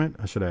audio from it?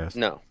 I should ask.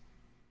 No.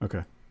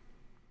 Okay.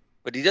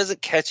 But he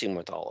doesn't catch him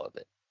with all of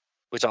it,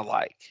 which I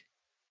like.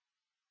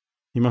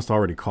 He must have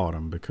already caught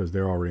him because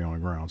they're already on the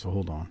ground, so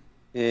hold on.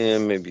 Yeah,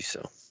 maybe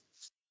so.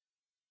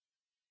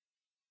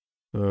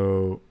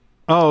 So,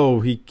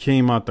 he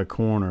came out the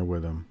corner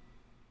with him.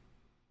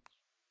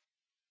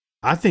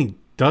 I think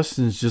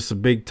Dustin's just a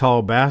big,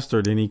 tall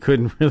bastard, and he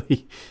couldn't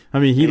really. I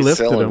mean, he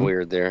lifted him.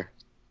 Weird there.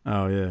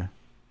 Oh yeah,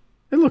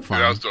 it looked fine.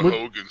 Yeah, that was the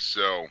Hogan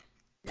cell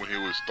when he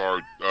would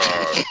start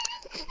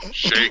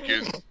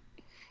shaking.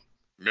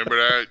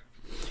 Remember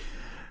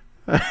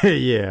that?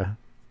 Yeah.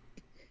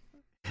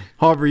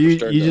 Harper, you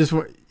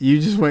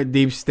just went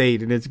Deep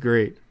State, and it's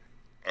great.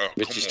 Oh,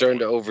 but you're starting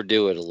to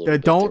overdo it a little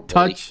bit. Don't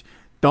touch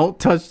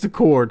the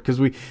cord, because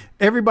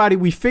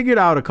we figured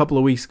out a couple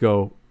of weeks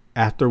ago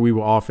after we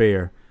were off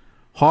air,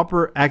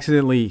 Harper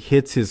accidentally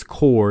hits his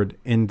cord,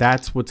 and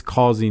that's what's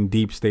causing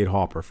Deep State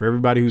Harper. For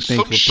everybody who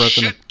thinks we're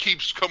pressing shit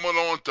keeps coming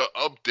on to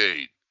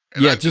update.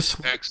 And yeah, I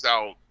just X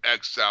out,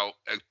 and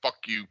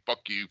fuck you.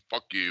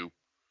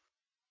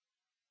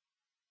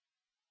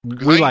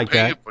 We like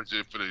that. For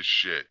this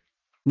shit.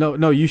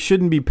 No, you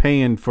shouldn't be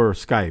paying for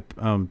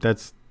Skype.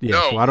 That's yeah.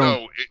 No, so I don't.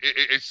 no,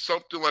 it's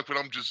something like when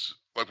I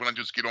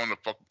just get on the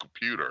fucking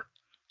computer.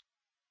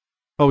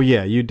 Oh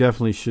yeah, you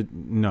definitely should.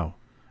 No,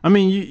 I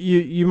mean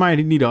you might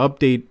need to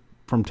update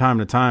from time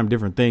to time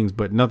different things,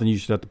 but nothing you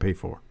should have to pay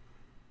for.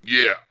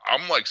 Yeah,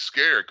 I'm like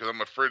scared because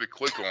I'm afraid to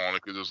click on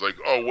it because it's like,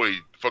 oh wait,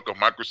 fucking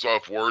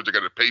Microsoft Words, I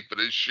got to pay for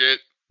this shit.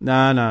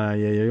 Nah,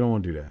 yeah, you don't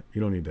want to do that.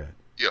 You don't need that.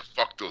 Yeah,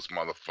 fuck those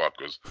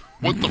motherfuckers.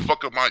 What the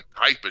fuck am I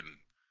typing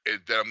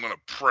that I'm gonna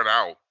print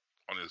out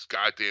on this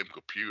goddamn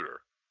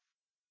computer?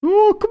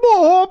 Oh, come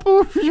on,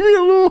 Harper. You're being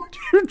a little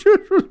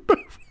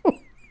disrespectful.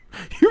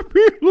 You're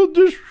being a little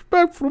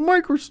disrespectful to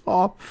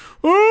Microsoft.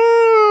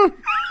 Oh!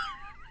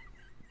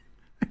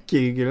 I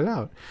can't get it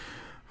out.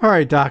 All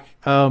right, Doc.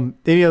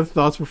 Any other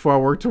thoughts before I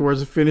work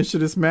towards the finish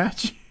of this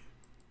match?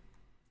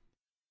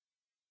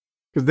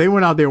 Because they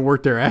went out there and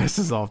worked their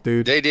asses off,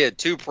 dude. They did.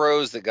 2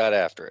 pros that got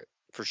after it,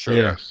 for sure.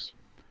 Yes.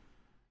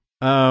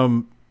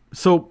 So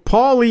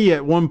Paulie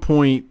at one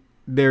point,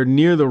 they're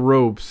near the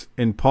ropes,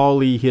 and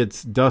Paulie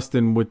hits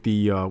Dustin with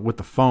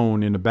the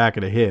phone in the back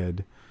of the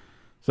head.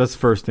 So that's the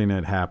first thing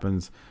that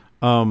happens.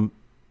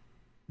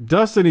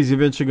 Dustin is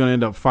eventually going to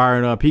end up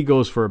firing up. He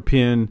goes for a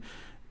pin.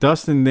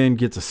 Dustin then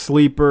gets a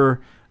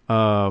sleeper,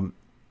 and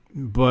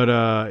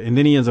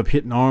then he ends up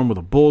hitting Arn with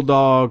a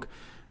bulldog.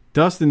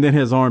 Dustin then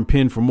has Arn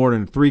pinned for more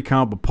than a 3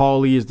 count, but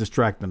Paulie is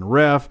distracting the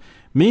ref.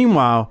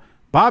 Meanwhile,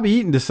 Bobby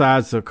Eaton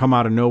decides to come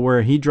out of nowhere,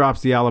 and he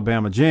drops the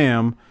Alabama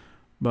Jam.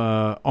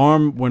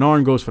 When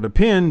Arn goes for the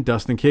pin,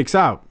 Dustin kicks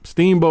out.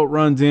 Steamboat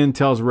runs in,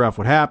 tells the ref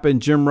what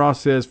happened. Jim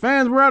Ross says,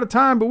 "Fans, we're out of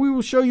time, but we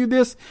will show you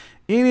this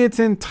in its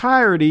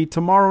entirety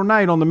tomorrow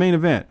night on the main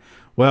event."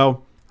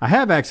 Well, I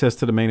have access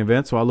to the main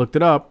event, so I looked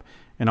it up,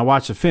 and I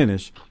watched the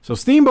finish. So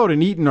Steamboat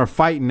and Eaton are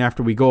fighting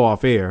after we go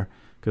off air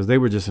because they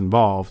were just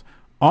involved.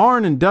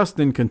 Arn and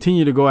Dustin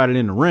continue to go at it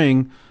in the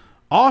ring.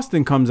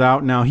 Austin comes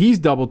out. Now he's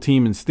double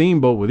teaming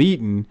Steamboat with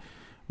Eaton.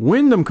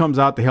 Wyndham comes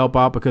out to help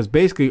out because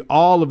basically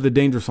all of the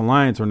Dangerous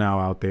Alliance are now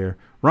out there.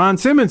 Ron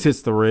Simmons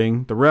hits the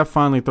ring. The ref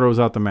finally throws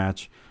out the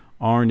match.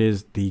 Arn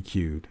is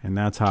DQ'd. And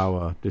that's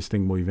how this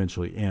thing will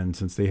eventually end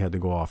since they had to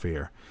go off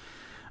air.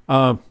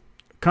 Kind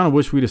of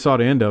wish we'd have saw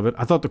the end of it.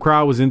 I thought the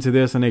crowd was into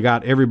this and they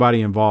got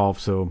everybody involved.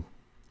 So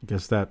I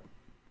guess that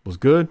was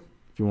good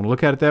if you want to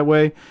look at it that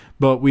way.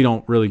 But we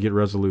don't really get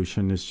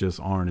resolution. It's just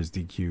Arn is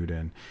DQ'd.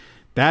 And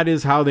that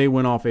is how they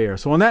went off air.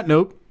 So on that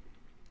note,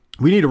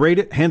 we need to rate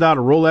it, hand out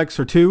a Rolex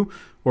or 2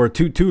 or a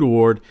Toot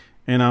award,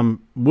 and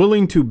I'm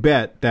willing to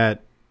bet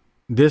that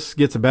this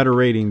gets a better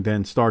rating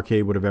than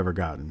Starrcade would have ever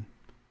gotten.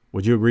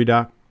 Would you agree,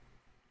 Doc?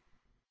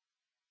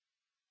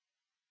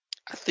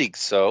 I think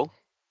so.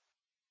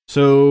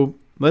 So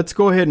let's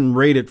go ahead and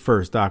rate it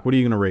first, Doc. What are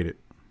you going to rate it?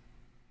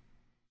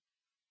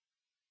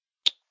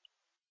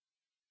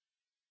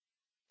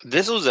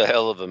 This was a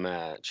hell of a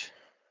match.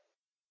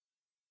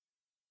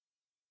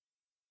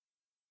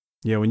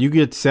 Yeah, when you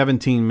get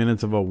 17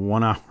 minutes of a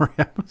 1 hour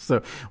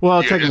episode.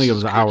 Well, technically it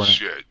was an hour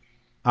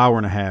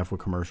and a half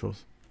with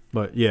commercials.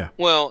 But yeah.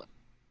 Well,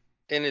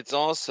 and it's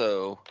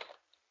also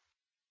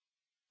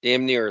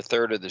damn near a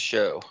third of the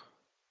show.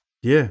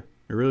 Yeah,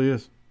 it really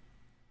is.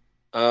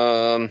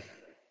 And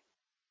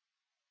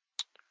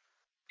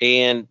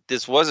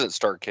this wasn't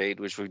Starrcade,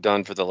 which we've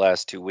done for the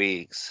last 2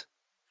 weeks.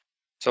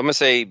 So I'm going to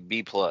say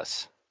B+.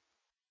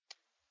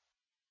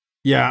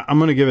 Yeah, I'm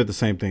going to give it the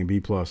same thing,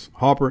 B+.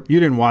 Hopper, you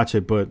didn't watch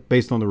it, but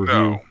based on the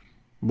review,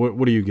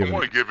 what do you give it? I'm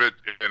going to give it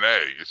an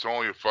A. It's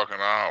only a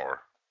fucking hour.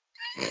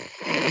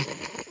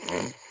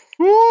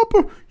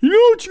 Hopper, you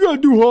know what you got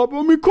to do, Hopper?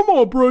 I mean, come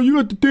on, bro. You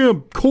got the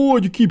damn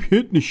cord. You keep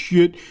hitting the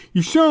shit.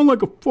 You sound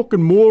like a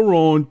fucking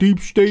moron, deep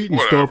state and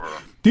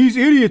stuff. These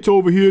idiots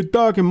over here,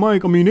 Doc and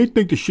Mike, I mean, they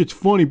think the shit's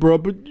funny, bro.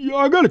 But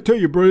I got to tell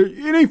you, bro,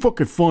 it ain't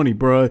fucking funny,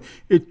 bro.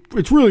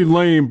 It's really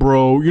lame,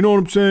 bro. You know what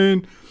I'm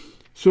saying?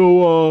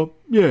 So,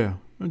 yeah,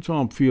 that's how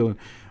I'm feeling.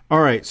 All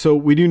right, so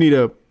we do need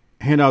to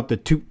hand out the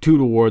Toot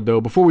Award, though.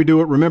 Before we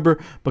do it, remember,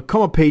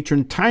 become a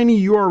patron,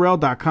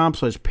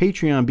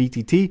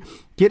 tinyurl.com/PatreonBTT.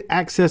 Get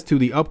access to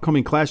the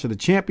upcoming Clash of the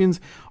Champions,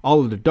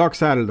 all of the Dark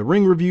Side of the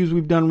Ring reviews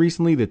we've done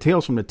recently, the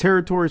Tales from the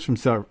Territories from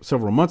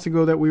several months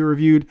ago that we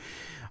reviewed,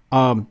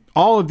 all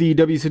of the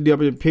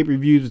WCW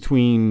pay-per-views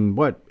between,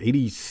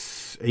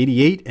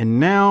 88 and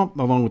now,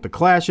 along with the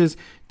clashes.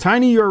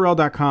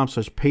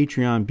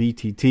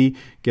 tinyurl.com/PatreonBTT.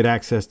 Get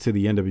access to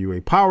the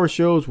NWA Power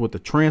shows with the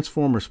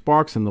Transformer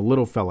Sparks and the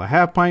Little Fella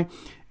Half Pint,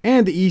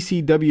 and the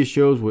ECW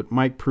shows with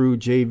Mike Prue,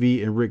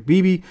 JV, and Rick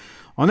Beebe.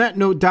 On that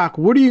note, Doc,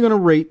 what are you going to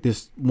rate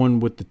this one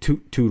with the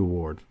Toot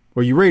Award?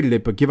 Or you rated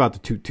it, but give out the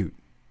Toot.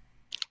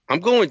 I'm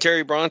going with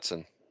Terry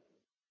Bronson.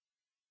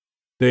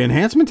 The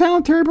enhancement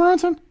talent, Terry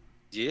Bronson?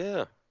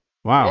 Yeah.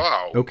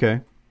 Wow. Okay.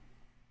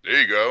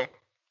 There you go.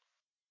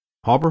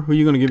 Hopper, who are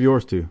you going to give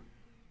yours to?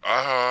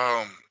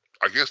 I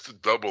guess the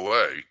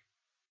AA.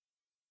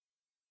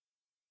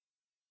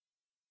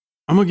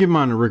 I'm going to give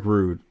mine to Rick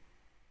Rude.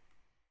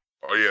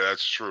 Oh, yeah,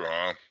 that's true,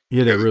 huh? He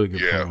had that really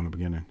good promo in the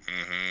beginning.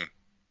 Mm-hmm.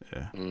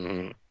 Yeah.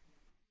 Mm-hmm.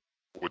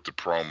 With the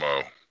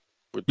promo.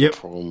 The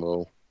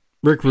promo.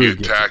 Rick He Rude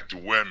gets it. attacked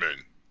women.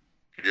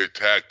 He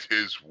attacked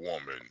his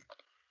woman,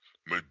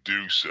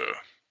 Medusa.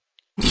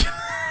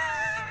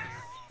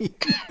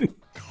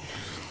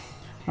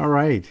 All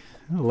right.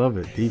 I love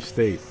it. Deep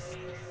State.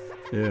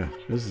 Yeah,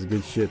 this is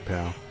good shit,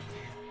 pal.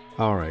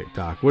 All right,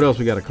 Doc. What else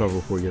we got to cover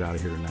before we get out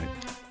of here tonight?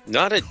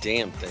 Not a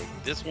damn thing.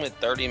 This went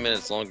 30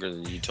 minutes longer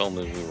than you told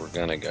me we were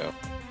gonna go.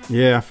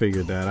 Yeah, I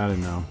figured that. I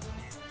didn't know.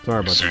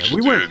 Sorry about See that.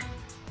 what you did.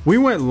 We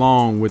went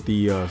long with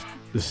the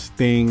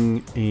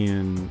Sting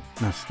and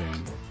not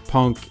Sting,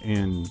 Punk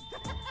and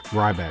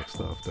Ryback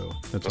stuff though.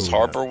 That's Because what we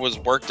Harper was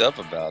worked up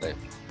about it.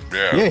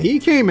 Yeah, he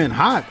came in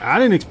hot. I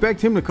didn't expect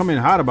him to come in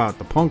hot about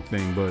the Punk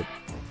thing, but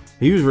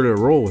he was ready to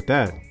roll with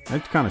that.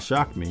 That kind of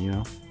shocked me, you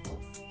know.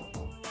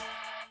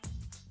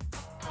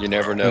 You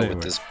never know Anyway.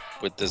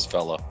 with this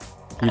fella.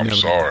 I'm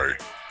sorry.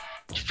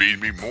 Feed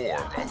me more,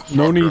 motherfucker.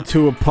 No need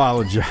to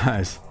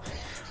apologize.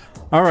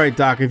 All right,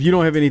 Doc, if you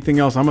don't have anything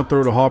else, I'm going to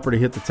throw to Harper to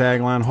hit the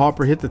tagline.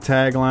 Harper, hit the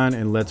tagline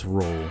and let's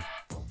roll.